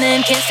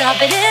spinning, can't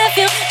stop it if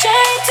you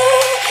try to.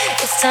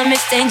 This time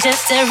it's danger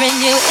staring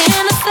you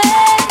in the face.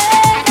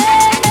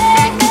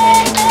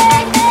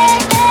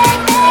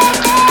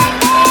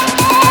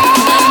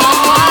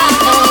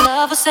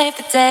 Love will save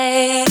the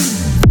day.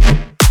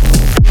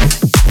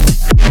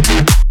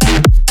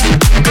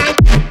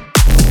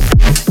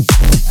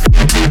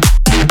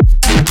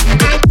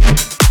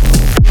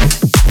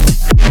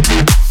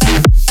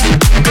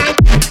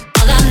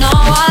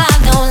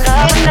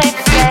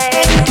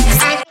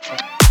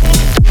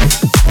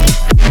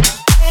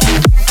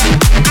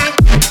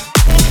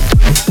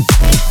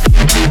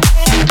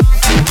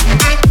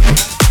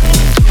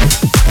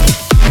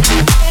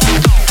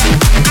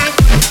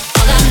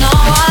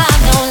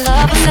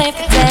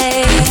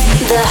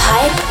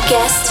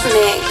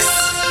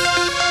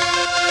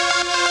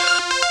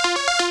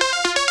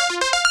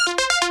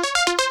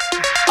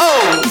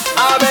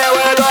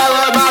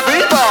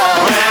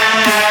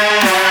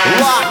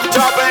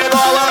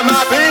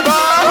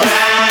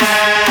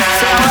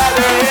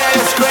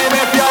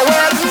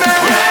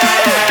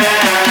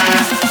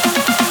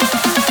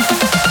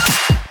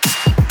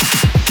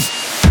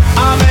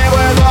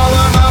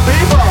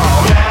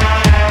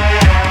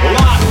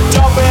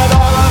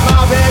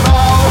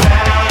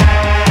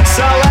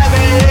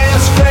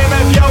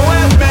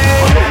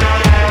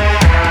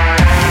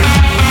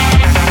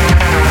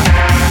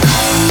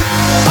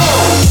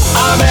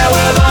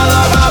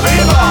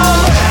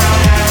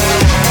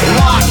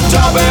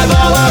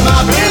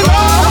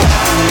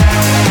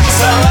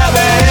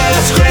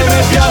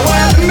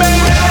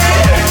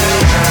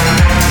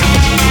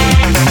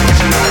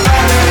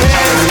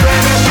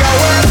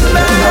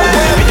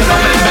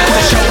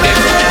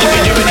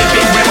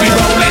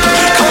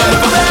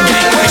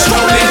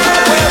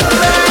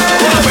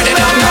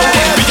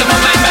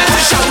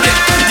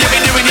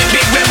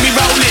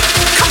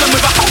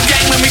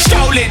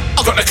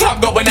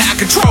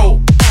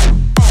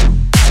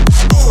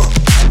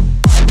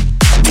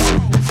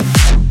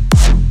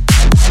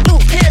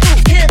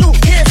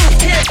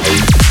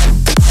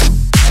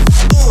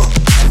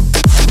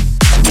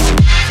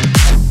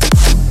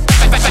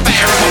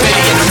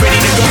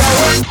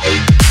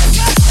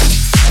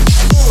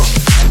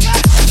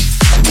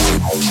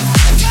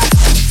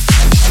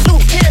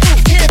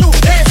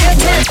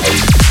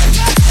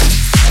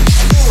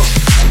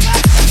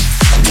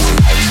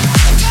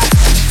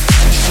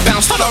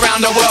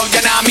 around the world,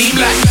 you know what I mean?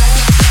 Black.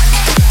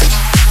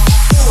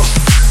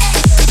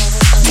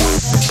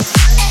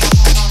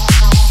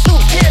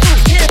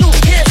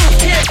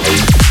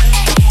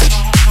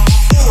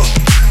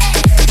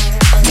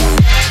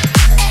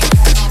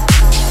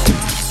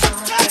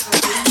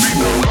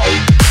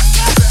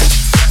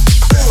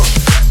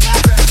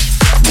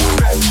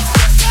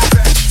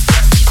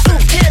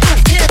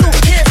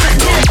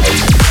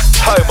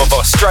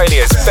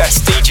 Australia's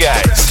best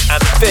DJs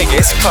and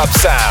biggest club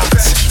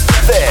sounds.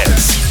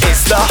 This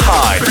is The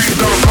Hype.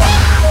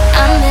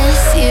 I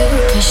miss you,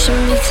 pushing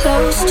me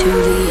close to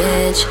the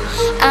edge.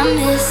 I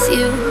miss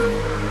you.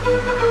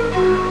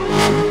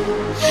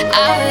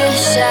 I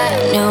wish I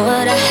knew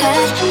what I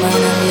had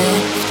when I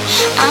left.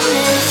 I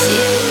miss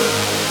you.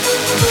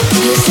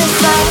 You set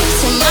fire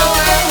to my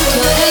world,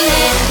 couldn't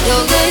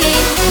handle the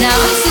heat. Now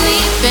I'm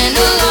sleeping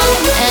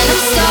alone and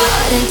I'm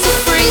starting to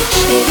freeze.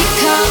 Baby,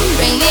 come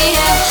bring me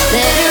out,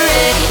 let it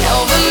rain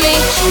over me.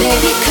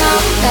 Baby,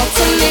 come back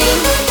to me.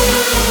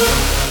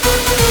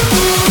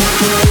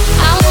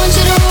 I want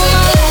you to rule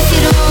my life,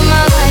 you to rule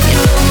my life, you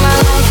to rule my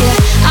life, yeah.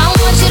 I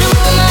want you to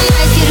rule my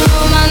nights, you to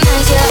rule my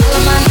nights, yeah, all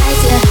of my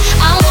nights, yeah.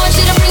 I want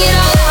you to bring it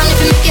all on, if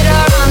you make it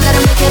all wrong,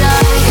 gotta make it all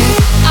right,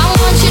 yeah. I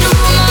want you to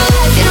rule my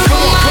life, you to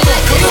rule my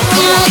life, you to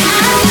rule my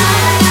life.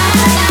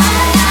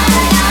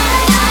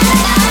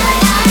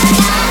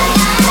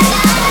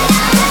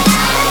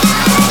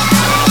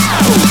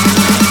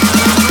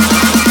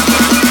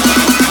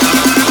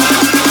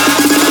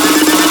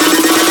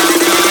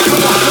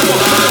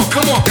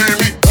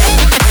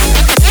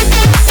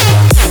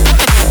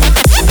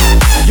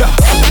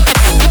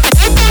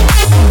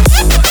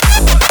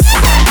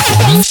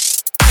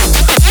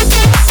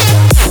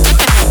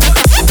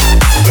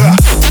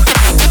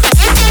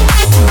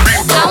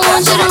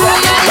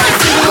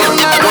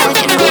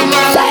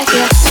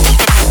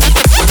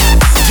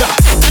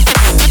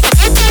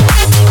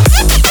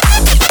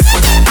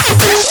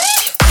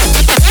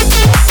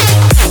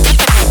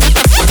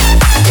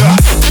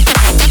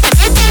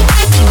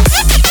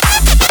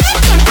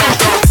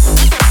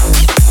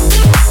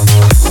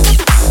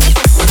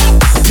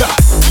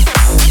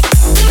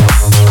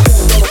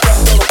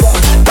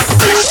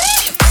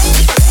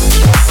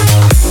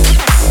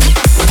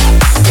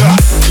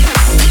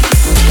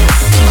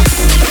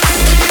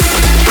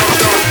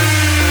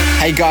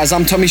 Hey guys,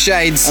 I'm Tommy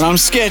Shades. And I'm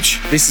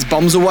Sketch. This is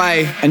Bombs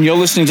Away. And you're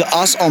listening to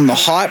us on The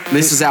Hype.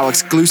 This is our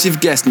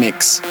exclusive guest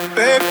mix.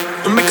 Babe,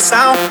 don't make a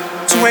sound.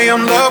 2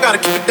 a.m. low, gotta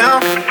keep it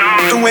down.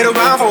 Don't wait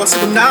around for a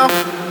signal now.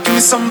 Give me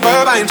some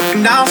verb, I ain't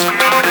talking now.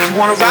 You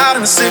wanna ride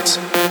in the 6,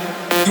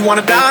 you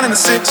wanna dine in the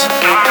 6.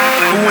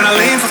 But when I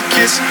lean for the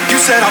kiss, you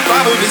said I'll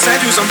probably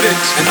send you some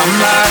pics. And I'm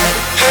like,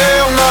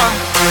 hell no,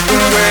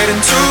 been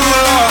waiting too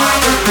long.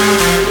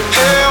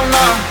 Hell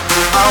no,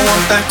 I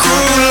want that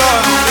cruel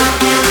love.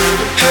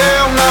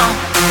 Hell no,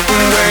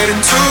 been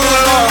waiting too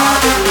long.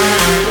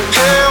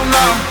 Hell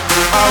no,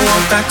 I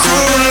want that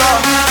cruel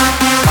love.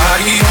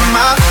 Body on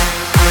my,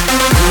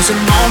 losing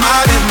all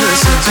my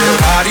innocence.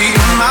 Body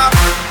on my,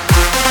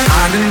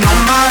 finding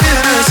all my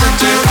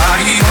innocence.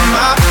 Body on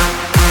my,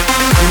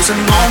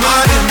 losing all my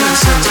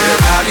innocence.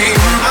 Body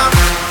on my,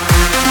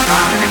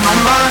 finding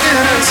all my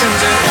innocence.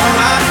 Don't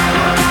lie,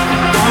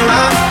 don't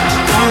lie,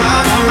 don't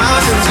lie, don't lie,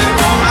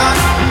 don't lie,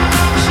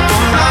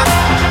 don't lie,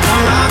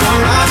 don't lie, don't lie,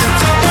 don't lie.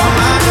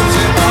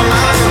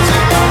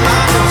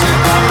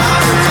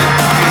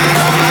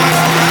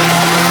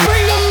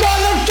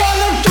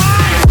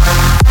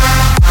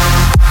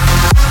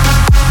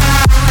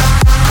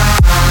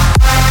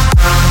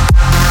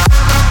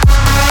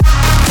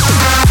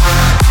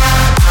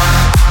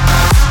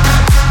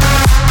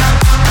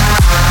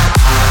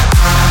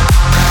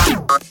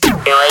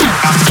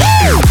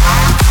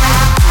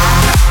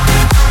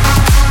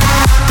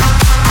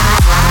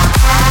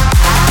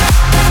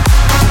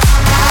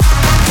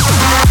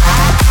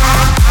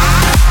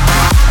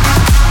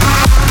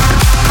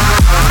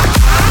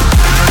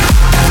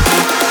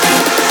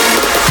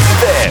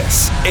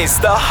 Is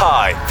The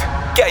Hype.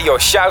 Get your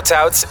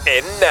shout-outs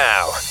in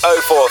now. 043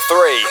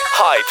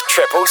 Hype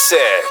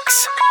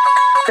 666.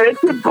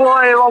 It's your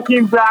boy,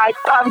 Locking Back.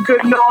 Have a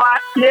good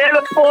night. Yeah,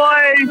 the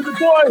boy,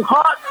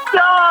 Hot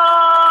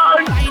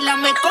Dog.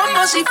 Báilame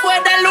como si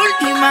fuera la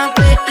última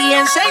vez y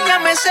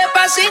enséñame ese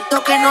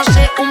pasito que no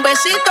sé, un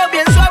besito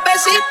bien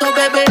suavecito,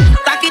 bebé.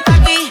 Taqui,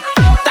 taqui,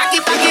 taqui,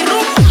 taqui,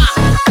 rumba.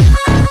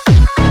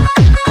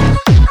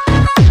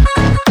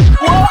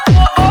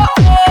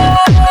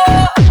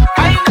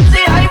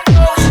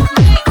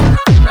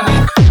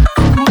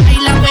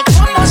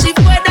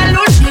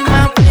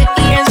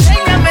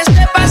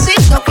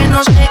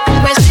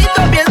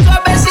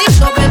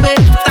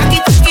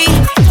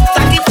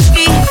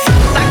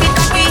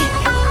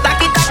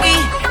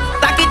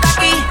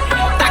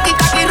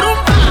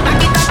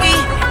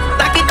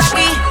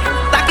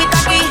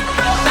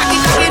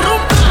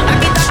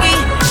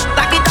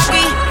 Taqui,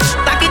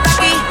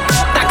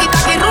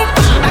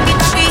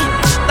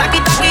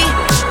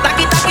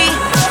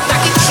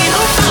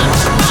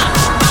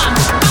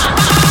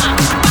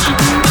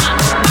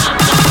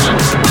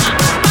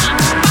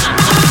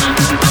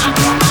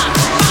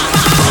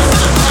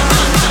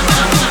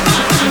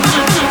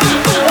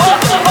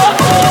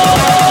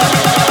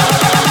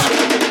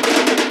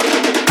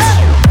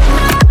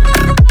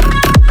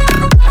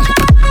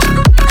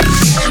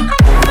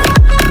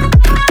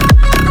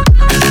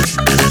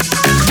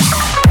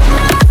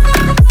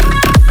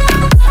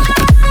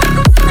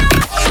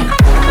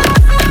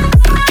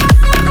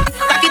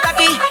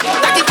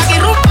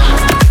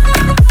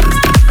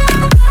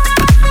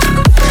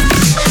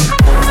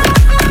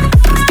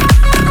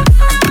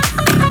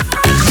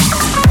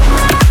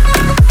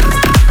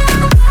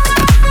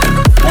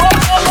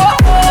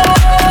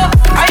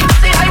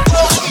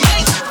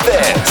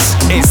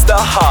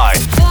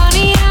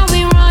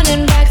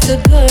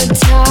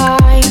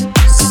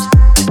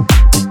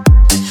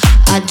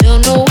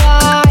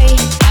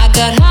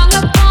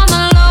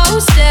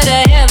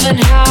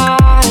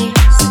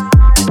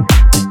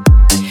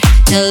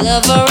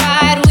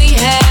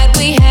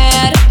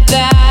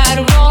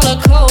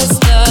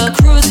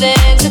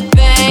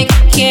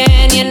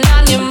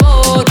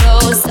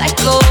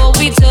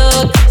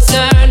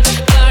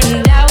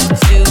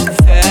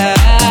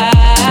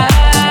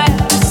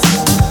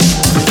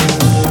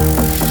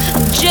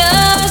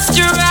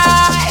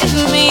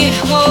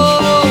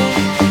 home,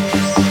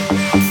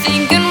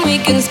 thinking we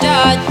can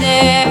start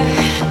there,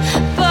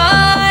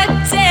 but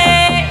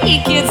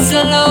take it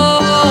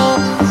slow,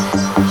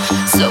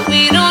 so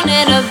we don't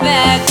end up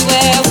back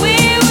where we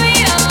were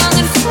young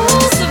and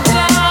fools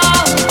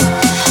about,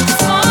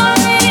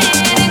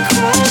 falling and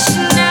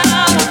crashing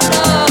out of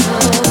love.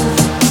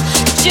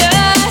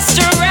 Just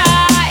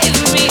drive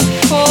me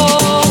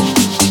home,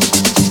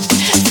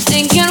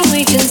 thinking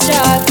we can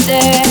start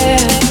there.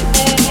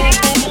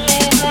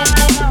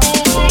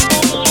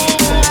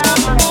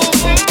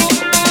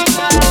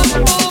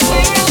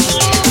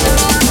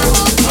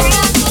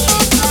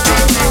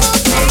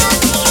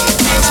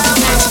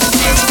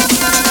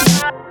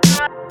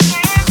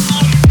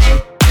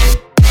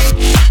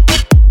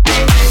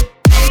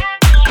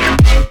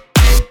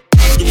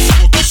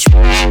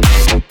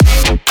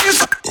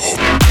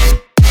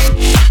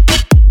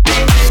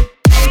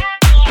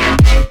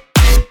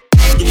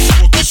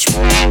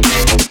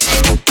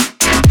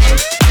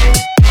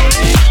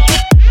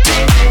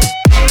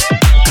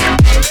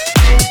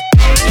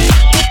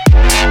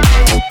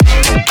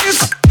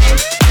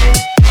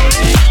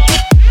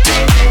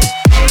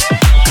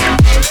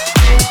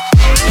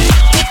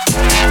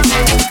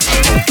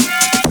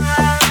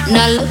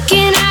 Now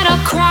looking at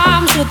our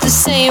crimes with the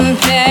same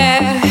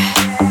pair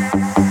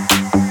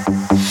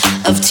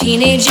of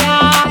teenage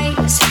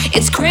eyes,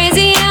 it's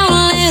crazy how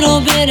a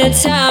little bit of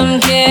time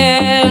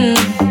can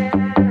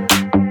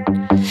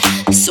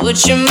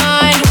switch your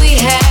mind. We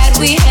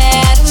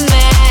had a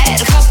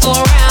mad couple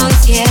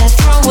rounds, yeah,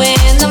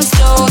 throwing them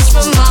stones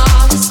from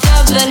our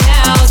stubborn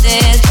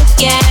houses.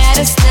 Look at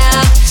us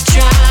now,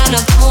 trying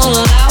to pull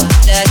out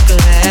that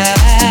glass.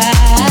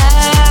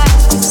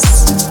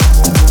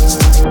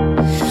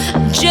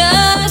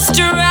 Just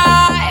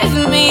drive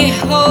me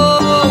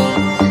home,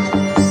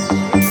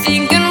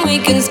 thinking we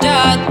can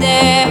start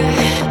there,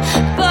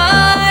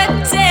 but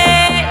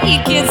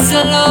take it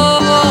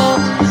slow,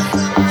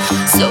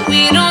 so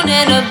we don't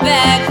end up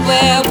back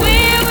where we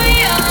were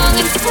young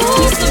and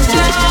fools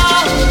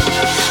about,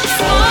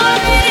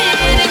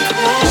 falling and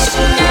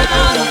crashing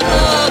out of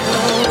love.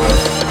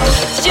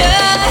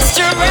 Just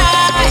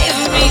drive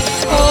me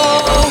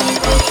home,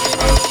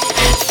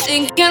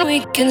 thinking we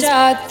can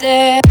start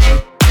there.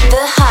 The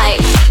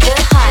hype, the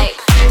hype,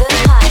 the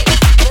hype,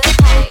 the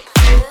hype,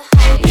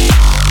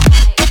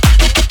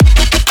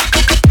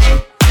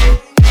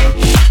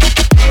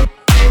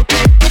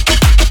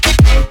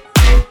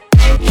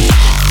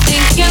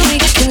 thinking we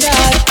can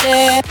start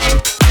there.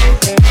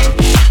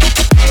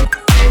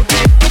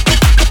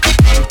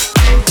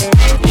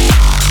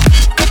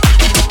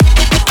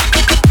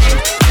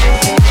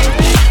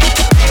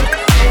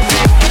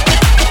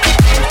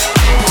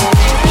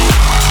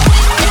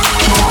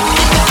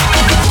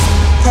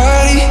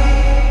 Party.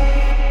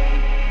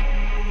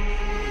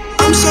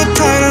 I'm so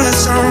tired of the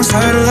songs,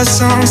 tired of the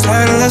songs,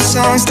 tired of the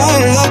songs,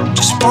 tired of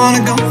just wanna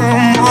go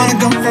home, wanna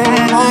go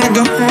home, wanna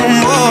go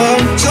home. Oh,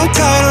 so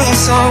tired of the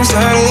songs,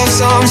 tired of the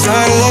songs,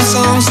 tired of the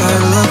songs,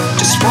 tired of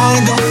just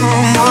wanna go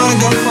home, wanna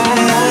go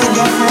home, wanna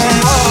go home.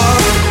 Oh,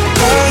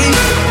 party.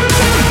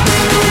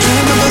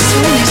 Dream about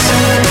swimming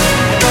soon.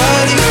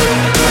 Party.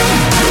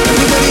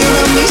 Everybody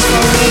around me's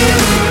falling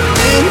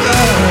in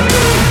love.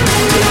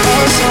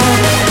 Our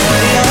song,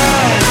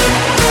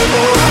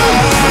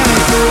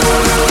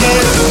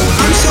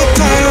 I'm so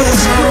tired of the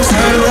songs,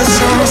 tired of the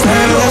songs,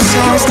 tired of the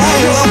songs,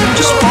 tired of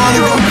just wanna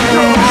go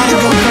home, wanna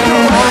go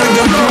home, wanna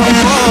go home.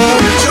 Oh,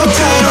 so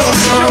tired of the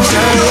songs,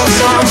 tired of the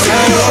songs,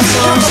 tired of the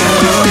songs,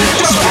 tired of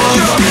just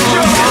wanna go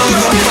home, wanna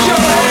go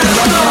home, wanna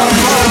go home.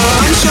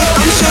 Oh, I'm so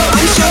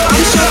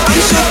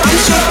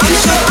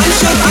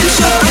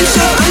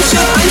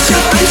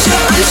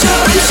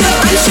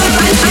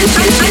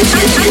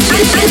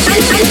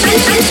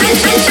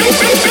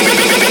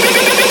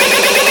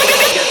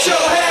Get your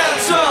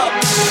hands up.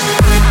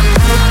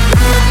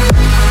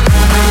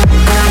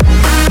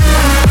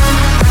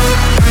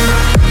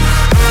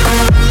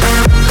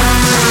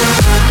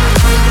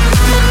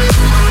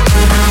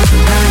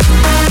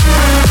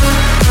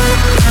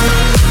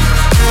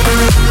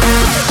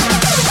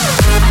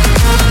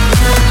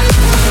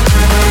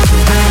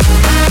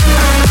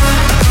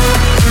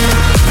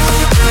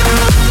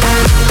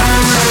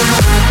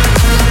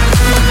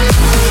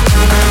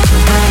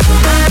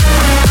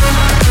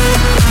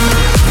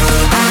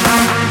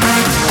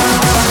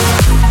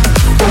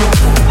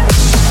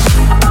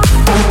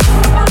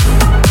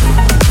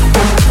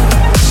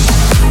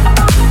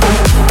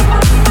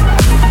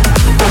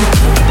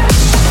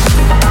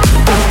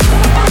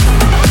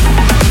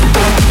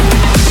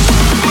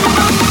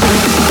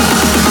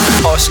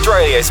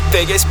 Australia's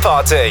biggest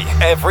party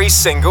every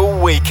single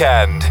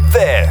weekend.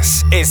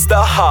 This is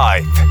The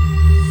Hype.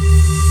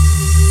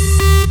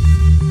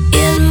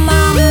 In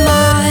my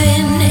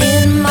mind,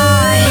 in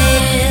my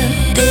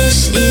head,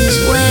 this is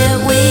where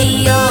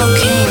we all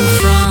came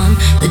from.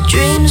 The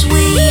dreams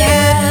we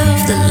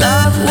have, the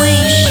love we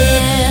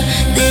share,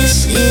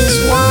 this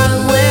is what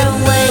we're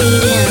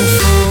waiting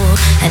for.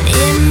 And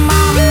in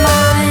my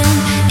mind,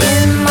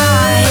 in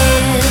my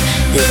head,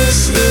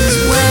 this is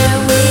where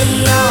we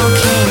all came from.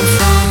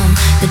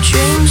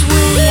 dreams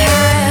we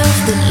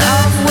have, the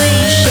love we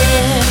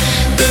share.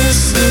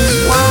 This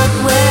is what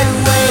we're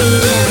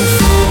waiting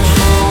for.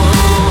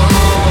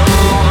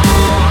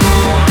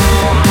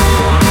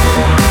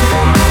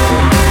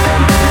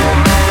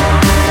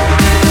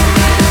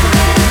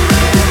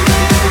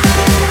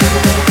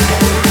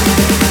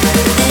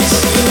 This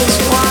is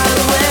what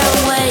we're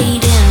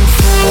waiting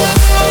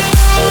for.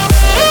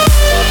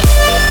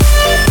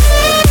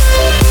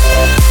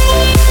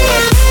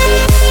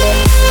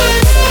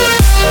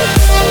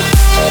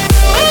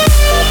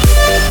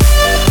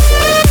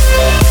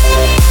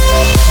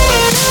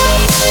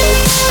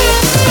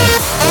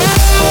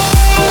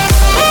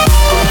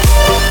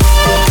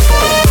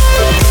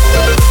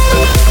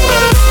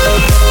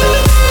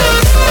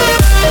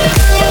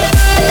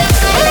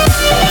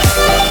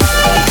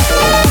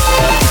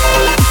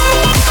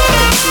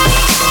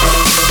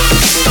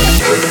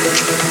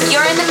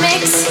 You're in the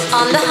mix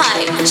on the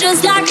hype.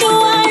 Just like the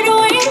wide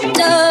awake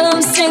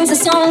dove sings a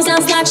song,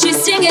 sounds like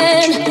she's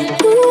singing.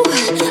 Ooh,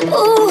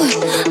 ooh,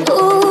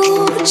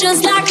 ooh.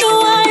 Just like the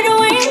wide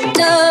awake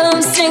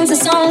dove sings a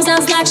song,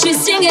 sounds like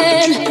she's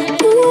singing.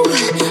 Ooh,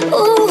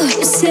 ooh,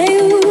 you say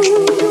ooh.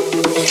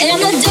 And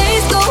the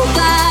days go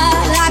by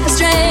like a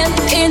strand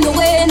in the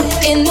web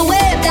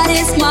that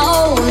is my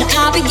own.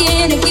 I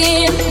begin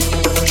again.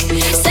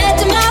 Said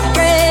to my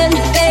friend,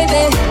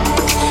 baby,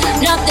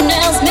 nothing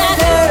else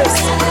matters.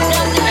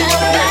 Nothing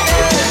else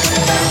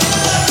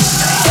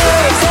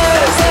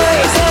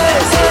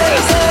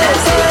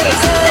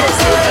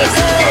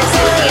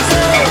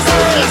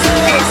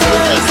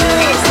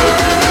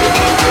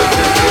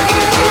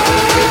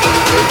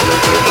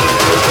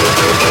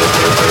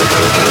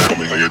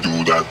How you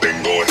do that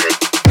thing, go ahead.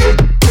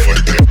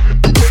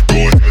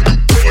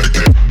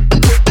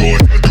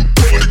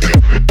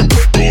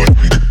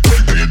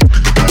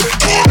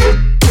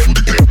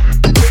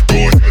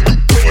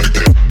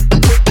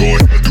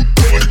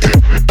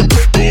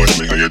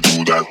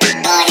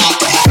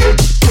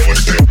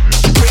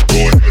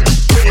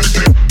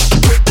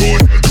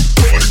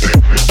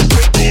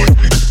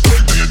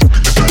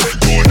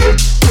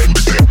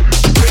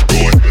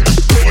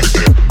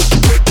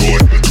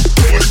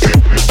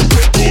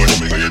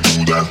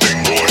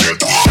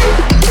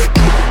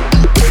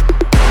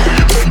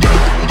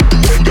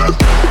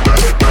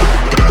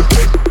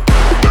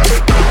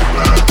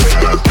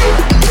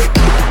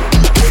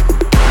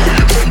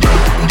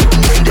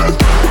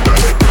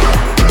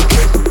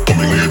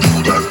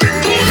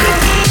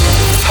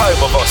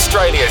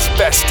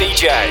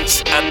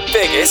 DJs and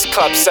biggest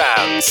club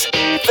sounds.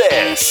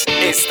 This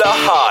is The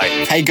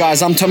Hype. Hey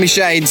guys, I'm Tommy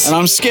Shades. And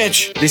I'm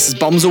Sketch. This is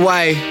Bombs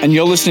Away. And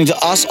you're listening to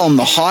us on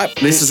The Hype.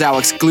 This is our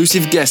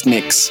exclusive guest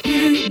mix.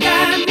 You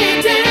got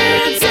me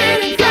dancing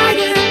and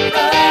crying,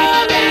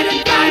 rolling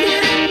and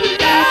crying.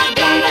 Love,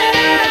 don't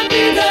let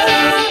me go.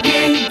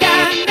 You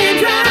got me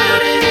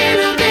drowning in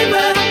a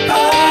river,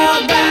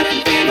 cold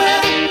burning fever.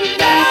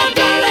 Love,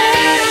 don't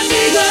let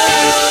me go.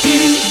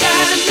 You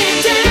got me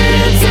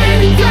dancing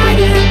and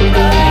crying,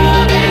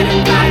 rolling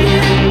and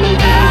crying.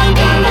 Love,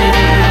 don't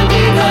let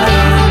me go.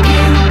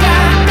 You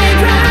got me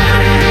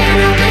drowning in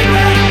a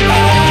river,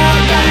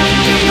 cold burning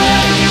fever.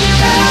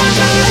 Love,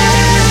 don't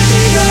let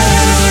me go.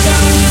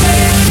 Don't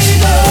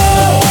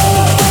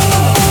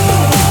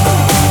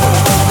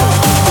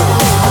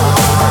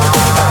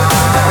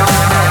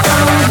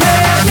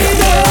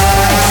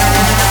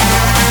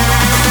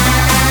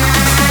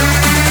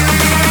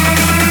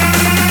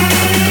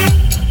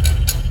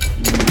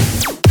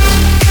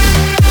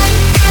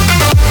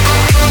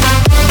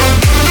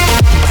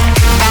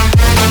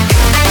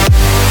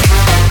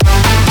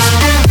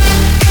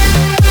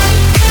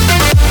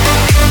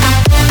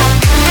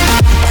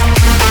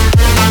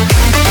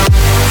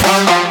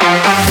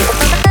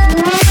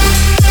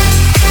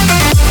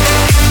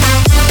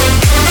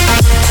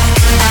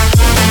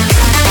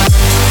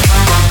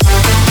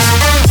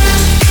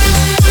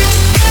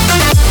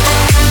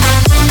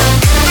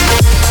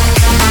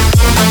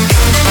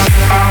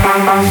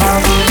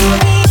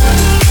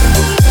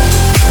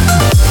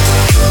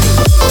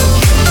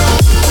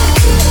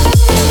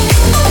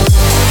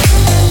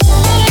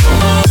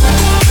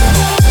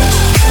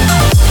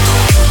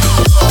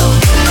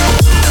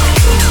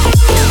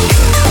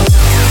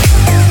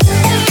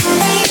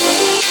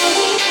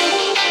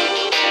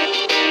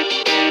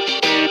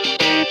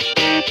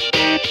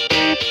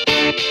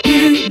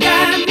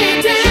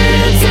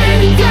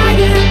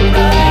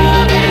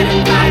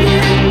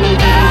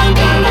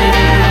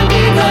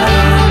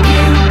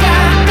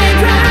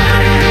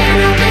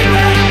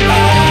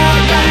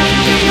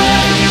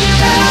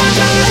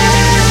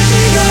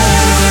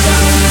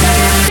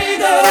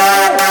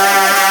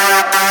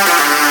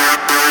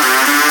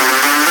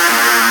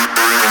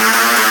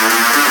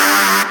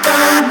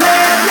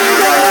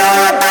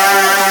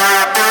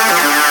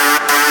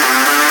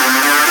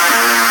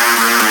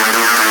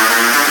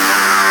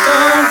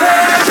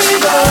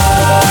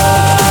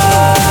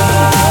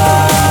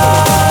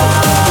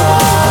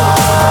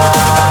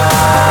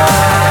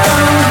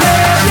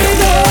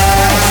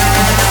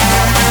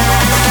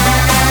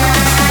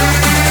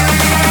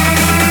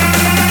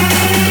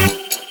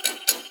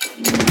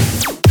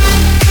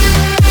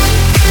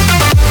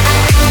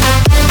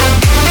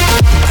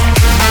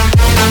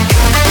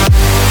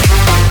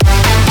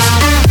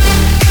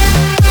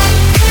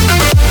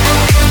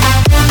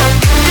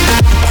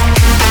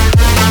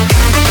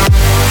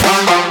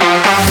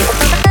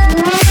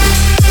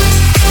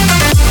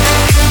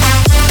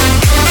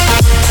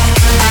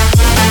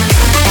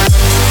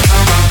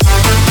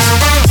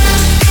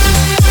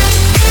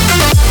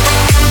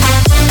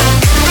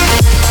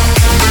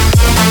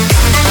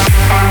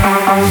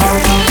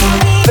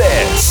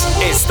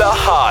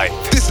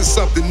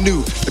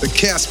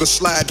Casper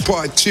Slide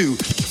Part 2,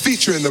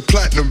 featuring the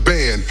Platinum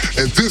Band.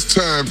 And this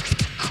time,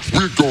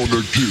 we're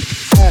gonna get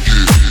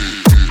funky.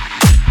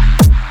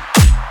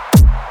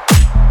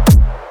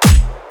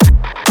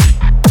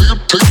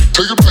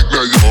 Take it back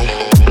now, y'all.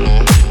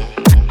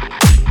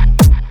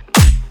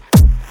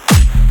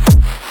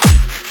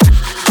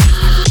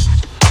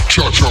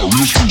 Cha-cha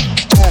real smooth.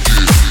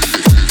 Funky.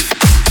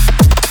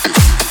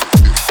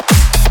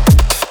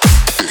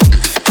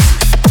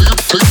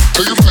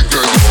 Take it back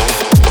now, y'all.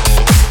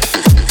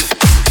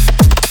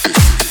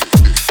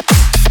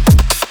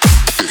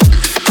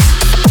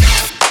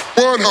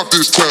 One hop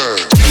this time.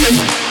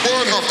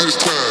 One hop this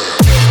time.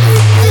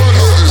 One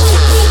hop this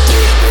time.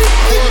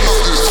 One hop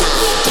this time.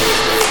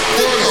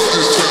 One hop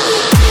this time.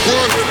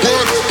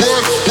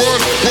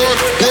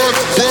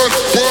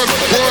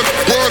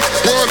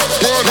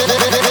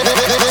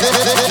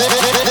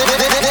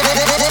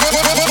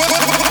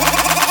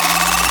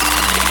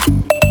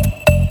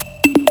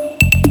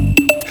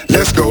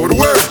 Let's go to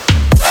work.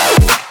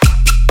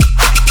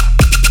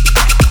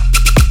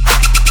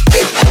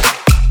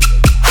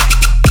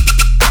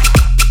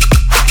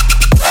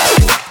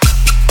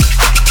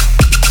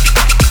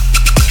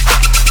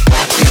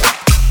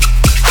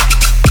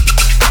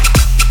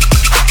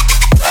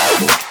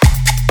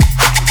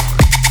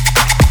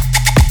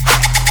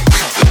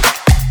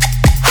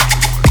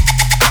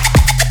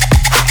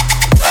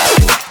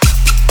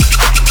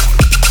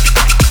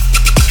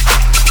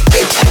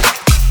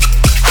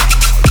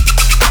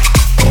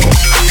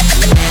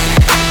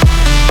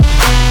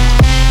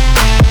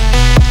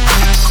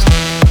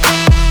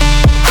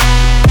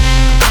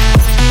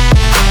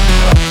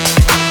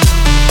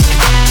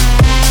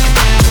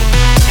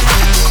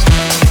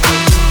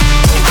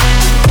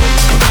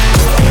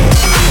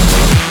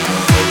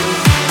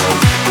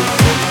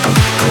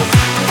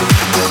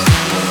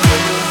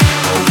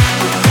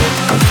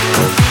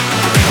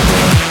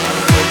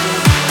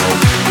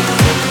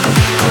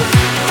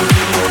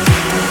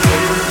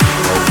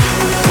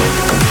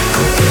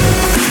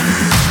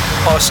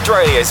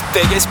 Australia's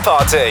biggest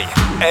party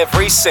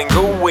every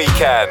single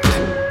weekend.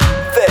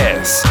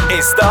 This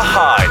is The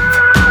Hype.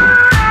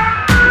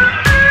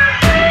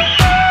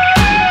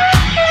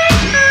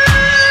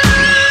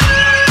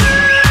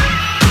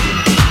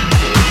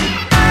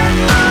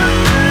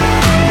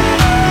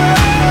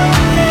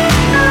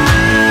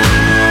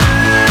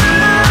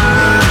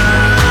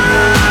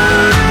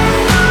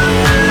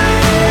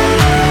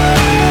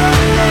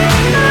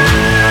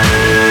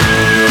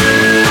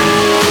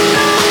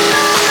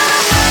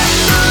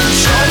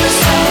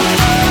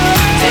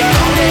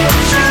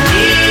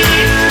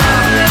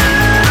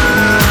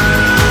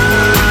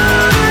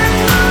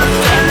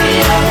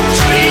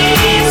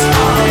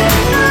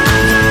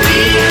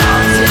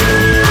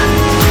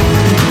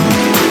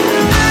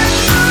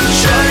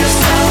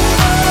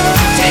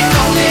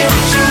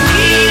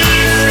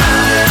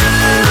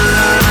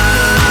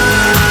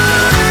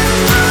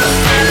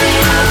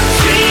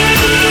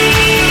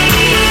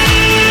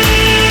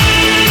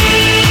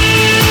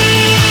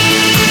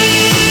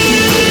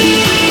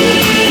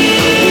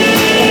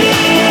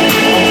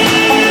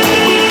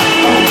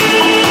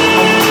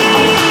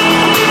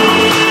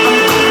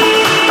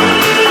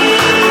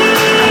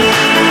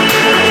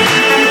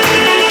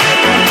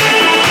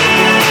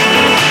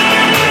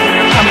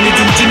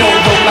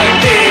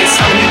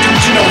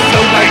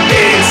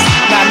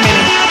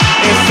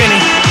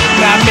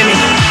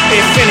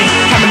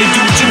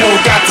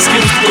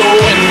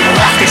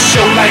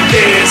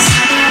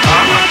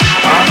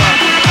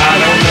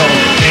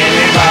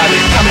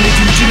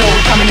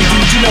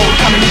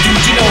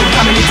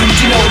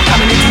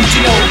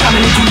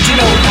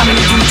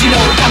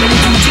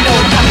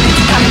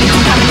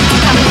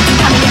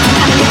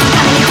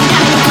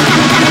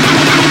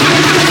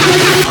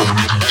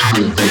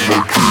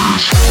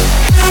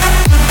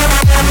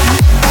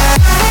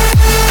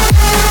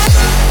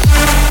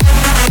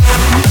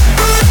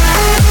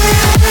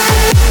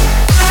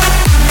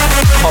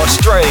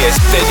 Australia's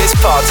biggest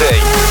party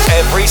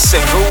every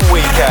single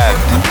weekend.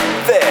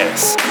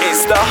 This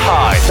is The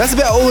Hype. That's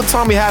about all the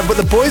time we have, but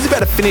the boys are about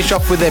to finish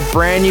off with their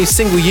brand new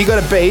single, You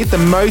Gotta Be, the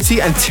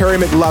Moti and Terry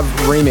McLove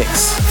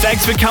remix.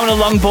 Thanks for coming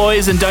along,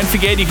 boys, and don't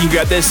forget you can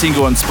grab their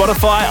single on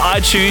Spotify,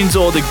 iTunes,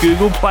 or the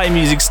Google Play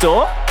Music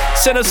Store.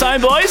 Send us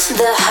home, boys.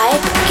 The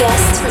Hype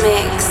Guest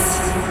Mix.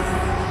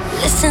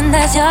 Listen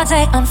as your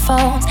day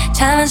unfolds.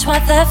 Challenge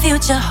what the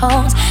future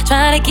holds.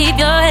 Try to keep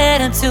your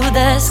head up to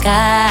the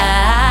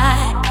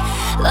sky.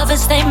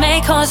 Lovers, they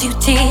may cause you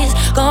tears.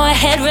 Go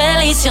ahead,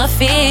 release your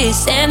fears.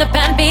 Stand up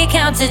and be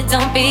counted.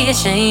 Don't be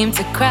ashamed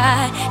to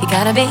cry. You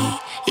gotta be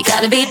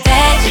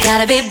bad. You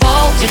gotta be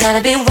bold. You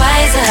gotta be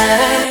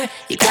wiser.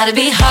 You gotta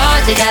be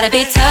hard. You gotta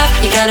be tough.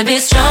 You gotta be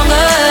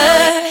stronger.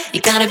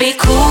 You gotta be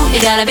cool.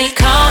 You gotta be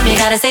calm. You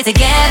gotta stay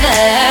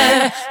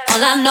together.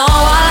 All I know,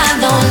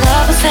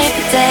 love will save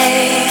the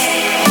day.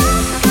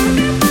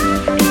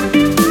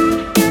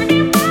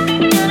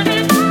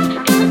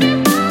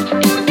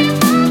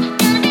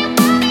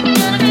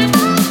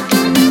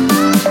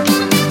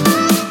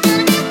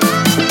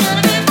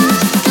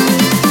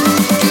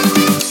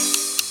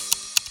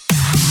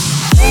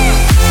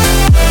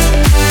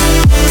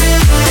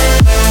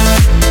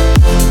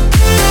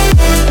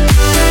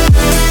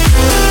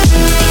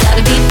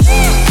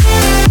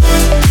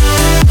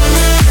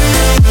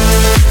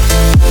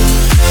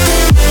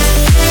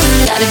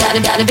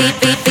 Gonna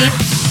beat, beat, beat.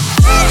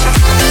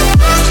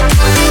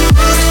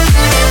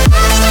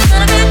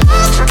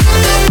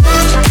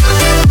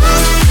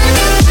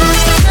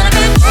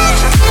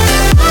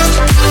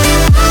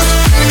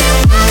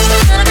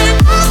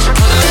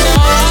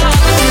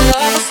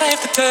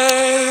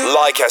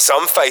 Like us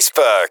on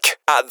Facebook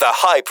at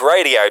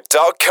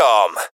thehyperadio.com.